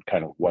learned and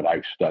kind of what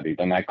I've studied.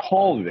 And I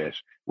call this,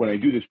 when I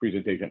do this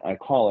presentation, I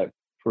call it,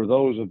 for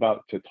those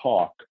about to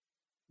talk,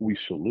 we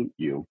salute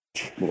you.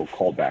 A little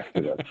callback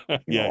to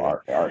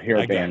the, our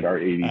hair band, our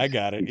 80s. I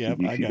got it. Yeah,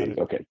 I got it.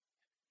 Okay.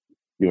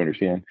 You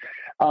understand?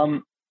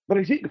 But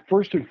I think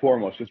first and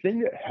foremost, the thing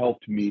that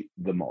helped me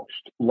the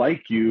most,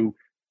 like you,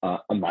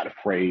 I'm not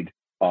afraid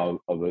of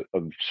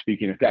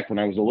speaking. In fact, when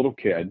I was a little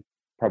kid,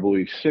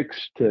 probably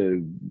 6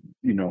 to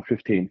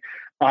 15,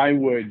 I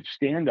would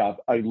stand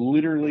up. I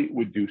literally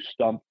would do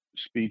stump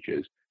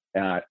speeches.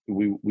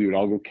 We would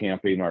all go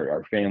camping.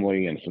 Our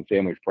family and some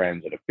family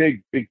friends at a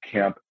big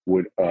camp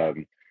would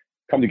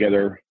come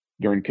together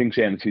during king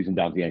salmon season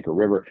down the Anchor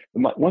River.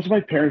 Once my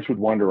parents would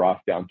wander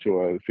off down to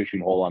a fishing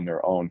hole on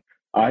their own,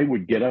 I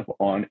would get up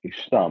on a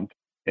stump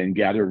and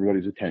gather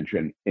everybody's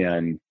attention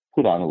and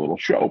put on a little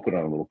show, put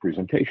on a little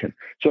presentation.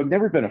 So I've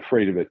never been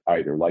afraid of it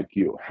either, like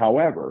you.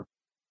 However,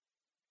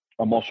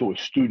 I'm also a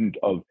student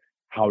of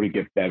how to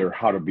get better,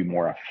 how to be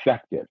more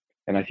effective.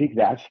 And I think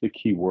that's the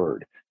key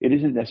word. It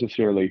isn't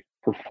necessarily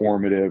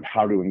performative,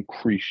 how to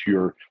increase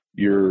your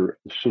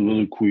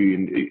soliloquy,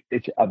 and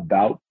it's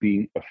about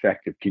being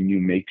effective. Can you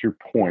make your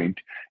point,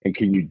 and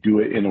can you do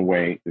it in a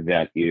way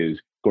that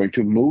is going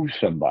to move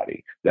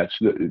somebody? That's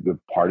the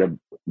part of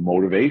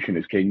motivation,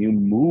 is can you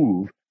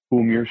move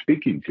whom you're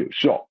speaking to?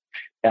 So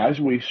as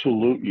we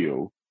salute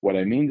you, what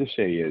I mean to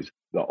say is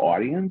the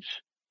audience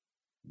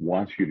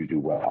wants you to do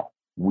well.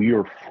 We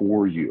are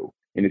for you.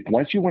 And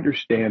once you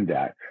understand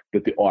that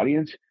the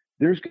audience,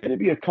 there's going to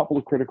be a couple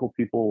of critical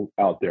people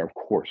out there, of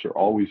course, there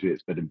always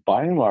is. But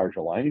by and large,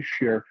 a lion's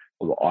share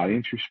of the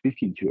audience you're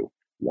speaking to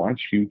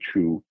wants you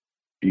to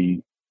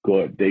be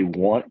good. They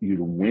want you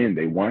to win.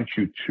 They want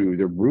you to,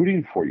 they're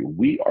rooting for you.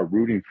 We are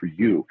rooting for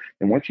you.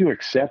 And once you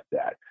accept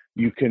that,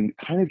 you can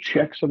kind of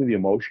check some of the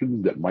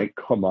emotions that might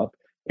come up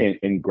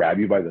and grab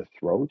you by the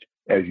throat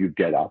as you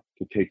get up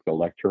to take the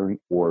lectern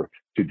or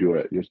to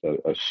do just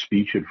a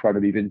speech in front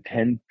of even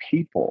 10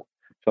 people.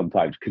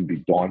 Sometimes can be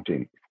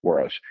daunting for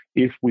us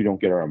if we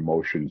don't get our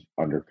emotions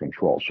under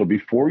control. So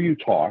before you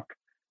talk,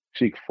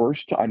 seek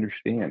first to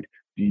understand.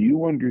 Do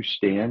you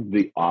understand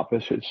the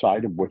opposite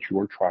side of what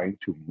you're trying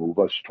to move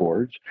us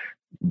towards?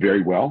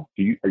 Very well.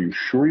 Are you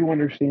sure you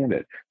understand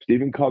it?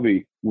 Stephen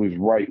Covey was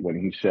right when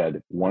he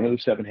said, one of the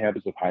 7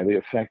 habits of highly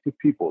effective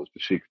people is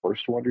to seek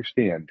first to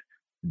understand,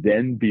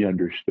 then be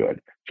understood.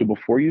 So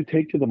before you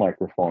take to the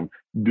microphone,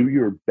 do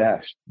your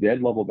best,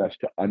 dead level best,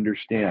 to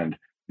understand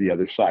the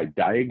other side.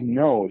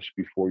 Diagnose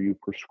before you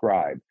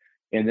prescribe,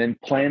 and then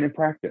plan and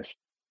practice.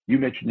 You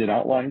mentioned an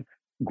outline.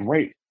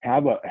 Great.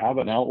 Have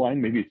an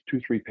outline. Maybe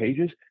it's 2-3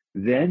 pages.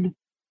 Then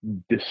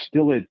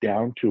distill it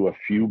down to a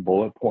few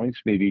bullet points,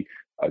 maybe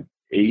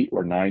 8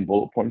 or 9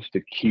 bullet points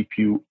to keep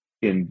you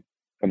in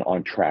and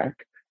on track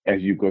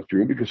as you go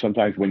through. Because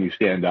sometimes when you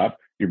stand up,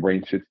 your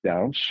brain sits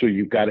down. So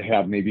you've got to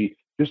have maybe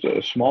just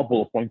a small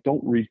bullet point.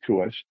 Don't read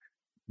to us.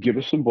 Give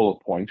us some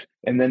bullet points,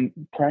 and then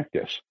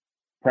practice.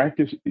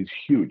 Practice is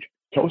huge.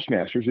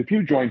 Toastmasters, if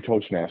you join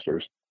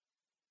Toastmasters,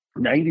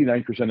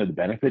 99% of the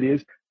benefit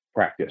is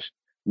practice.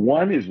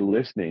 One is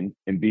listening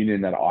and being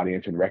in that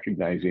audience and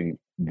recognizing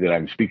that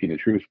I'm speaking the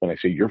truth when I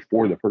say you're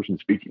for the person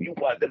speaking. You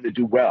want them to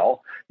do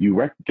well.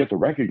 You get to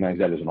recognize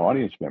that as an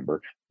audience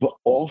member, but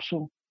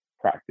also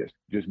practice,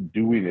 just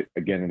doing it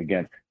again and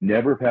again.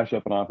 Never pass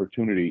up an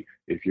opportunity.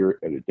 If you're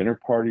at a dinner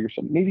party or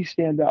something, maybe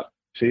stand up,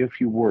 say a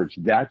few words.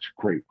 That's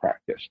great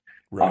practice.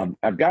 Right.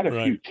 I've got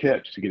a few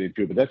tips to get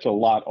into, but that's a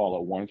lot all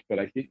at once. But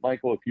I think,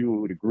 Michael, if you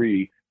would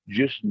agree,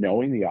 just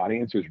knowing the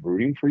audience is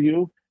rooting for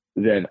you,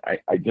 then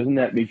doesn't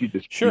that make you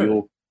just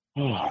feel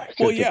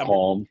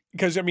calm?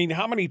 Because, I mean,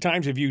 how many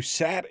times have you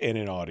sat in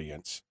an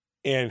audience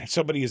and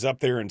somebody is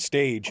up there on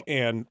stage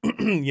and,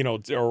 you know,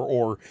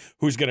 or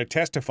who's going to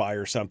testify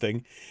or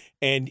something,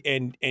 and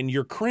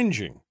you're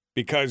cringing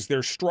because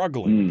they're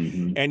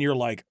struggling, and you're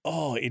like,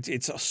 oh,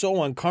 it's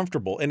so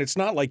uncomfortable. And it's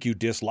not like you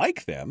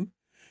dislike them.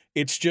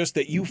 It's just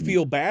that you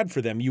feel bad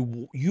for them.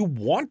 You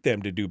want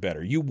them to do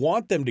better. You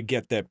want them to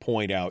get that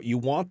point out. You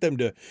want them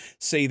to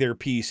say their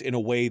piece in a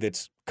way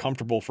that's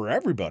comfortable for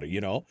everybody,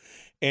 you know?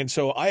 And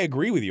so I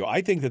agree with you.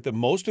 I think that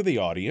most of the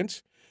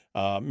audience,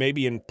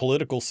 maybe in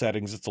political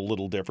settings it's a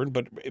little different,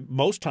 but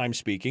most times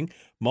speaking,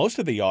 most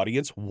of the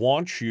audience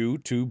wants you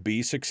to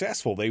be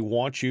successful. They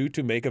want you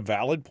to make a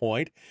valid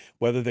point,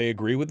 whether they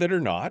agree with it or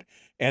not,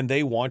 and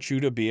they want you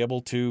to be able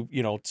to,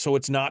 you know, so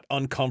it's not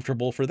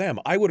uncomfortable for them.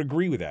 I would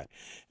agree with that.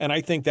 And I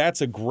think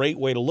that's a great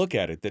way to look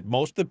at it, that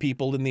most of the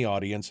people in the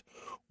audience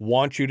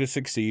want you to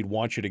succeed,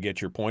 want you to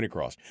get your point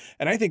across.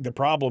 And I think the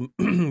problem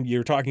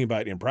you're talking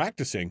about in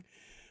practicing,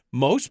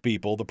 most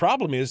people, the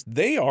problem is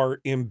they are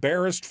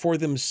embarrassed for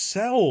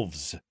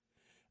themselves.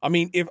 I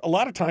mean, if a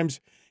lot of times,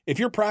 if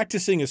you're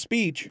practicing a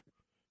speech,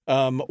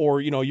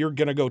 or, you know, you're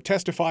going to go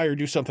testify or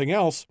do something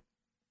else,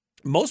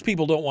 most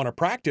people don't want to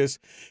practice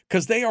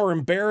because they are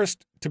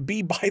embarrassed to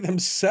be by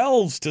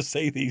themselves to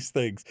say these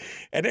things.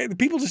 And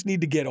people just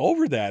need to get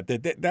over that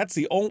that's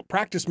the only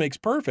practice makes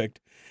perfect.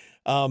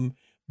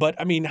 But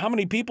I mean, how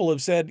many people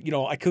have said, you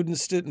know, I couldn't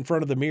sit in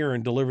front of the mirror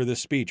and deliver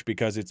this speech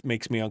because it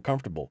makes me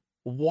uncomfortable?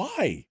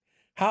 Why?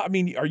 How? I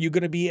mean, are you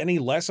going to be any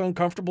less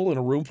uncomfortable in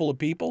a room full of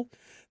people?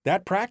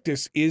 That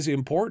practice is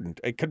important.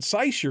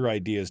 Concise your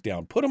ideas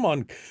down. Put them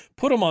on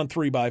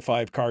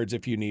 3x5 cards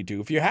if you need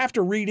to. If you have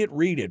to read it,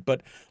 read it.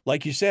 But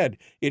like you said,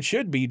 it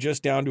should be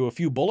just down to a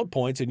few bullet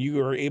points, and you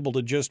are able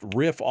to just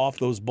riff off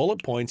those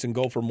bullet points and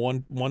go from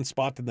one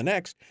spot to the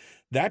next.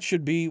 That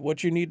should be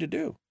what you need to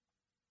do.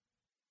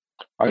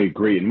 I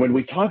agree. And when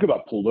we talk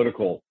about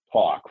political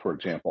talk, for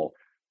example,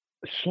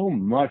 so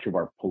much of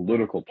our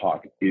political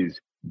talk is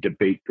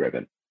debate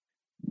driven.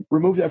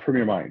 Remove that from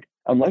your mind.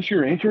 Unless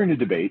you're entering a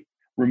debate,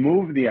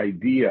 remove the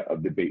idea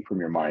of debate from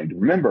your mind.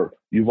 Remember,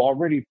 you've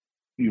already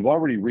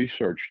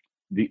researched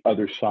the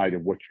other side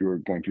of what you're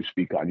going to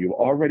speak on. You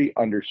already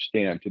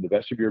understand to the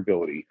best of your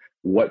ability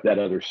what that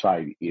other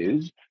side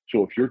is.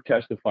 So if you're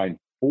testifying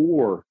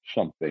for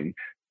something,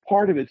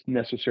 part of it's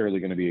necessarily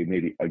going to be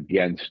maybe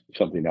against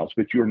something else,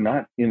 but you're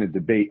not in a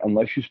debate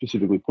unless you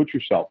specifically put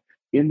yourself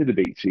in the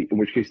debate seat, in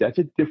which case that's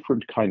a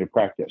different kind of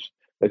practice.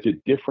 That's a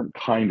different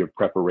kind of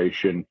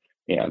preparation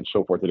and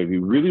so forth. And if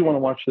you really want to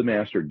watch the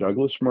master,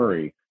 Douglas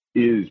Murray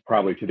is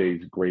probably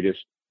today's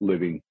greatest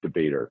living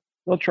debater.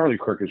 Well, Charlie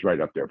Kirk is right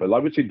up there, but I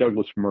would say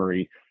Douglas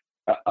Murray,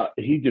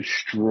 he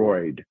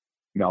destroyed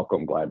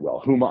Malcolm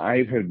Gladwell, whom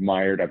I've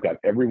admired. I've got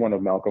every one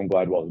of Malcolm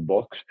Gladwell's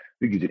books. I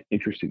think he's an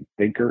interesting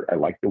thinker. I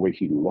like the way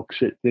he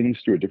looks at things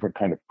through a different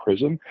kind of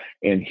prism.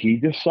 And he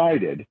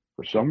decided,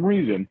 for some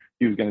reason,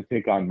 he was going to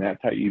take on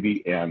Matt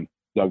Taibbi and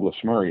Douglas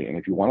Murray. And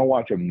if you want to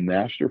watch a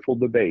masterful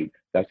debate,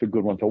 that's a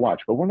good one to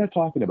watch. But we're not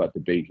talking about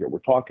debate here. We're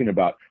talking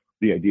about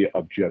the idea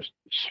of just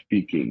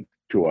speaking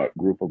to a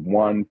group of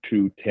 1,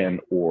 2, 10,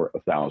 or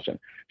 1,000.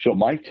 So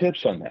my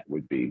tips on that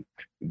would be,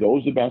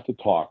 those about to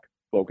talk,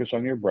 focus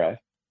on your breath,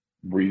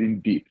 breathing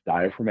deep,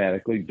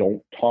 diaphragmatically.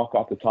 Don't talk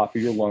off the top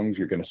of your lungs.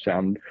 You're going to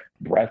sound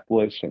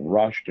breathless and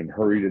rushed and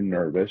hurried and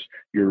nervous.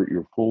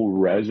 Your full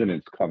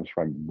resonance comes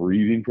from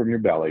breathing from your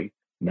belly,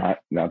 not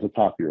the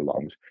top of your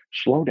lungs.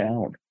 Slow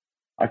down.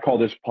 I call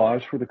this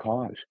pause for the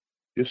cause.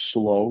 Just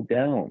slow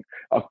down.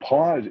 A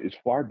pause is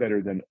far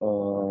better than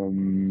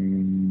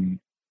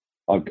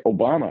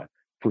Obama,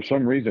 for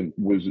some reason,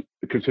 was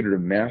considered a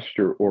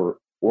master or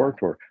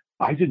orator.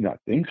 I did not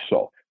think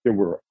so. There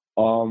were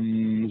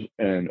and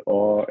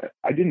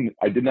I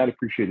did not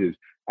appreciate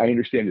I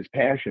understand his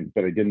passion,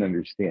 but I didn't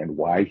understand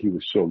why he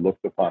was so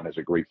looked upon as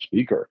a great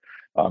speaker.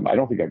 I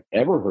don't think I've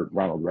ever heard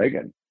Ronald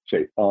Reagan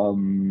say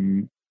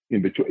in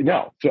between.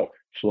 No, so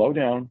slow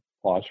down,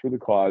 pause for the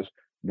cause,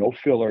 no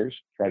fillers.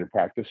 Try to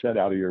practice that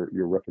out of your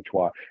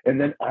repertoire. And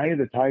then eye of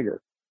the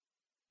tiger.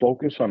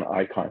 Focus on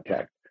eye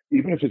contact.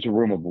 Even if it's a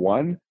room of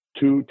 1,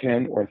 2,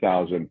 10, or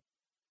 1,000,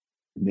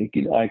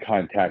 making eye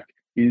contact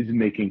is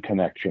making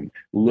connection.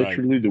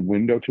 Literally, right. The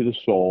window to the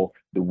soul,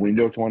 the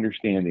window to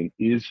understanding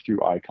is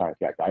through eye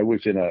contact. I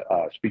was in a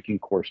speaking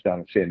course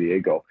down in San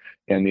Diego,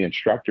 and the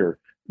instructor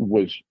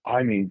was,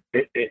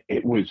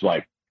 it was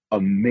like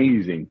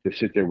amazing to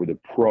sit there with a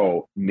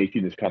pro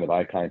making this kind of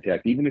eye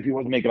contact. Even if he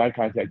wasn't making eye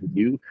contact with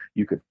you,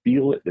 you could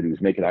feel it that he was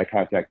making eye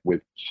contact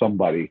with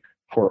somebody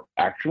for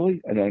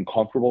actually an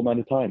uncomfortable amount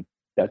of time.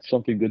 That's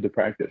something good to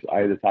practice,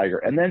 eye of the tiger.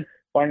 And then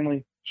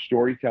finally,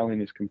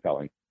 storytelling is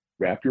compelling.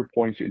 Wrap your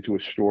points into a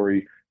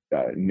story,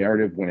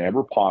 narrative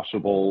whenever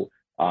possible,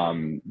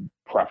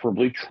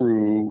 preferably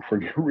true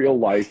from your real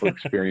life or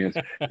experience.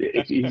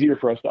 It's easier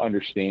for us to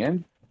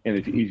understand, and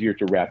it's easier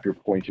to wrap your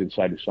points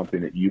inside of something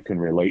that you can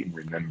relate and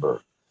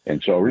remember.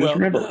 And so just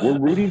remember, we're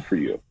rooting for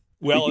you.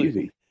 Well, it's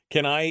easy.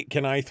 Can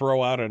I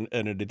throw out an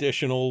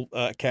additional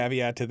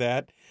caveat to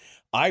that?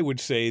 I would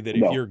say that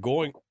if you're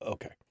going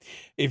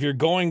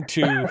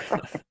to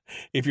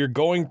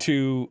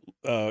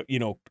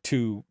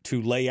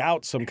to lay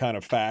out some kind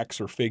of facts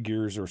or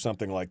figures or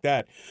something like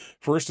that,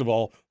 first of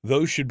all,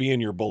 those should be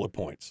in your bullet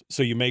points,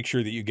 so you make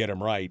sure that you get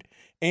them right,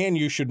 and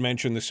you should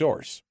mention the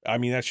source. I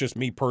mean, that's just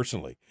me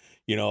personally.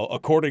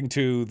 According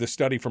to the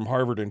study from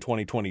Harvard in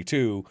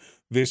 2022,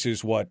 this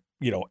is what,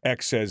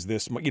 X says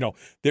this,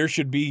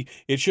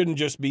 it shouldn't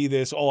just be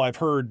this, I've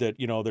heard that,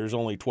 there's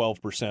only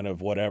 12%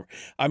 of whatever.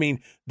 I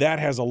mean, that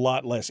has a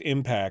lot less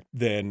impact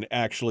than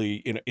actually,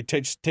 it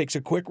takes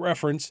a quick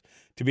reference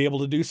to be able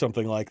to do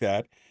something like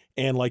that.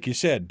 And like you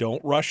said,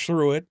 don't rush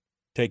through it.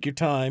 Take your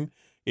time.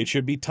 It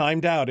should be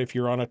timed out. If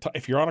you're on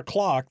a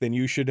clock, then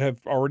you should have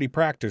already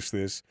practiced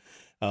this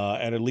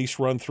and at least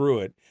run through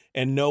it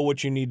and know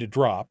what you need to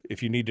drop.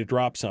 If you need to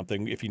drop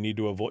something, if you need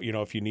to avoid,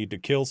 if you need to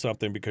kill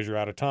something because you're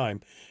out of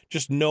time,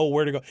 just know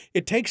where to go.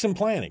 It takes some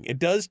planning. It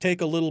does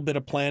take a little bit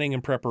of planning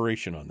and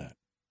preparation on that.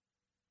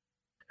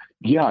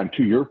 Yeah, and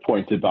to your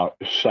point about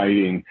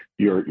citing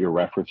your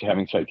reference,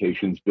 having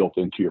citations built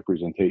into your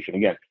presentation,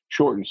 again,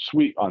 short and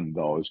sweet on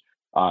those.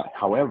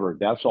 However,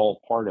 that's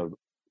all part of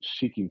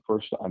seeking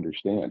first to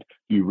understand.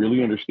 Do you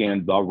really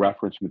understand the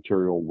reference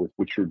material with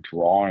which you're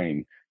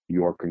drawing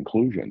your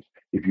conclusions?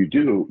 If you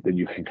do, then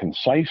you can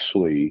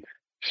concisely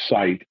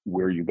cite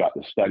where you got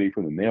the study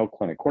from the Mayo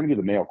Clinic. According to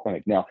the Mayo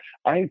Clinic, now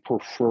I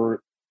prefer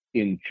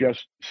in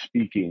just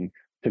speaking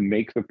to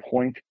make the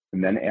point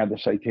and then add the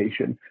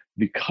citation,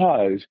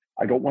 because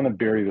I don't want to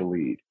bury the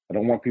lead. I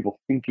don't want people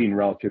thinking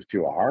relative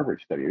to a Harvard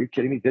study. Are you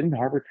kidding me? Doesn't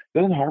Harvard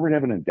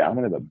have an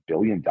endowment of $1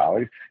 billion?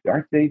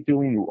 Aren't they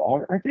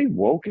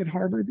woke at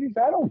Harvard?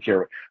 I don't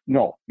care.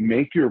 No,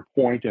 make your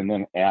point and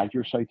then add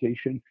your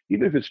citation,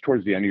 even if it's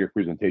towards the end of your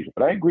presentation.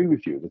 But I agree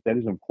with you that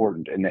is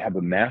important, and to have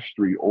a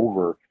mastery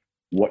over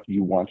what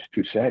you want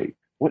to say.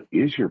 What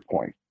is your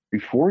point?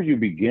 Before you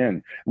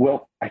begin,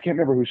 well, I can't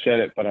remember who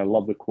said it, but I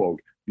love the quote.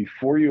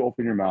 Before you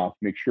open your mouth,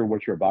 make sure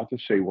what you're about to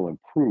say will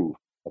improve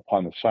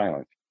upon the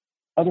silence.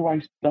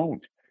 Otherwise,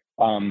 don't.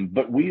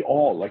 But we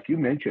all, like you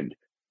mentioned,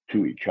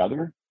 to each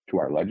other, to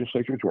our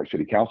legislature, to our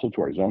city council,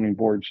 to our zoning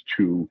boards,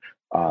 to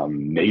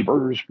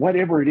neighbors,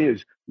 whatever it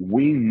is,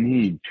 we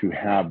need to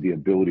have the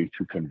ability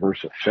to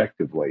converse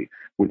effectively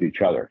with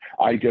each other.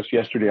 I just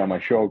yesterday on my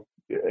show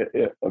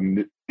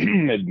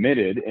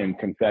admitted and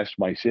confessed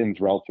my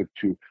sins relative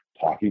to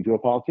talking to a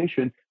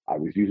politician. I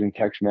was using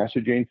text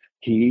messaging.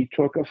 He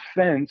took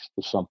offense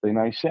to something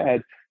I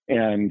said,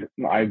 and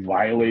I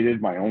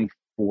violated my own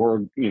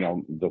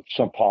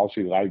some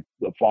policy that I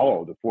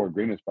follow, the 4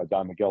 Agreements by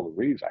Don Miguel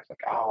Ruiz. I was like,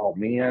 oh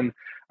man,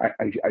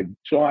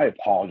 so I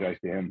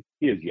apologized to him.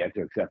 He has yet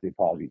to accept the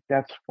apology.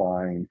 That's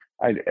fine.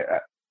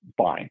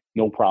 Fine,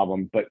 no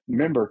problem. But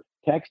remember,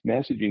 text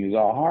messaging is a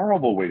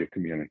horrible way to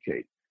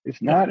communicate.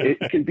 It's not. It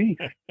can be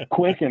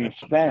quick and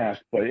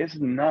fast, but it's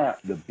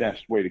not the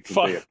best way to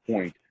convey a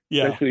point.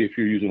 Yeah. Especially if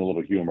you're using a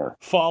little humor.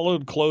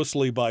 Followed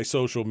closely by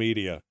social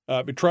media.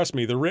 But trust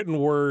me, the written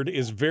word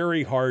is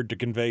very hard to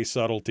convey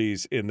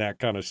subtleties in that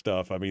kind of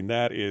stuff. I mean,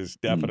 that is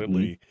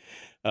definitely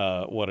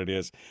what it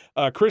is.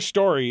 Chris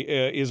Story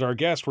is our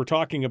guest. We're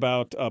talking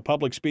about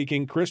public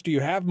speaking. Chris, do you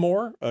have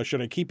more?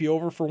 Should I keep you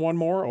over for one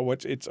more, or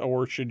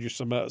should you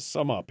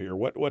sum up here?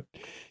 What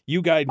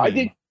you guide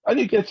me? I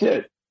think that's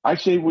it. I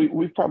say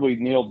we've probably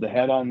nailed the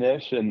head on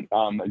this, and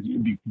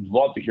you'd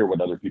love to hear what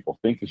other people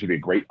think. This would be a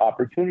great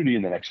opportunity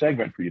in the next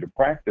segment for you to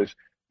practice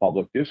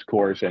public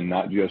discourse and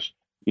not just,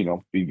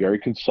 be very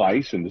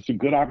concise. And it's a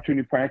good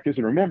opportunity to practice.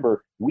 And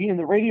remember, we in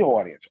the radio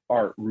audience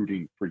are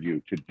rooting for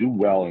you to do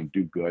well and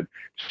do good.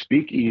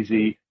 Speak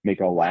easy,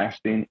 make a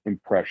lasting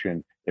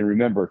impression, and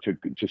remember to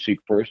seek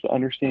first to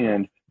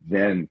understand,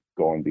 then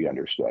go and be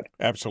understood.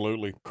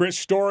 Absolutely. Chris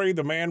Story,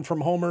 the man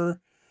from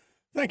Homer.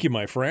 Thank you,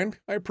 my friend.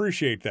 I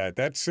appreciate that.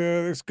 That's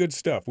good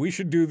stuff. We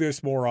should do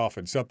this more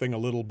often, something a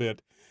little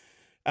bit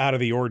out of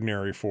the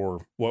ordinary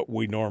for what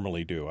we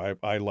normally do.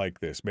 I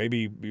like this.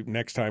 Maybe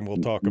next time we'll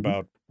talk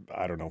about,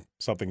 I don't know,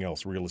 something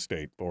else, real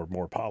estate or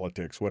more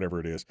politics, whatever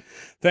it is.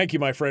 Thank you,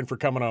 my friend, for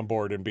coming on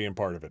board and being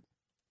part of it.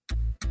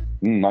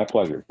 My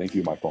pleasure. Thank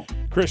you, Michael.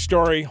 Chris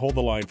Story, hold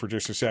the line for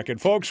just a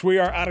second. Folks, we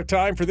are out of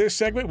time for this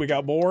segment. We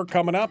got more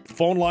coming up.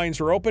 Phone lines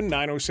are open,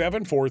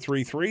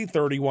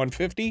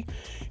 907-433-3150.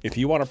 If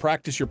you want to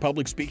practice your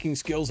public speaking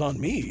skills on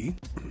me,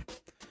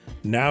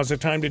 now's the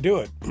time to do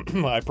it.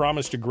 I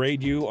promise to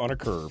grade you on a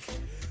curve.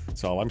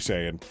 That's all I'm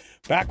saying.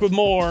 Back with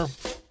more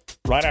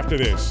right after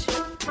this.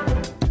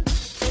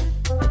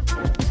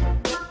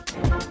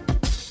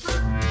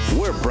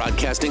 We're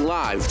broadcasting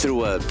live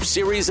through a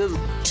series of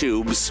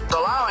tubes.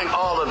 Allowing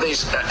all of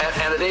these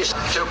entities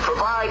to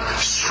provide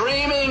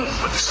streaming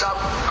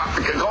stuff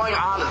going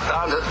on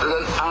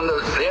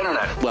the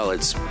internet. Well,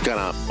 it's kind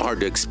of hard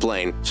to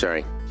explain.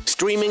 Sorry.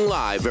 Streaming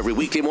live every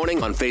weekday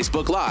morning on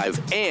Facebook Live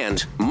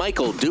and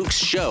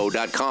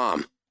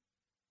MichaelDukesShow.com.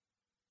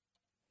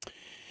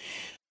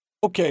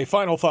 Okay,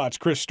 final thoughts.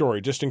 Chris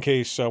Story, just in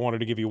case I wanted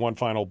to give you one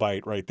final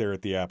bite right there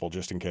at the apple,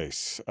 just in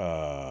case.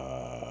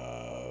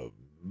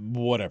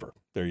 Whatever.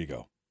 There you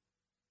go.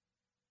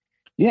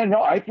 Yeah, no,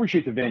 I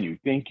appreciate the venue.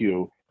 Thank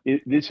you.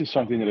 This is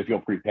something that I feel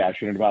pretty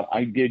passionate about.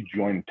 I did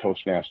join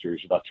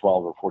Toastmasters about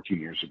 12 or 14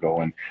 years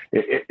ago, and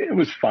it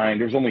was fine.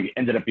 There's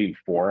ended up being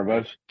 4 of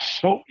us.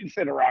 So we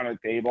sit around a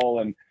table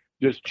and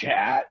just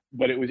chat,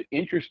 but it was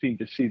interesting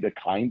to see the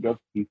kind of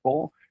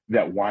people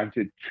that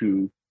wanted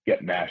to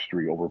get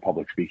mastery over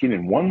public speaking.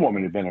 And one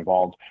woman had been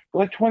involved for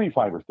like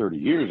 25 or 30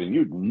 years, and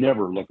you'd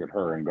never look at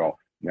her and go,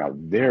 now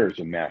there's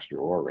a master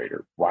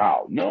orator.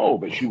 Wow. No,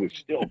 but she was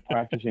still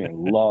practicing and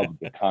loved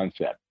the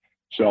concept.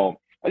 So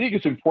I think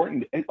it's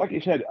important, like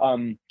I said,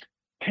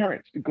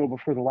 parents to go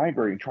before the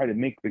library and try to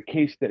make the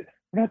case that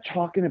we're not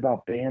talking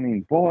about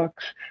banning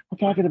books.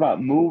 We're talking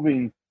about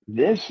moving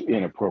this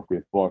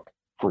inappropriate book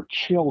for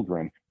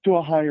children to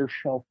a higher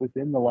shelf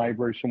within the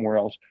library somewhere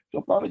else. So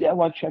if mom and dad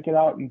want to check it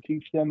out and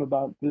teach them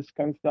about this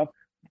kind of stuff,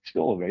 it's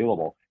still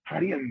available. How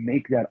do you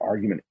make that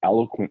argument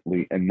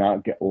eloquently and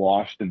not get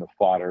lost in the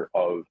fodder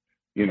of,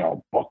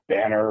 book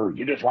banner?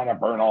 You just want to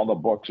burn all the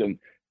books, and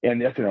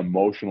that's an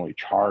emotionally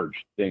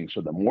charged thing. So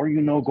the more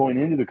you know going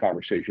into the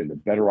conversation, the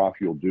better off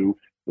you'll do.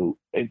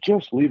 And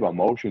just leave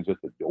emotions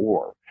at the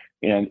door.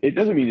 And it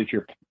doesn't mean that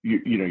you're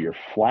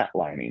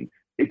flatlining.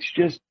 It's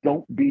just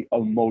don't be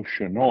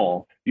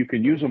emotional. You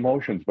can use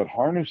emotions, but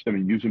harness them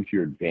and use them to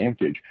your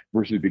advantage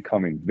versus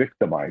becoming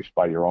victimized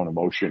by your own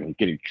emotion and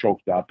getting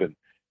choked up and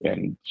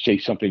say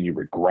something you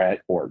regret,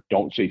 or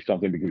don't say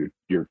something because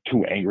you're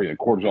too angry and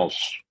cortisol's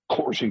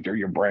coursing through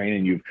your brain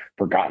and you've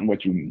forgotten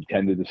what you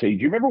intended to say.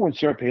 Do you remember when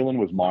Sarah Palin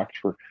was mocked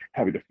for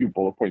having a few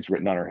bullet points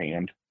written on her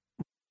hand?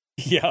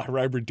 Yeah,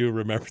 I do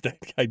remember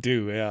that. I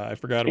do. Yeah, I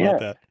forgot about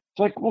that. It's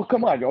like, well,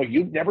 come on. Oh,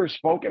 you've never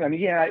spoken? I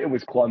mean, yeah, it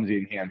was clumsy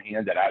and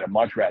ham-handed. I'd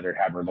much rather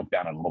have her look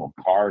down at a little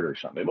card or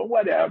something, but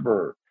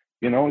whatever.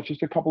 It's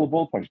just a couple of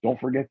bullet points.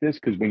 Don't forget this,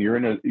 because when you're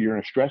in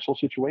a stressful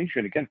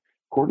situation, again,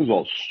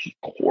 cortisol's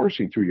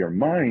coursing through your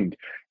mind,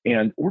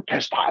 or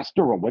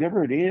testosterone,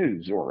 whatever it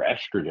is, or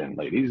estrogen,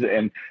 ladies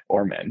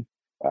or men,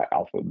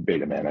 alpha,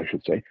 beta men, I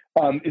should say.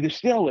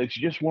 It's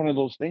just one of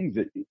those things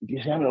that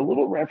just having a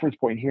little reference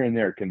point here and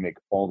there can make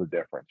all the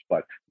difference.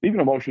 But leaving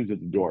emotions at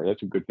the door,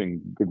 that's a good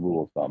thing, good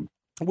rule of thumb.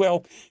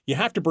 Well, you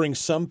have to bring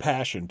some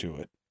passion to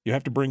it. You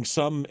have to bring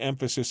some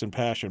emphasis and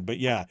passion, but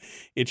yeah,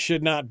 it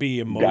should not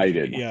be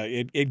guided. Yeah,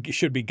 it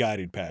should be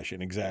guided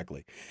passion,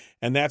 exactly,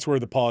 and that's where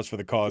the pause for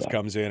the cause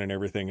comes in, and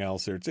everything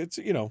else. It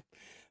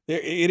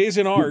is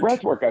an art.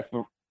 Breath work,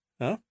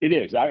 Huh? It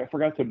is. I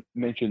forgot to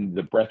mention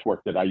the breath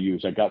work that I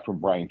use. I got from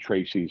Brian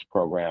Tracy's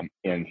program,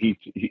 and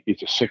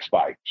it's a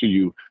 6x. So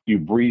you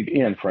breathe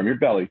in from your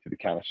belly to the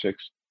count of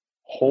 6,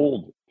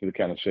 hold to the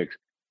count of 6,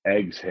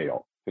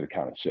 exhale to the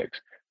count of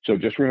 6. So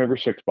just remember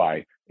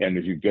 6x. And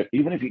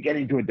even if you get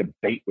into a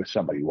debate with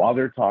somebody while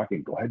they're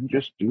talking, go ahead and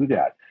just do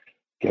that.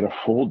 Get a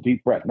full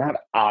deep breath, not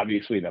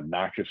obviously and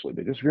obnoxiously,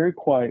 but just very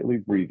quietly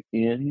breathe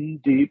in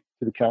deep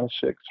to the count of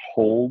 6,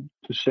 hold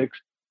to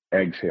 6,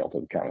 exhale to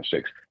the count of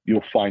 6.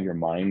 You'll find your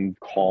mind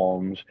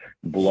calms,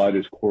 blood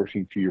is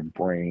coursing to your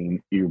brain.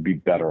 You'll be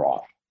better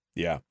off.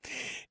 Yeah.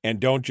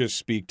 And don't just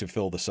speak to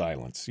fill the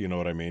silence. You know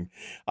what I mean?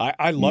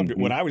 I loved it.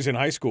 When I was in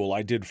high school,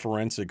 I did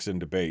forensics and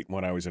debate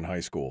when I was in high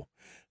school.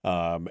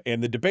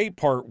 And the debate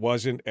part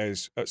wasn't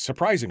as,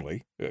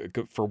 surprisingly,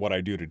 for what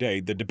I do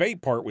today, the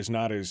debate part was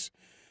not as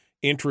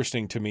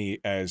interesting to me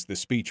as the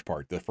speech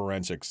part, the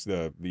forensics,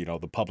 the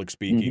public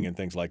speaking and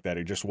things like that.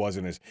 It just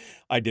wasn't as,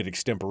 I did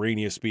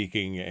extemporaneous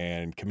speaking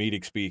and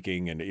comedic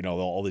speaking and,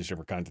 all these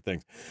different kinds of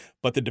things.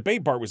 But the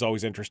debate part was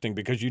always interesting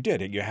because you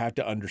did it. You had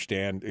to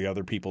understand the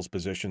other people's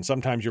position.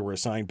 Sometimes you were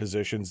assigned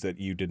positions that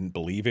you didn't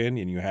believe in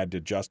and you had to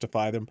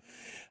justify them.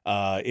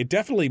 It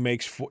definitely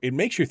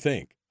makes you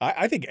think.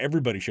 I think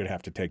everybody should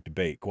have to take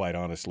debate, quite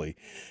honestly,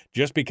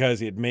 just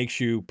because it makes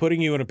you,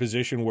 putting you in a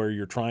position where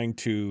you're trying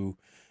to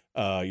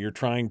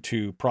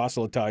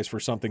proselytize for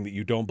something that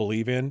you don't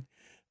believe in,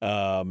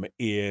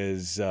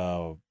 it's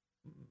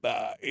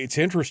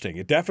interesting.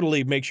 It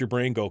definitely makes your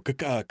brain go,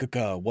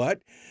 what?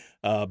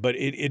 But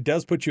it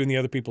does put you in the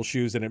other people's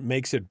shoes, and it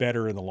makes it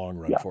better in the long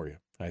run for you,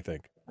 I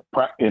think.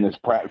 And it's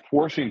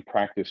forcing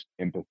practiced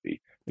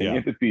empathy. And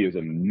empathy is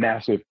a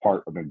massive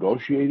part of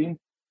negotiating,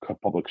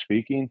 public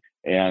speaking,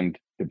 and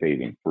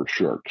debating for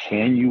sure.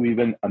 Can you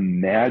even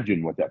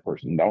imagine what that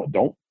person,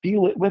 don't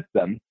feel it with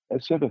them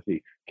as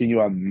sympathy. Can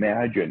you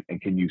imagine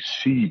and can you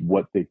see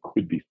what they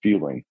could be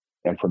feeling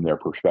and from their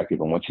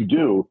perspective? And once you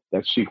do,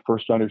 that's seek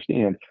first to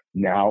understand.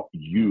 Now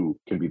you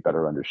can be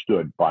better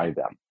understood by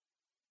them.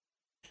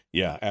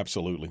 Yeah,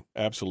 absolutely.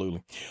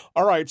 Absolutely.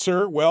 All right,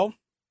 sir. Well,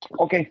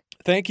 okay.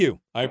 Thank you.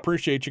 I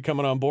appreciate you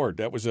coming on board.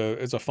 That was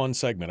it's a fun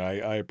segment.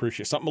 I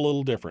appreciate something a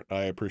little different.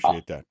 I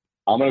appreciate that.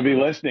 I'm going to be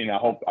listening. I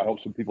hope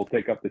some people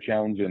take up the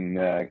challenge and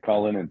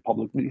call in and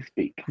publicly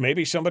speak.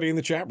 Maybe somebody in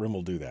the chat room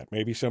will do that.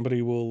 Maybe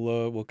somebody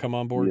will come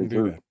on board and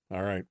do that.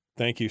 All right.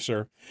 Thank you,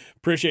 sir.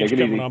 Appreciate you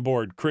coming on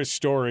board. Chris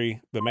Story,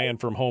 the man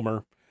from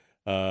Homer,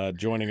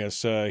 joining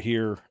us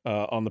here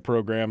on the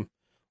program.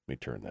 Let me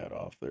turn that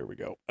off. There we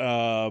go.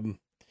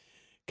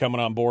 Coming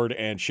on board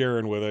and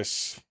sharing with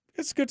us.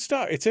 It's good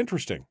stuff. It's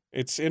interesting.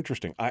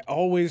 I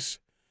always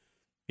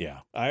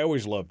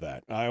love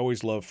that. I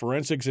always love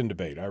forensics and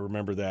debate. I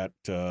remember that.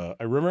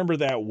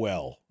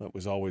 Well. That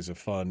was always a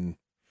fun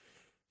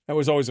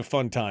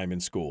time in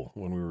school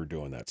when we were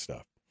doing that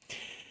stuff.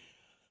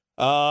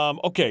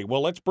 Okay,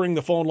 well, let's bring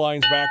the phone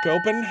lines back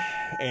open,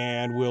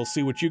 and we'll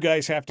see what you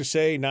guys have to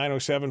say.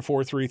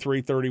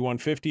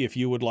 907-433-3150. If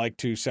you would like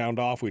to sound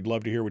off, we'd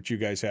love to hear what you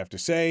guys have to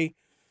say.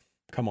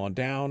 Come on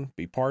down,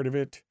 be part of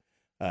it,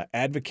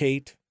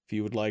 advocate. If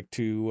you would like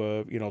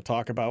to,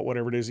 talk about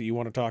whatever it is that you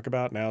want to talk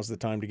about, now's the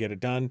time to get it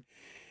done.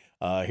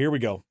 Here we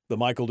go. The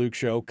Michael Duke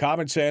Show.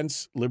 Common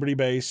sense,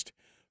 liberty-based,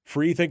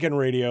 free-thinking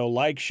radio.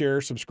 Like, share,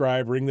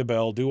 subscribe, ring the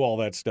bell, do all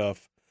that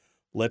stuff.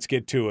 Let's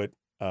get to it.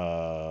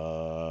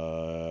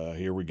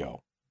 Here we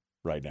go.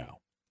 Right now.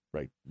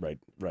 Right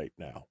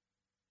now.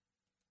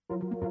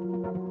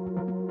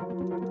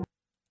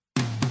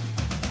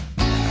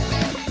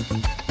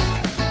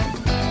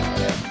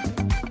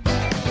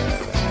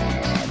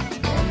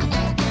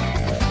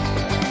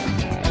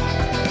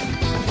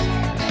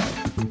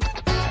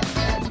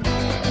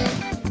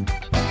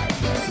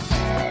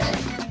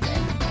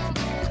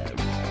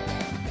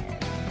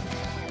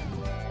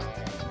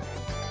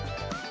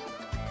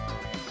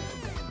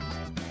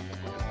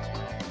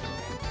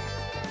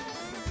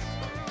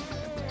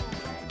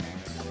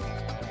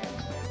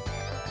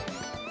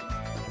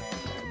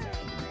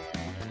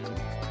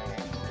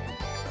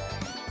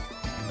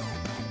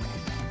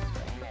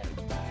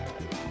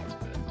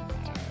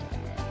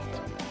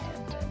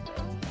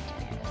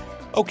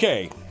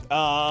 Okay,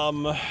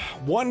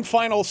 one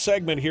final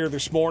segment here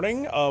this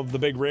morning of the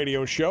big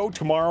radio show.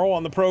 Tomorrow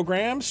on the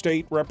program,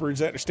 State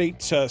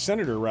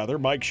Senator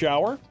Mike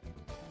Shower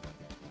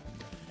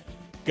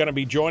going to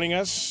be joining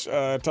us,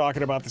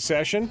 talking about the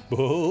session.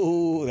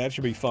 Ooh, that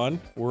should be fun.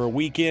 We're a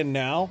week in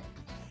now.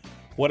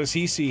 What does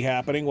he see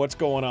happening? What's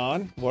going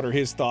on? What are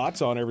his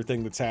thoughts on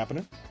everything that's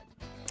happening?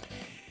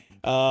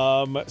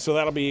 So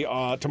that'll be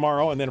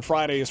tomorrow, and then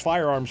Friday is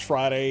Firearms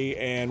Friday,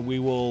 and we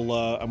will.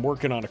 I'm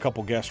working on a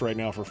couple guests right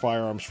now for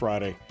Firearms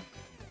Friday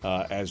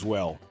as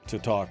well to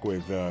talk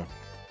with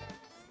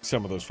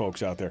some of those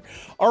folks out there.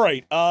 All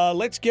right,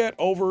 let's get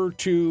over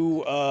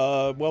to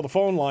the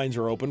phone lines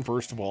are open.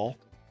 First of all,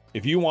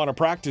 if you want to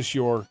practice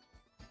your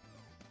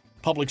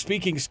public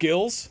speaking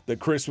skills that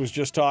Chris was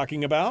just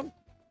talking about,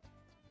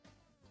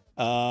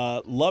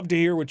 love to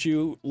hear what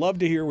you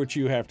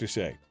have to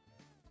say.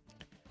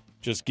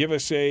 Just give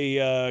us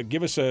a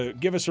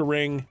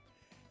ring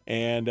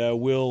and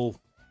we'll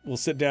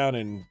sit down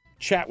and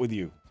chat with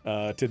you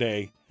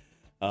today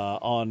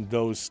on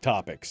those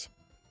topics.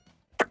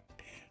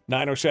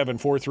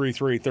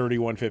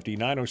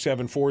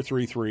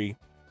 907-433-3150,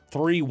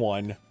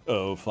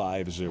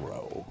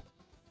 907-433-31050.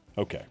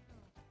 Okay.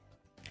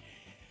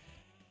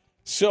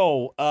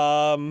 So,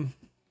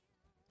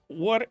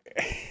 what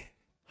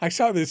I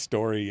saw this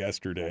story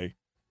yesterday.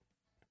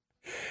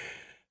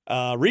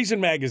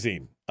 Reason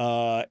Magazine,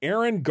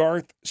 Aaron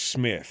Garth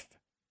Smith.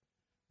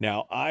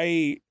 Now,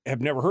 I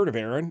have never heard of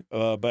Aaron,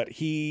 but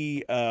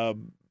he's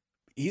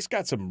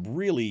got some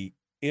really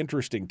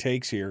interesting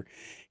takes here.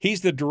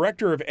 He's the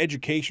director of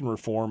education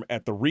reform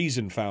at the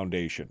Reason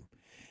Foundation.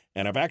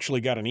 And I've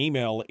actually got an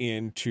email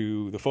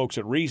into the folks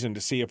at Reason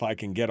to see if I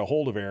can get a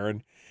hold of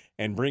Aaron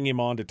and bring him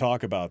on to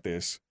talk about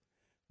this,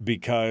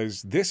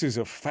 because this is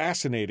a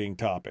fascinating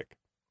topic.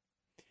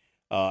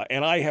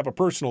 And I have a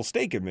personal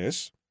stake in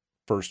this,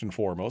 first and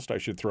foremost. I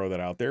should throw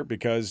that out there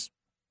because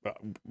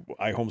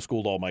I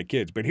homeschooled all my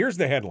kids. But here's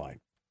the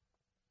headline.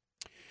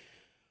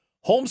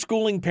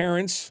 Homeschooling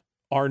parents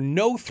are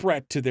no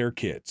threat to their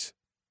kids.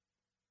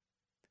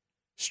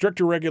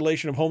 Stricter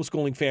regulation of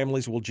homeschooling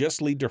families will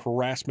just lead to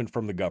harassment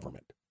from the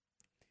government.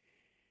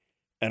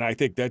 And I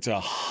think that's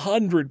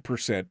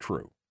 100%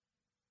 true.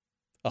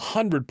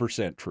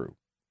 100% true.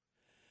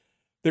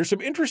 There's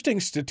some interesting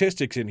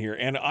statistics in here,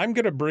 and I'm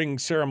going to bring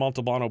Sarah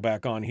Montalbano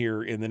back on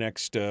here in the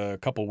next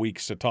couple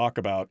weeks to talk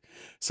about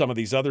some of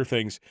these other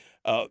things.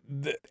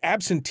 The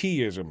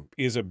absenteeism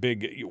is a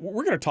big –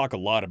 we're going to talk a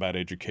lot about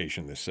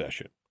education this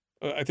session.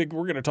 I think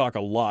we're going to talk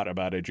a lot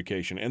about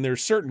education, and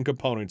there's certain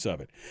components of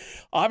it.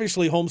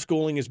 Obviously,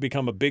 homeschooling has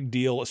become a big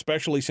deal,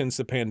 especially since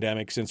the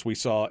pandemic, since we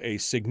saw a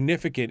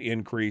significant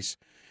increase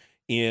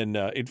in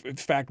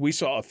fact, we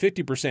saw a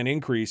 50%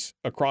 increase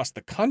across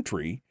the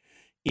country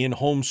in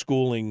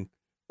homeschooling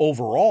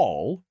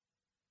overall,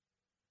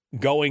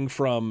 going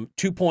from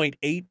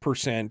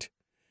 2.8%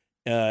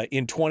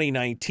 in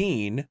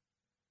 2019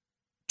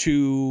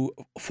 to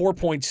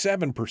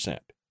 4.7%.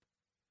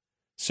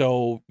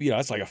 So,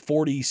 that's like a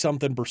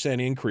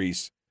 40-something%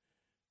 increase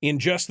in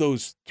just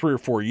those 3 or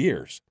 4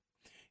 years.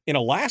 In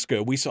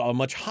Alaska, we saw a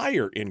much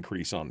higher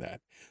increase on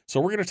that. So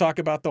we're going to talk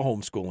about the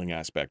homeschooling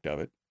aspect of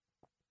it.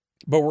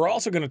 But we're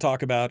also going to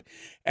talk about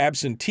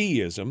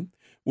absenteeism,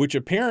 which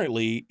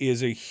apparently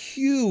is a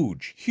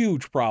huge,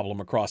 huge problem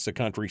across the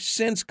country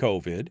since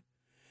COVID,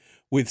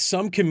 with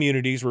some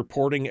communities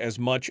reporting as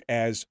much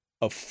as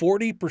a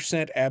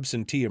 40%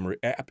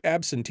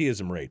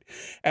 absenteeism rate.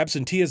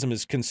 Absenteeism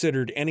is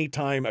considered any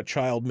time a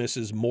child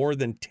misses more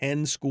than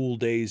 10 school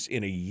days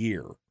in a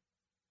year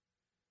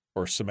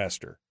or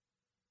semester.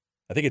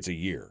 I think it's a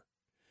year.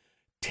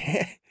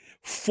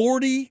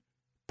 40%.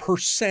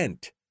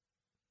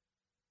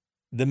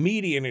 The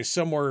median is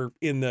somewhere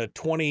in the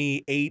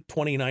 28,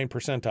 29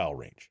 percentile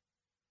range.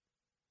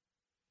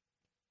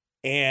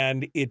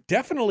 And it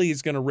definitely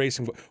is going to raise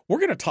some. We're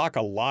going to talk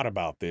a lot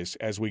about this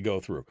as we go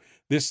through.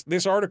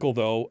 This article,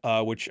 though,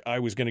 which I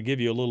was going to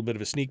give you a little bit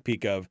of a sneak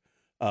peek of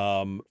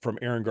from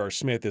Aaron Garth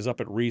Smith, is up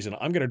at Reason.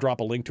 I'm going to drop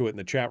a link to it in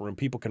the chat room.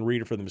 People can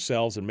read it for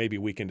themselves, and maybe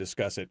we can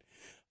discuss it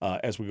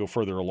as we go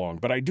further along.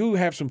 But I do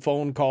have some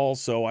phone calls,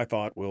 so I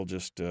thought we'll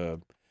just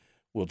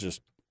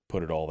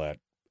put it all that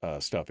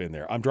stuff in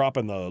there. I'm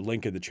dropping the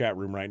link in the chat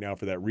room right now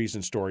for that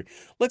Reason story.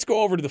 Let's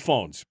go over to the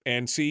phones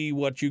and see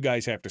what you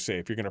guys have to say.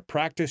 If you're going to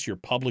practice your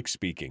public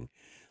speaking,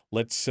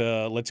 let's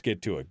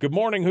get to it. Good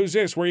morning. Who's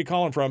this? Where are you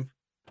calling from?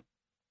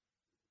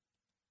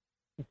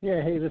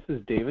 Yeah, hey, this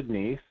is David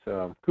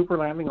Neese, Cooper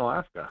Landing,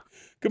 Alaska.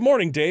 Good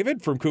morning,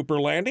 David, from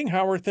Cooper Landing.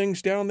 How are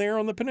things down there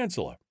on the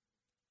peninsula?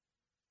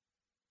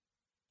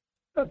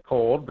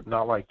 Cold, but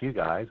not like you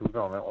guys. We're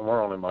only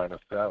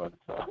 -7.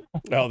 So.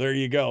 Oh, there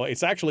you go.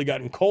 It's actually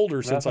gotten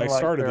colder since I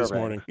started this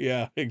morning.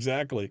 Yeah,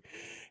 exactly.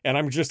 And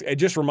it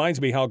just reminds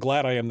me how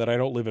glad I am that I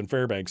don't live in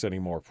Fairbanks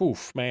anymore.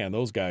 Oof, man,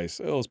 those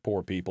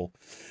poor people.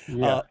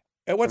 Yeah.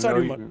 And what's on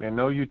your mind? And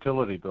no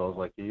utility bills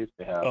like you used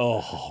to have.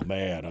 Oh,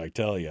 man, I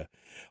tell you.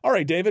 All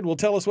right, David, well,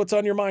 tell us what's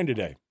on your mind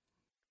today.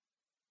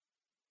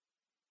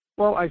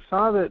 Well, I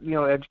saw that,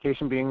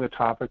 education being the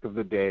topic of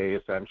the day,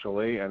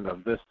 essentially, and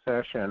of this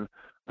session.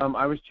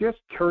 I was just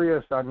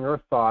curious on your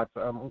thoughts.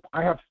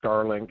 I have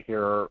Starlink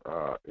here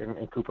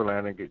in Cooper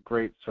Landing, get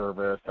great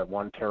service, have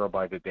 1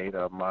 terabyte of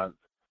data a month,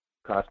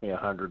 cost me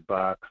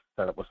 $100,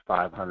 setup was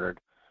 $500.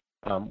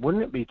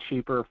 Wouldn't it be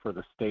cheaper for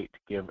the state to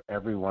give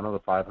every one of the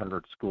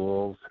 500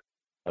 schools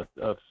a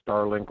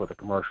Starlink with a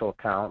commercial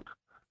account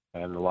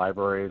and the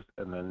libraries,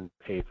 and then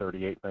pay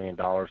 $38 million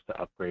to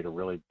upgrade a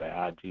really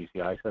bad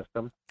GCI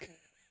system?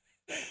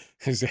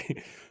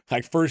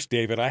 First,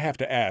 David, I have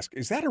to ask,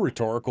 is that a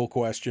rhetorical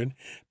question?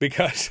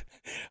 Because,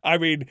 I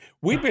mean,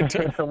 we've been,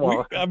 when I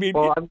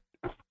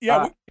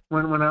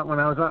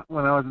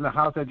was in the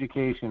House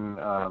Education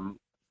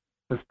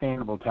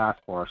Sustainable Task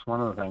Force,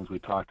 one of the things we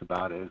talked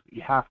about is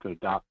you have to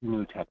adopt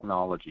new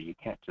technology. You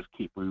can't just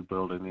keep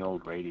rebuilding the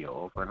old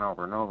radio over and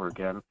over and over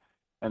again.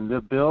 And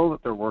the bill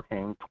that they're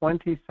working,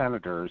 20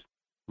 senators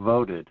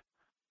voted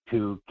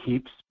to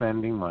keep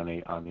spending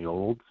money on the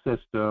old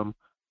system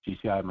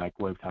GCI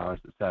microwave towers,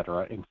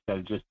 etc., instead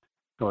of just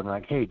going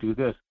like, hey, do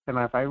this. And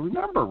if I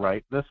remember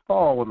right, this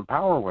fall when the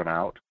power went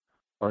out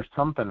or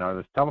something, or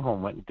this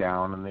telephone went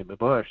down and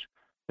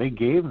they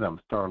gave them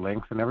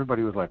Starlinks, and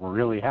everybody was like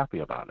really happy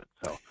about it.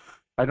 So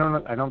I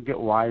don't get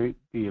why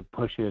the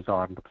push is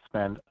on to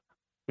spend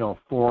 400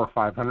 or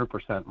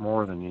 500%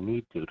 more than you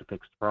need to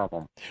fix the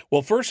problem.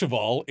 Well, first of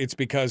all, it's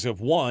because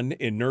of, one,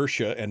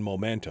 inertia and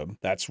momentum.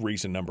 That's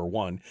reason number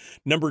one.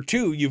 Number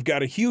two, you've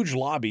got a huge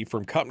lobby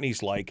from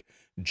companies like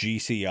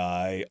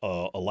GCI,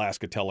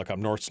 Alaska Telecom,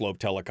 North Slope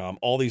Telecom,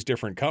 all these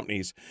different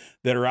companies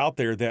that are out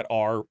there that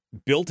are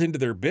built into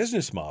their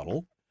business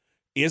model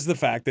is the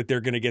fact that they're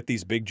going to get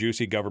these big,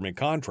 juicy government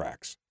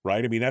contracts,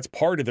 right? I mean, that's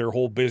part of their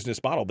whole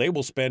business model. They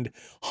will spend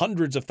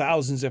hundreds of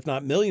thousands, if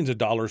not millions of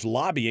dollars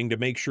lobbying to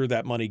make sure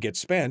that money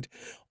gets spent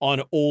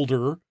on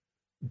older,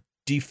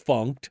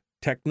 defunct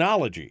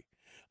technology.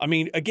 I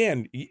mean,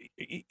 again,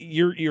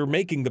 you're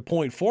making the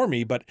point for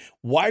me, but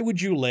why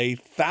would you lay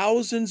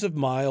thousands of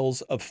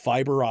miles of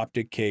fiber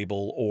optic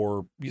cable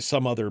or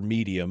some other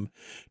medium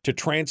to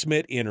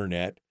transmit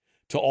internet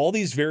to all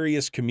these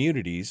various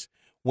communities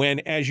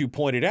when, as you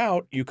pointed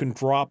out, you can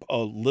drop a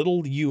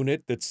little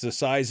unit that's the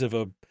size of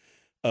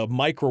a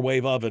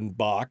microwave oven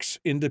box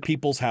into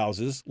people's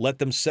houses, let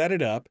them set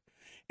it up,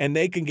 and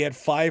they can get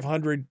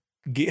 500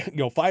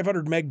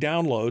 meg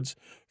downloads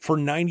for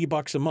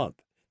 $90 a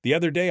month. The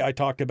other day, I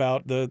talked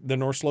about the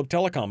North Slope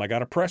Telecom. I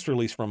got a press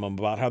release from them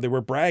about how they were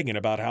bragging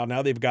about how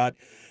now they've got,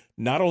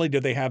 not only do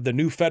they have the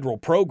new federal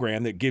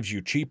program that gives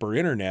you cheaper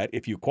internet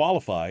if you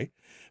qualify,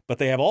 but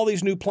they have all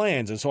these new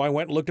plans. And so I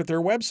went and looked at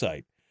their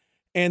website.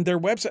 And their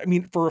website, I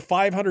mean, for a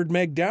 500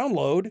 meg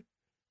download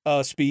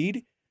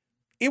speed,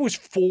 it was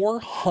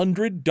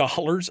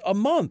 $400 a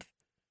month.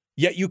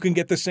 Yet you can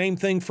get the same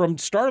thing from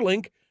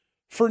Starlink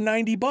for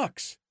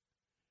 $90.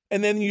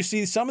 And then you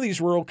see some of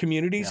these rural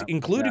communities,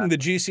 including the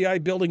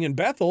GCI building in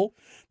Bethel,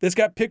 that's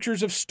got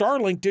pictures of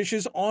Starlink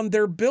dishes on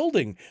their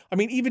building. I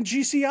mean, even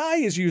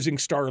GCI is using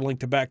Starlink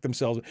to back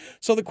themselves.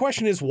 So the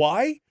question is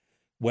why?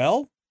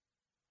 Well,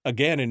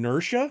 again,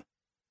 inertia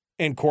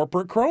and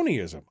corporate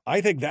cronyism.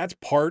 I think that's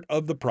part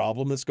of the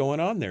problem that's going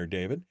on there,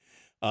 David.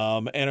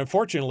 And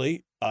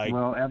unfortunately,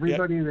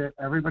 everybody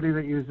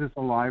that uses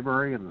the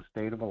library in the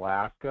state of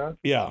Alaska,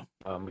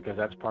 because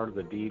that's part of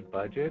the deed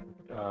budget.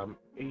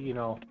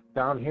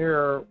 Down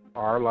here,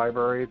 our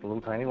library, it's a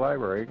little tiny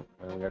library,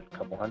 and we got a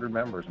couple hundred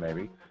members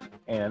maybe,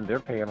 and they're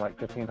paying like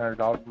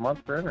 $1,500 a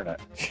month for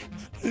internet.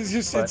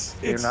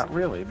 They're not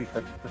really,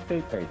 because the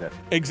state pays it.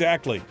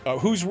 Exactly.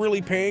 Who's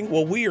really paying?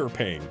 Well, we are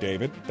paying,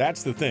 David.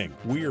 That's the thing.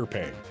 We are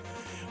paying.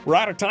 We're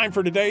out of time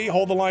for today.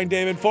 Hold the line,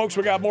 David. Folks,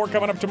 we got more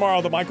coming up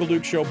tomorrow. The Michael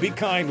Duke Show. Be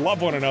kind,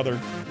 love one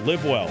another,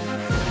 live well.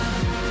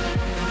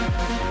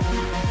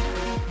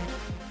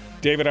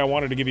 David, I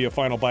wanted to give you a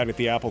final bite at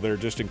the apple there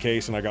just in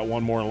case, and I got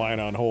one more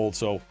line on hold,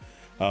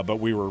 but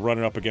we were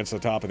running up against the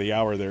top of the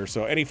hour there.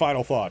 So any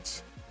final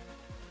thoughts?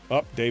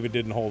 David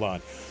didn't hold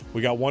on.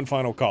 We got one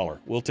final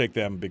caller. We'll take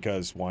them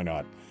because why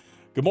not?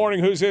 Good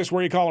morning. Who's this? Where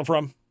are you calling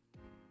from?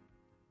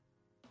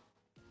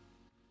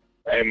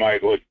 Hey,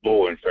 Michael. It's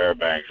Bull in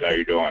Fairbanks. How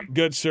you doing?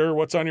 Good, sir.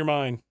 What's on your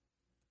mind?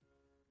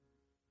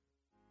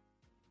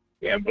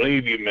 Can't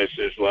believe you missed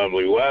this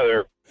lovely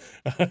weather.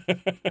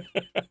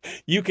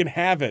 You can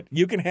have it.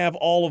 You can have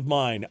all of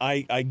mine.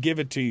 I give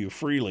it to you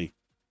freely.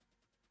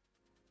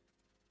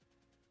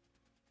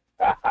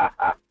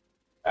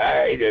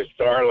 Hey, this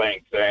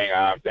Starlink thing,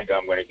 I think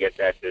I'm going to get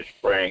that this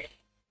spring.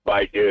 If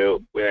I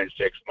do, within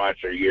 6 months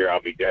or a year,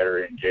 I'll be dead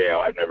or in jail.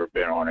 I've never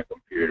been on a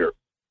computer.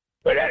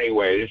 But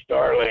anyway, the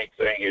Starlink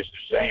thing is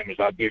the same as,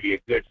 I'll give you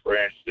a good for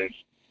instance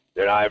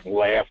that I've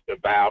laughed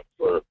about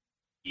for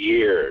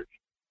years.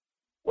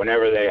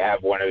 Whenever they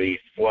have one of these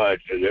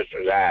floods or this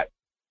or that,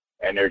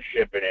 and they're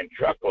shipping in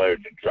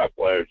truckloads and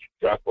truckloads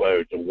and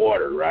truckloads of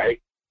water,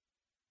 right?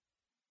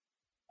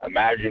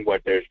 Imagine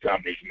what those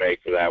companies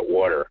make for that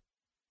water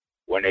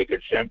when they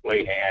could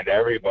simply hand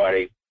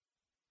everybody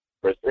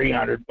for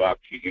 $300,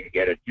 you can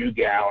get a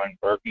 2-gallon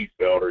Berkey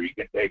filter. You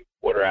can take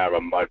water out of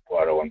a mud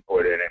puddle and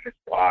put it in. It's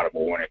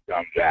potable when it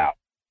comes out.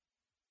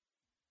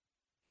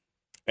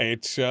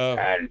 It's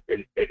and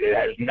it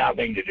has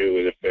nothing to do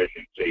with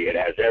efficiency. It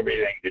has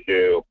everything to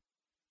do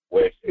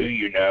with who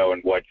you know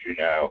and what you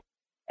know.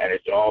 And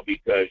it's all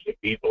because the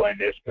people in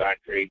this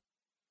country,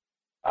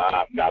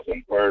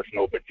 nothing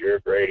personal, but you're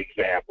a great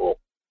example,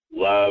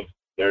 love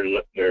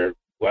their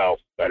wealth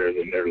better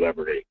than their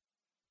liberty.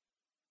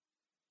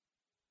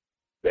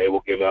 They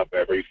will give up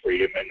every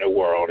freedom in the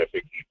world if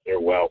it keeps their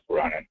wealth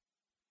running.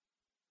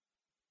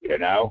 You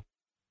know?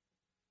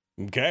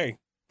 Okay.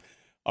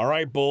 All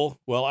right, Bull.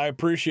 Well, I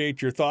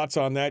appreciate your thoughts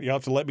on that. You'll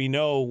have to let me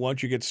know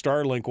once you get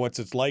Starlink what's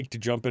it's like to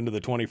jump into the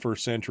 21st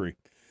century.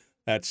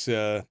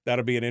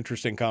 That'll be an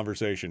interesting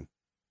conversation.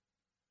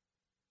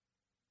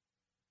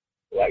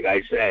 Like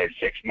I said,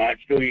 6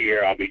 months to a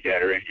year, I'll be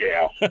dead or in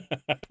jail.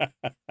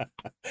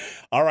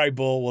 All right,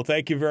 Bull. Well,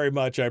 thank you very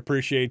much. I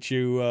appreciate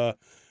you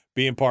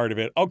being part of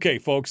it. Okay,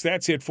 folks,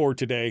 that's it for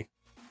today.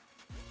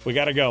 We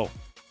got to go.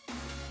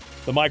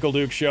 The Michael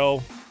Duke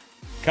Show.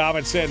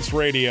 Common Sense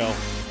Radio.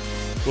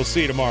 We'll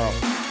see you tomorrow.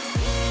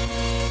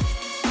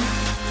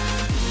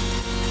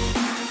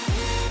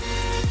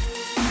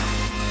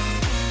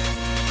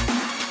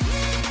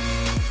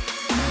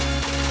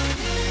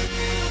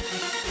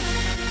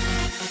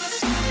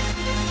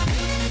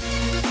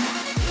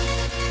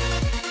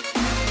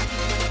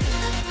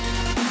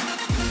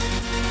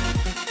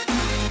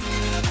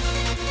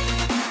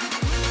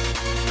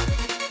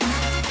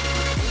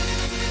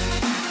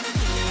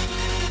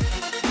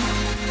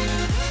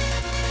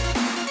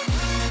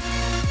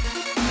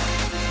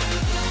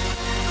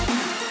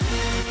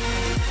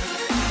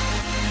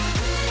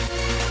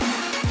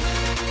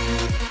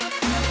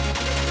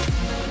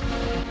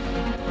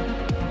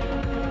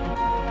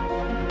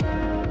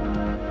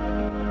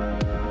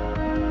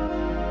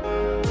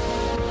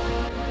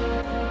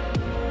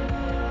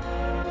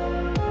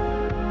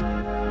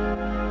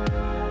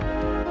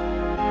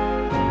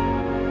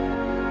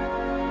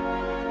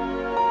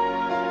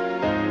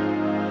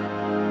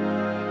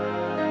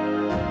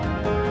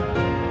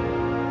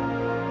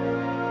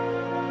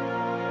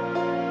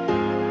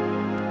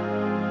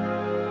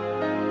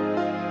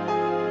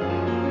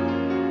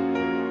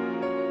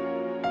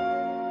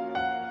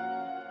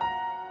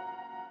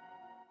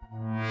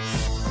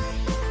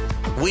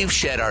 We've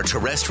shed our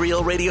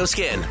terrestrial radio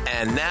skin,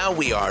 and now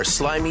we are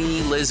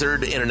slimy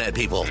lizard internet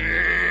people.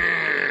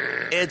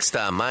 It's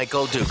the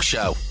Michael Duke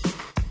Show.